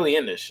 I'm really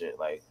in this shit.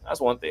 Like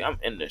that's one thing. I'm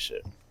in this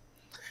shit.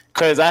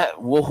 Cause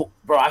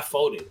bro, I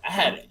folded. I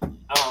had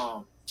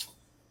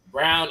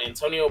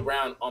Antonio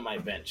Brown on my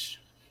bench.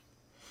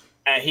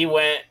 And he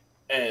went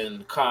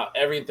and caught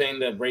everything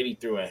that Brady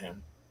threw at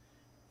him.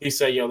 He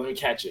said, yo, let me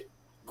catch it.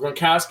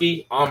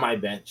 Gronkowski on my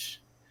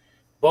bench.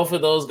 Both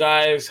of those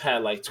guys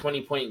had like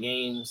 20-point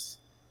games.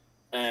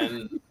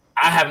 And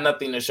I have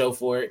nothing to show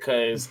for it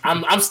because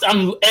I'm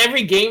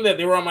every game that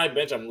they were on my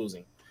bench, I'm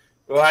losing.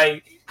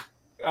 Like,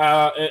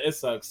 it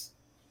sucks.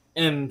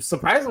 And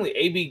surprisingly,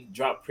 AB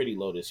dropped pretty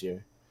low this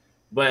year.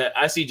 But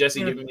I see Jesse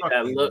giving me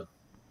that look.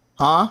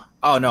 Huh?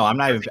 Oh no, I'm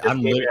not even.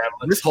 I'm literally,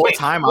 this whole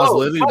time I was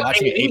literally fuck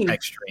watching an AB.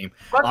 Apex stream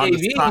Fuck on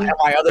AB.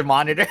 my other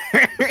monitor.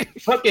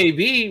 Fuck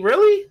AB.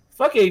 Really?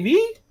 Fuck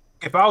AB?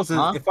 If I was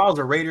Huh?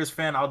 a Raiders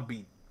fan, I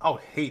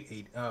would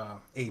hate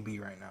AB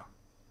right now.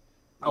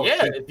 I would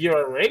Yeah, hate- if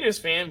you're a Raiders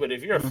fan, but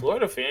if you're a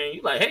Florida fan,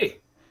 you like, hey,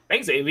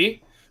 thanks,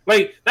 AB.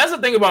 Like, that's the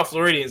thing about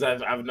Floridians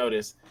I've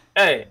noticed.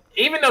 Hey,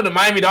 even though the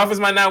Miami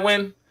Dolphins might not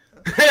win,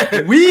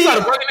 We- saw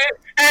the Buccaneers.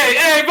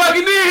 Hey,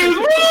 Buccaneers!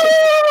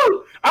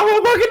 Woo! I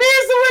want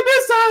Buccaneers to win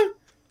this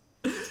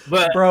time.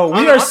 But Bro,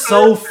 we are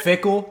so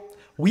fickle.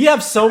 We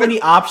have so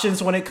many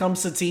options when it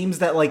comes to teams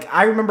that, like,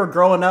 I remember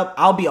growing up,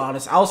 I'll be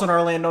honest, I was an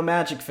Orlando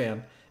Magic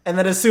fan. And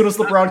then as soon as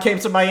LeBron came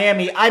to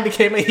Miami, I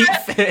became a Heat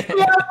fan.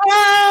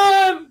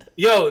 LeBron!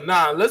 Yo,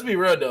 nah, let's be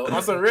real though.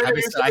 On some real I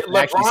shit, can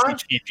actually LeBron,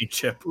 see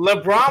championship.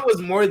 LeBron was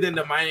more than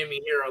the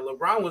Miami hero.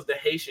 LeBron was the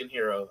Haitian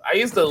hero. I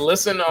used to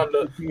listen on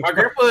my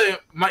grandpa.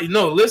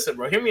 Listen,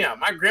 bro, hear me out.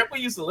 My grandpa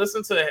used to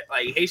listen to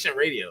like Haitian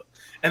radio,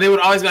 and they would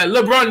always be like,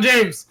 LeBron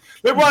James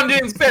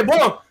said,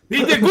 bro,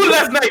 he did good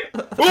last night.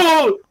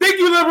 Oh, thank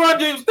you, LeBron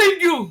James.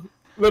 Thank you.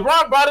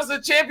 LeBron brought us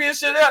a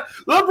championship.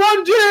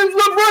 LeBron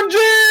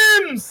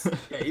James.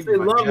 Yeah, he's They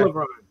my love guy.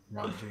 LeBron.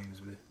 LeBron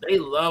James, man. They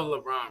love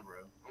LeBron, bro.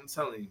 I'm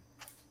telling you.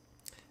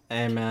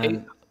 Hey,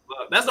 man.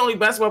 That's the only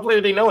basketball player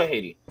they know in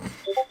Haiti.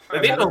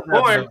 Like, they know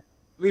more.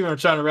 We've been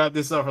trying to wrap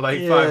this up for like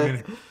Yeah. 5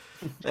 minutes.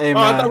 Hey, Oh,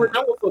 I thought we man. were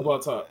done with football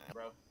talk,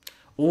 bro.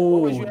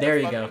 What was Ooh, your there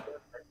you fucking-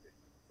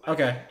 go.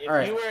 Okay, If all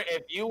right.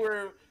 If you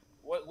were,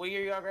 what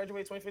year y'all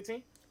graduated?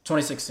 2015?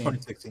 2016.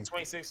 2016.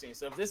 2016.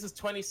 So if this is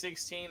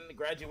 2016, the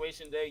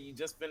graduation day, you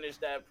just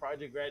finished that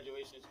project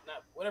graduation,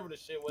 not whatever the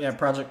shit was. Yeah,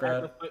 Project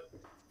Grad.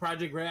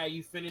 Project grad.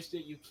 You finished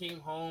it. You came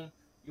home.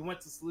 You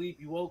went to sleep.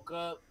 You woke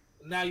up.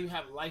 Now you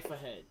have life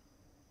ahead.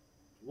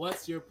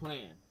 What's your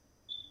plan?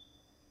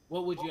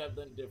 What would you have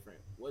done different?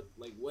 What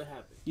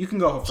happened? You can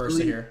go first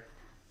Actually- here.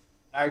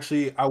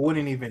 Actually, I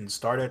wouldn't even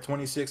start at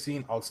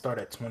 2016. I'll start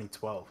at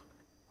 2012.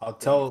 I'll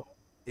tell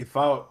if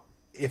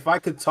I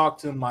could talk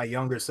to my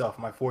younger self,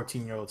 my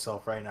 14-year-old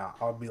self right now,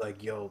 I'll be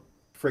like, yo,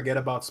 forget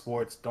about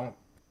sports.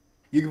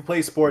 You can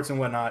play sports and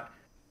whatnot,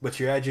 but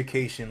your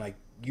education, like,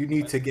 you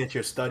need to get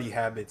your study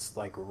habits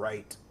like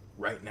right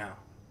now.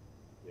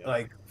 Yeah.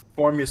 Like,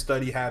 form your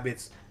study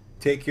habits,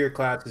 take your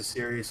classes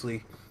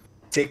seriously,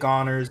 take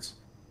honors,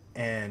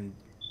 and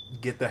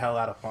get the hell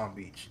out of Palm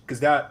Beach.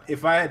 Because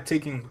if I had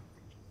taken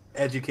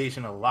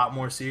education a lot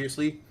more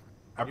seriously,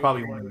 I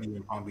probably wouldn't be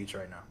in Palm Beach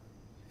right now.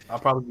 I'll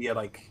probably be at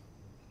like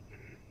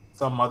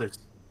some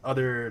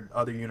other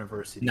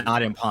university.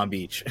 Not in Palm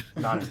Beach.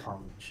 Not in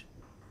Palm Beach.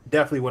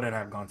 Definitely wouldn't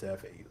have gone to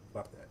FAU.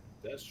 Fuck that.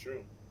 That's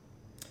true.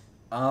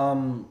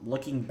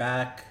 Looking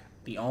back,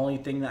 the only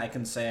thing that I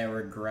can say I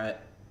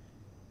regret,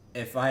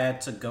 if I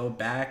had to go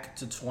back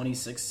to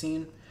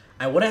 2016,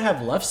 I wouldn't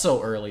have left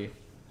so early.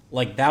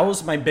 Like, that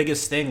was my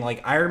biggest thing.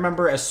 Like, I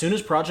remember as soon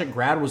as Project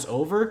Grad was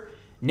over,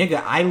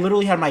 nigga, I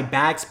literally had my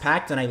bags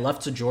packed and I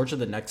left to Georgia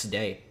the next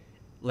day.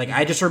 Like,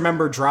 I just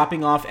remember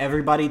dropping off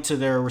everybody to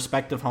their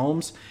respective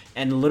homes,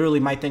 and literally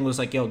my thing was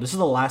like, yo, this is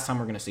the last time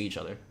we're going to see each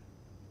other.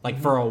 Like,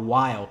 for a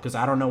while, because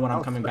I don't know when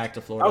I'm coming back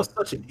to Florida. That was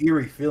such an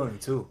eerie feeling,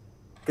 too.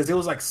 Because it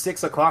was like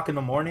 6 o'clock in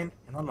the morning,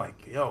 and I'm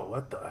like, yo,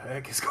 what the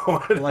heck is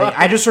going on? Like,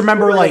 I just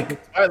remember,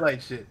 like,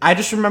 Twilight shit. I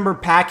just remember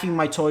packing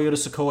my Toyota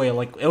Sequoia.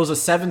 Like, it was a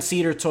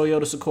 7-seater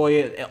Toyota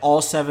Sequoia.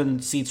 All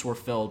 7 seats were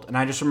filled. And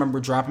I just remember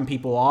dropping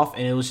people off,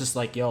 and it was just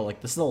like, yo,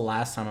 like, this is the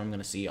last time I'm going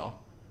to see y'all.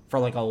 For,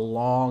 like, a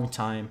long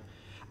time.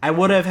 I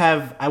wouldn't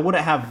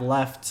have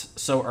left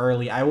so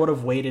early. I would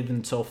have waited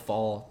until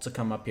fall to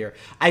come up here.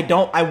 I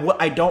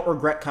don't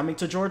regret coming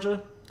to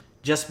Georgia,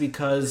 just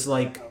because,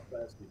 like,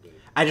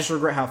 I just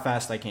regret how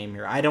fast I came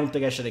here. I don't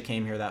think I should have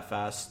came here that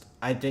fast.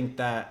 I think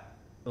that,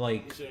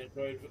 like,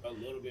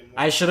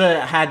 I should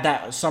have had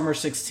that summer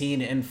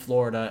 16 in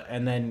Florida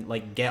and then,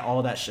 like, get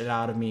all that shit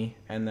out of me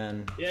and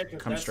then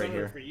come straight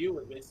here. For you,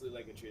 was basically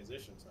like a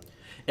transition summer.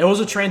 It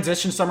was a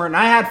transition summer, and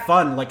I had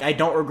fun. Like, I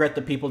don't regret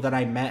the people that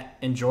I met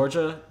in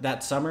Georgia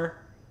that summer,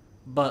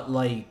 but,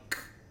 like,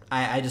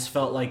 I just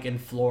felt like in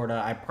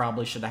Florida I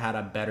probably should have had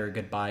a better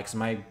goodbye, because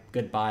my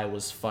goodbye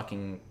was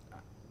fucking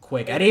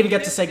quick. I didn't even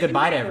get to say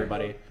goodbye to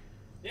everybody.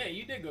 Yeah,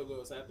 you did go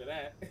ghost after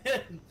that.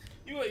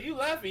 you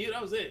laughing,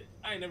 that was it.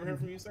 I ain't never heard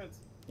from you since.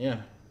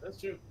 Yeah. That's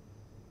true.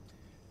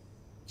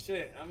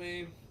 Shit, I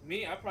mean,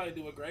 me, I'd probably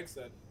do what Greg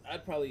said.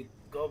 I'd probably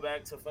go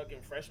back to fucking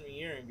freshman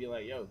year and be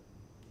like, yo,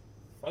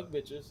 fuck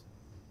bitches.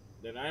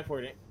 They're not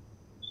important.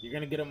 You're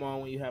gonna get them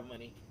on when you have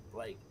money.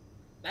 Like,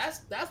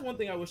 that's one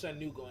thing I wish I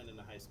knew going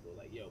into high school.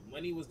 Like, yo,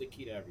 money was the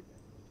key to everything.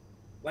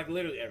 Like,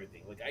 literally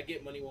everything. Like, I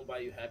get money won't buy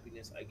you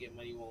happiness. I get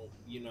money won't,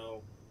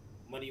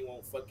 money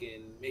won't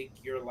fucking make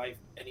your life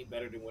any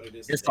better than what it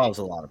is. It solves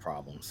a lot of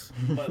problems.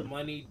 But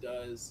money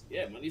does.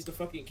 Yeah, money's the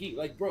fucking key.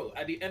 Like, bro,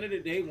 at the end of the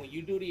day, when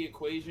you do the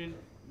equation,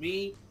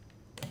 me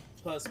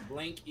plus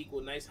blank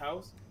equal nice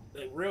house,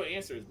 the real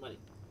answer is money.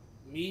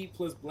 Me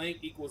plus blank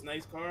equals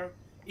nice car.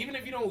 Even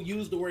if you don't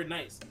use the word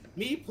nice,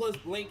 me plus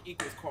blank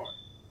equals car.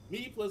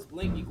 Me plus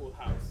blank equals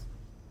house.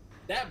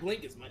 That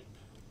blank is money.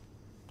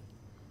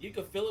 You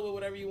can fill it with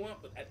whatever you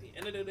want, but at the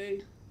end of the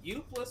day,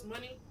 you plus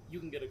money, you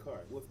can get a car.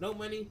 With no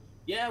money,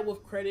 yeah,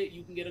 with credit,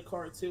 you can get a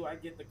car too. I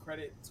get the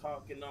credit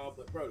talk and all,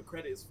 but bro, the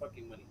credit is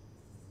fucking money.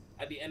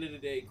 At the end of the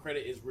day,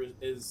 credit is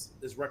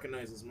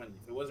recognized as money.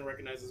 If it wasn't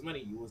recognized as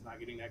money, you was not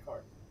getting that car.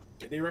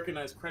 If they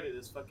recognize credit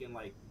as fucking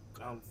like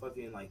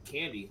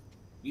candy,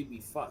 you'd be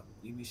fucked.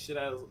 You'd be shit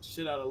out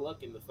of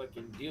luck in the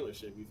fucking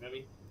dealership. You feel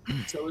me?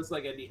 So it's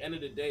like at the end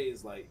of the day,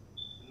 it's like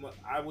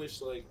I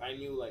wish like I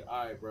knew like,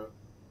 all right, bro.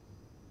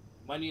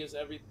 Money's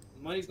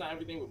not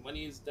everything, but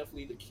money is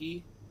definitely the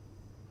key.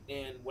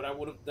 And what I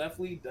would have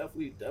definitely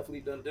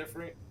done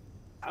different,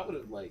 I would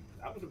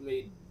have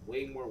made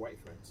way more white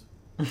friends.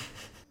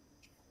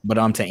 But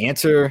to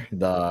answer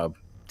the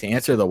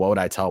what would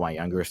I tell my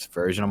younger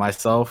version of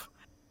myself,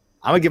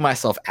 I'm gonna give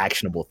myself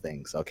actionable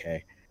things,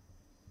 okay?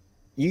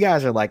 You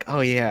guys are like,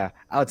 oh yeah,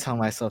 I would tell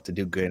myself to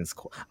do good in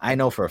school. I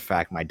know for a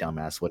fact my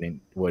dumbass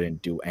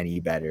wouldn't do any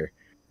better.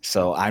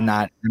 So I'm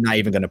not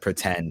even gonna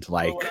pretend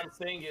like. What I'm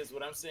saying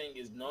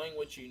is knowing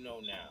what you know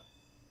now.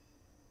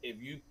 If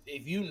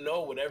you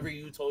know whatever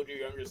you told your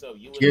younger self,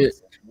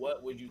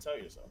 what would you tell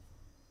yourself?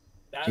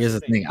 Here's the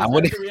thing. I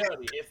wouldn't.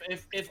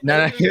 If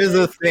here's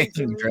the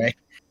thing, Dre.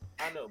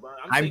 I know, but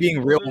I'm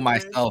being real with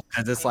myself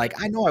because it's like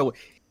I know I would.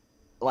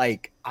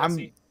 Like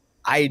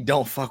I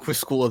don't fuck with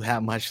school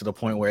that much to the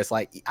point where it's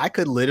like I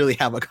could literally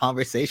have a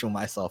conversation with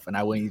myself and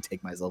I wouldn't even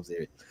take myself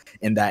serious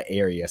in that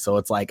area. So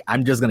it's like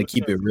I'm just gonna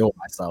keep it real with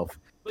myself.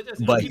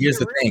 But here's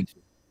the thing.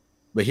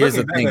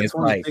 It's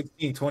like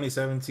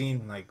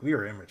 2017, like we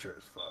were immature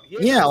as fuck.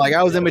 Yeah, like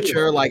I was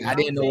immature. Like I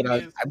didn't know what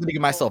I would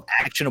give myself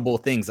actionable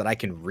things that I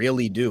can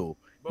really do.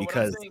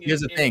 Because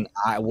here's the thing,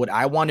 what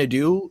I want to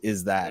do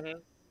is that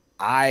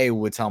I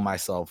would tell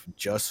myself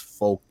just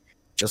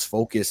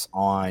focus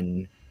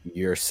on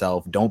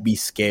yourself. Don't be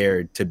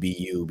scared to be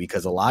you,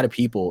 because a lot of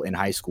people in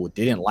high school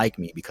didn't like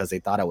me because they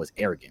thought I was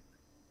arrogant.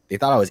 They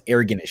thought I was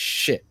arrogant as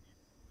shit.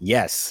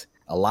 Yes,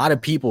 a lot of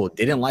people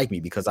didn't like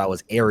me because I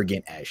was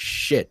arrogant as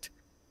shit.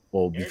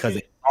 Well, because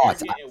they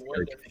thought I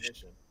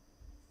was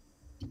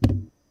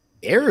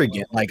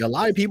arrogant. Like a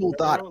lot of people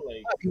thought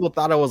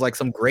I was like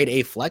some grade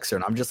A flexer,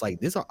 and I'm just like,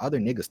 these are other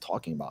niggas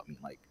talking about me.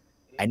 Like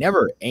I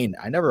never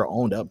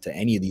owned up to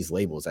any of these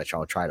labels that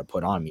y'all try to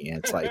put on me, and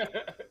it's like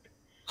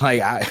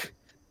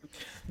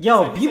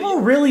Yo,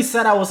 people really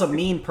said I was a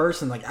mean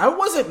person. Like, I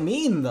wasn't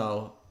mean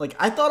though. Like,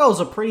 I thought I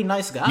was a pretty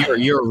nice guy.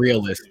 You're a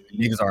realist.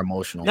 Niggas are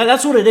emotional.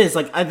 That's what it is.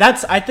 Like,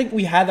 I think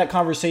we had that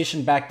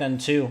conversation back then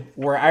too.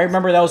 Where I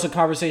remember that was a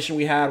conversation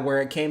we had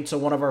where it came to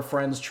one of our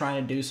friends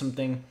trying to do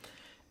something,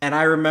 and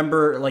I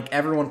remember like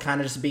everyone kind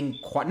of just being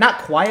not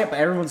quiet, but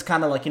everyone's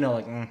kind of like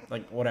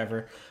like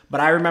whatever. But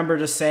I remember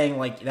just saying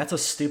like that's a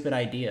stupid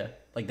idea.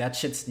 Like that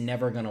shit's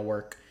never gonna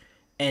work.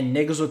 And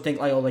niggas would think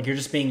like, oh, like you're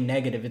just being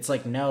negative. It's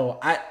like, no,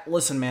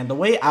 listen, man. The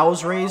way I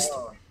was raised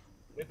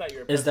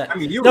is that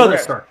you were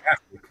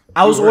sarcastic.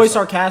 I was always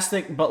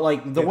sarcastic, but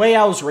like the way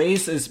I was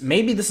raised is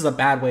maybe this is a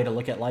bad way to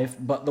look at life,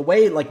 but the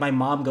way like my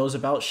mom goes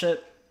about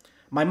shit,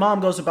 my mom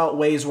goes about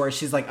ways where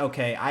she's like,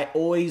 okay, I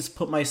always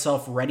put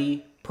myself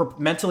ready,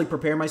 mentally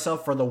prepare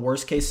myself for the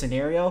worst case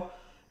scenario,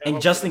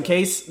 and just in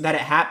case that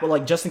it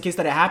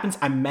happens,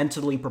 I'm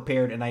mentally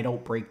prepared and I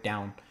don't break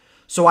down.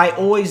 So I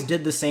always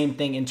did the same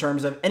thing in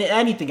terms of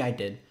anything I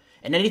did.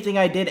 And anything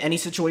I did, any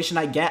situation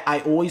I get,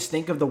 I always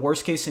think of the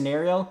worst case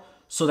scenario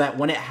so that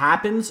when it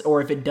happens or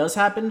if it does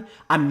happen,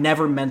 I'm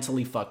never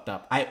mentally fucked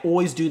up. I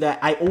always do that.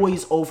 I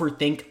always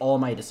overthink all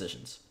my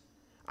decisions.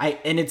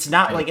 And it's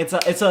not like it's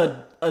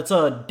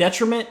a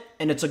detriment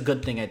and it's a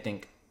good thing, I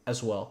think,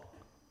 as well.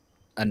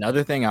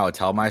 Another thing I would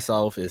tell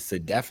myself is to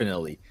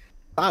definitely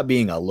stop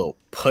being a little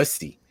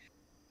pussy.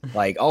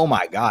 Like, oh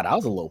my God, I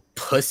was a little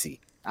pussy.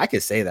 I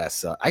can say that.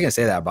 So I can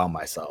say that about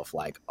myself.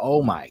 Like,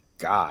 oh my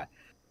God.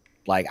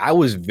 Like I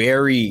was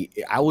very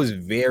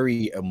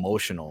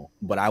emotional,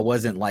 but I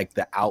wasn't like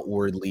the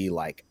outwardly,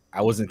 like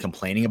I wasn't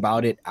complaining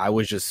about it. I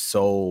was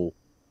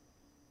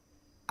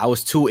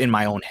too in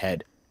my own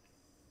head.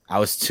 I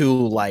was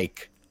too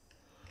like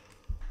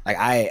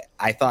I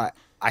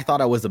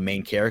thought I was the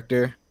main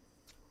character.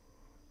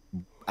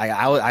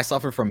 I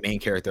suffered from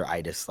main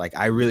character-itis. Like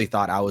I really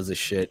thought I was a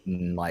shit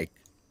and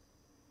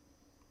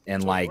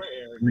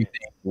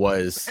everything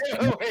was.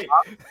 Wait.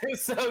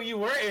 So you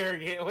were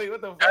arrogant. Wait,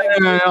 what the fuck?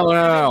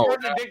 No. You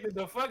contradicted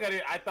the fuck out of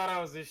it. I thought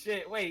I was the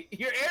shit. Wait,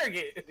 you're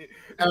arrogant.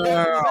 No.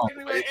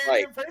 Exactly what an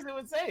arrogant person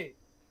would say.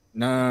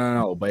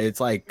 No. But it's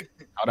like,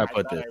 how'd I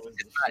put this?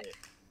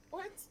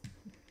 What?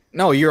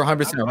 No, you're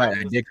 100% right.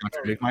 I did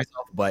contradict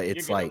myself, but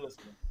it's like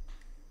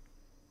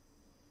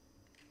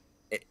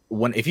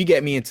if you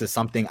get me into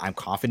something I'm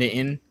confident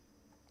in,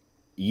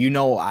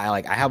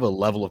 I have a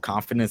level of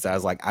confidence that I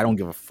was like, I don't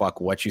give a fuck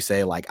what you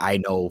say. Like I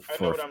know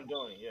what I'm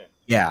doing.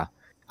 Yeah.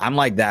 I'm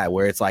like that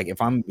where it's like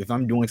if I'm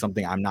doing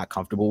something I'm not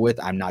comfortable with,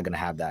 I'm not gonna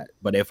have that.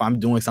 But if I'm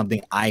doing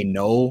something I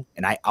know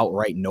and I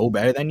outright know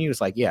better than you,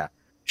 it's like, yeah,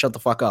 shut the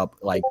fuck up.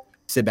 Like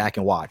sit back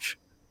and watch.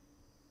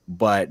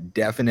 But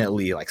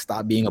definitely like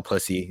stop being a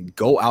pussy,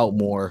 go out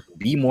more,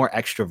 be more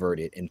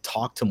extroverted and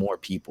talk to more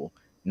people.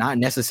 Not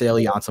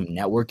necessarily on some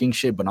networking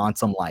shit, but on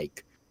some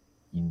like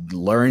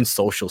learn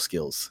social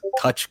skills,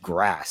 touch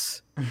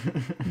grass.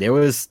 There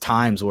was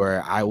times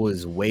where I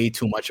was way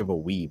too much of a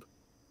weeb,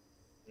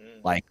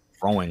 like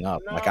growing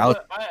up. No, like I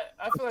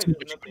feel like there's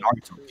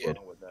nothing too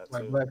wrong with that.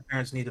 Like black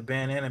parents need to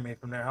ban anime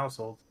from their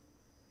household.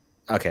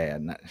 Okay,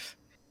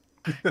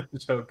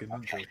 Joking.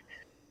 Okay.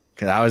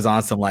 Because I was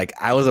on some like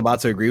I was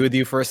about to agree with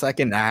you for a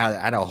second. And I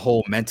had a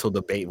whole mental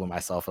debate with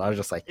myself. And I was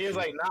just like, he was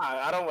like, nah,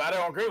 I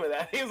don't agree with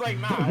that. He was like,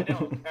 nah, I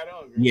don't agree.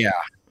 Yeah.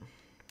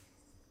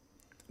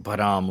 But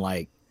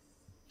like,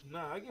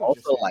 nah, I get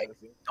also like,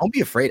 don't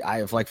be afraid.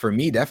 For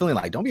me, definitely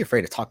like, don't be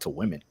afraid to talk to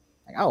women.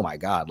 Like, oh my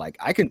God, like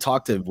I can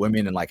talk to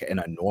women in like in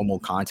a normal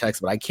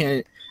context, but I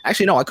can't.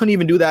 Actually, no, I couldn't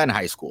even do that in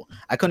high school.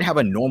 I couldn't have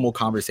a normal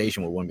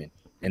conversation with women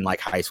in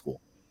like high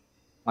school.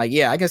 Like,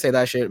 yeah, I can say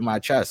that shit in my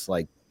chest.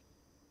 Like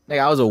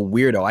I was a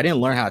weirdo. I didn't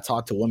learn how to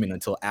talk to women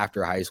until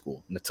after high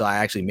school, until I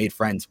actually made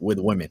friends with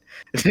women.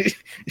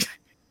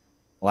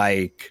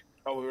 Like,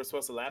 oh, we were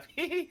supposed to laugh.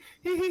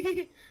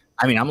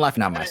 I mean, I'm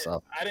laughing at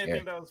myself. I didn't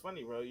think that was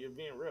funny, bro. You're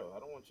being real. I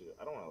don't want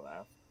to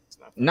laugh. It's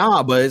not funny.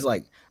 Nah, but it's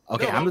like,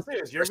 okay, no, I'm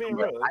serious. You're being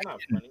real. It's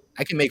not funny.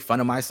 I can make fun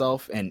of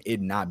myself and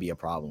it not be a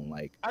problem.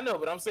 Like, I know,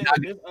 but I'm saying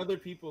like, there's other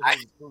people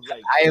who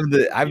like. I have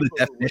the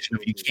definition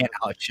of you can't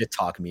out shit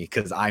talk me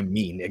because I'm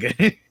me,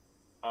 nigga.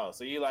 Oh,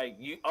 so you like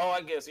you? Oh,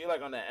 I guess you're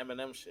like on that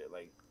Eminem shit,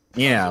 like.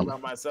 Yeah. I'm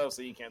about myself,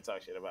 so you can't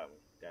talk shit about me.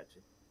 Gotcha.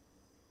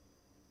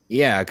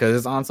 Yeah, because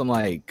it's on some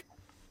like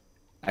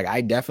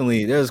I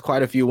definitely there's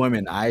quite a few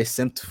women I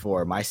simped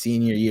for my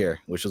senior year,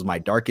 which was my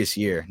darkest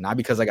year. Not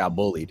because I got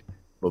bullied,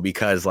 but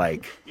because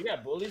like you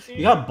got bullied.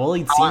 You got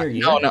bullied senior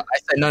year? No. I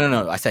said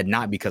no. I said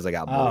not because I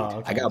got bullied.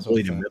 Okay, I got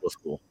bullied in middle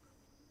school,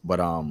 but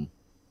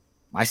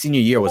my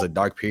senior year was a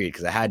dark period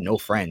because I had no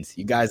friends.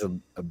 You guys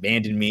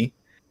abandoned me.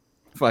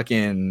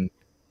 Fucking,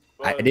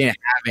 I didn't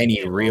have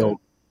any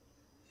real.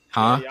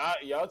 Huh? Yeah,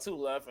 y'all two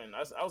left, and I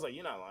was like,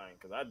 you're not lying,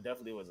 because I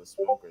definitely was a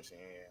smoker. So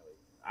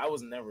I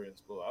was never in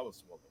school. I was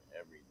smoking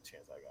every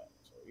chance I got.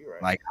 So you're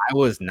right. Like I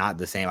was not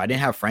the same. I didn't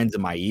have friends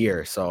in my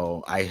year,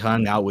 so I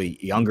hung out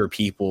with younger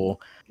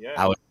people. Yeah.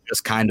 I was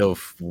just kind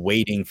of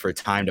waiting for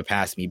time to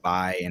pass me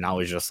by, and I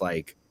was just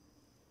like,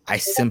 I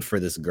simped for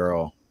this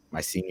girl my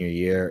senior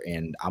year,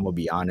 and I'm gonna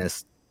be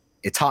honest,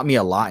 it taught me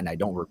a lot, and I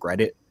don't regret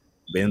it.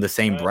 But in the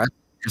same breath,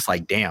 just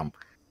like, damn,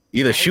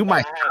 either shoot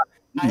my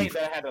I hate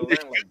that I had to learn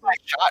like my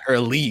shot or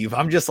leave.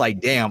 I'm just like,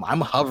 damn, I'm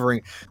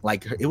hovering.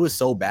 Like, it was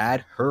so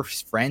bad. Her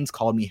friends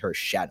called me her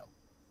shadow.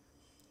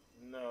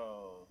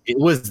 No. It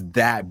was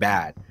that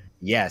bad.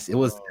 Yes, it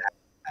was. No.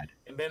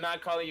 And they're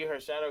not calling you her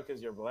shadow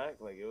because you're black.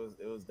 Like it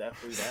was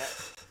definitely that.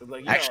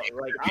 Like Actually,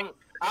 like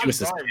I'm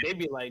dark. They'd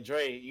be like,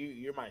 Dre,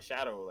 you're my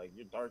shadow. Like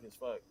you're dark as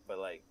fuck. But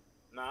like,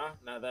 not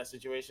that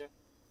situation.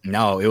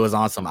 No, it was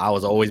on some. I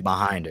was always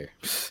behind her.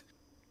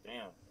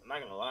 Damn, I'm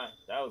not gonna lie.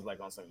 That was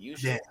like on some you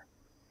shit.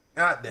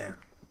 God damn.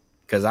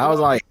 Because I was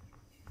like,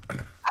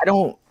 I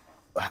don't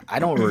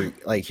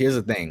like. Here's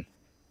the thing,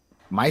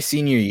 my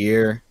senior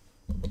year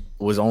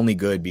was only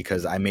good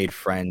because I made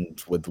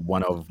friends with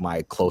one of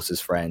my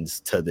closest friends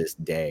to this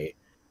day,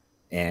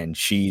 and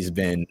she's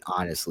been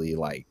honestly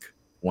like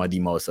one of the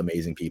most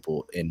amazing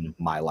people in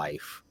my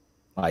life.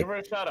 Like, Give her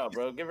a shout out,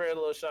 bro. Give her a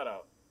little shout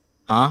out.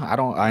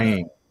 huh? I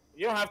ain't.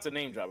 You don't have to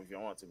name drop if you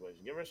don't want to, but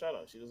give her a shout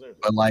out. She deserves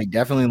it. But like,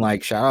 definitely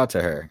like, shout out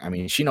to her. I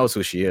mean, she knows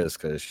who she is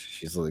because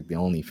she's like the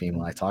only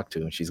female I talk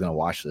to, and she's gonna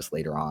watch this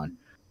later on.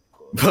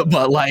 Cool.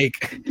 But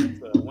like,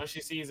 So when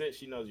she sees it,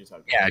 she knows you're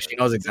talking. yeah, about she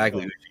her. knows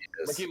exactly who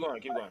But she is.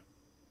 keep going.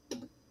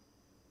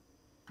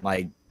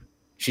 Like,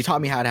 she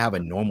taught me how to have a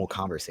normal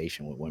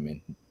conversation with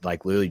women,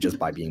 like literally just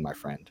by being my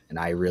friend, and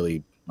I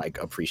really like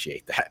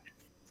appreciate that.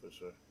 For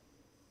sure.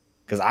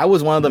 Because I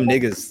was one of them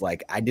niggas,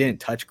 like, I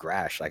didn't touch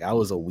grass, like I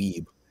was a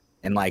weeb,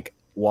 and like,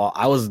 while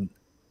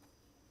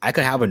I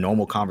could have a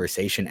normal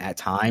conversation at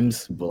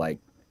times, but like,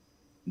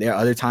 there are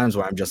other times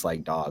where I'm just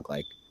like, dog,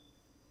 like,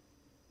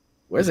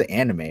 where's the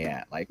anime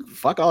at? Like,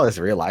 fuck all this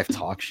real life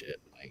talk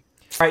shit. Like,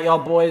 All right, y'all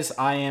boys.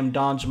 I am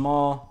Don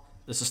Jamal.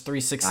 This is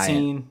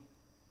 316.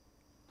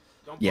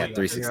 Don't yeah,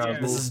 play 316. Yeah.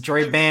 This is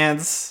Dre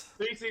Bands.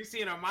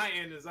 316 on my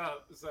end is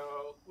up.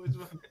 So which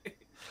one?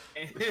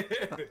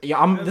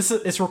 Yeah,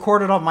 it's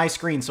recorded on my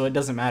screen, so it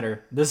doesn't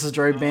matter. This is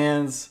Dre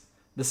Bands.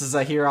 This is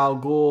Zahir Al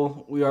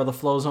Ghul. We are the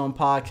Flow Zone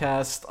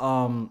podcast.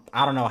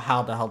 I don't know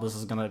how the hell this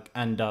is gonna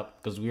end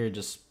up because we were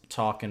just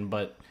talking,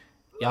 but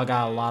y'all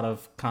got a lot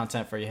of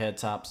content for your head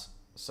tops.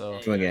 So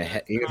you're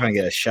gonna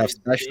get a chef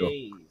special.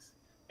 Hey,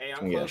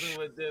 I'm closing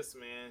with this,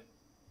 man.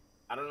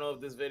 I don't know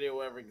if this video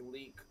will ever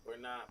leak or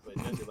not, but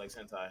just like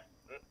Sentai.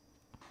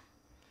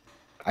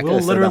 I could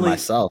have said that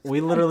myself.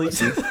 We literally.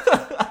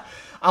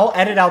 I'll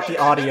edit out the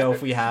audio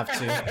if we have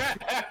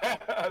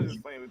to. I'm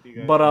just playing with you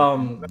guys.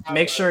 But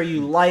make sure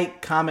you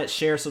like, comment,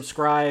 share,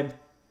 subscribe.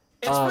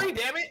 It's free,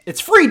 damn it.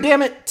 It's free,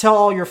 damn it. Tell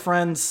all your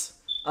friends.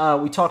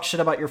 We talk shit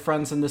about your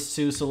friends in this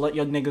too, so let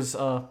them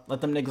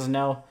niggas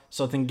know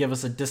so they can give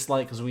us a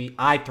dislike because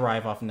I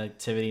thrive off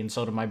negativity and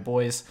so do my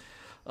boys.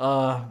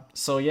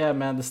 So yeah,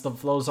 man, this is the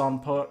Flow Zone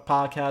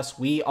podcast.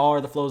 We are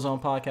the Flow Zone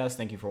podcast.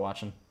 Thank you for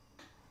watching.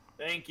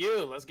 Thank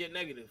you. Let's get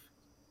negative.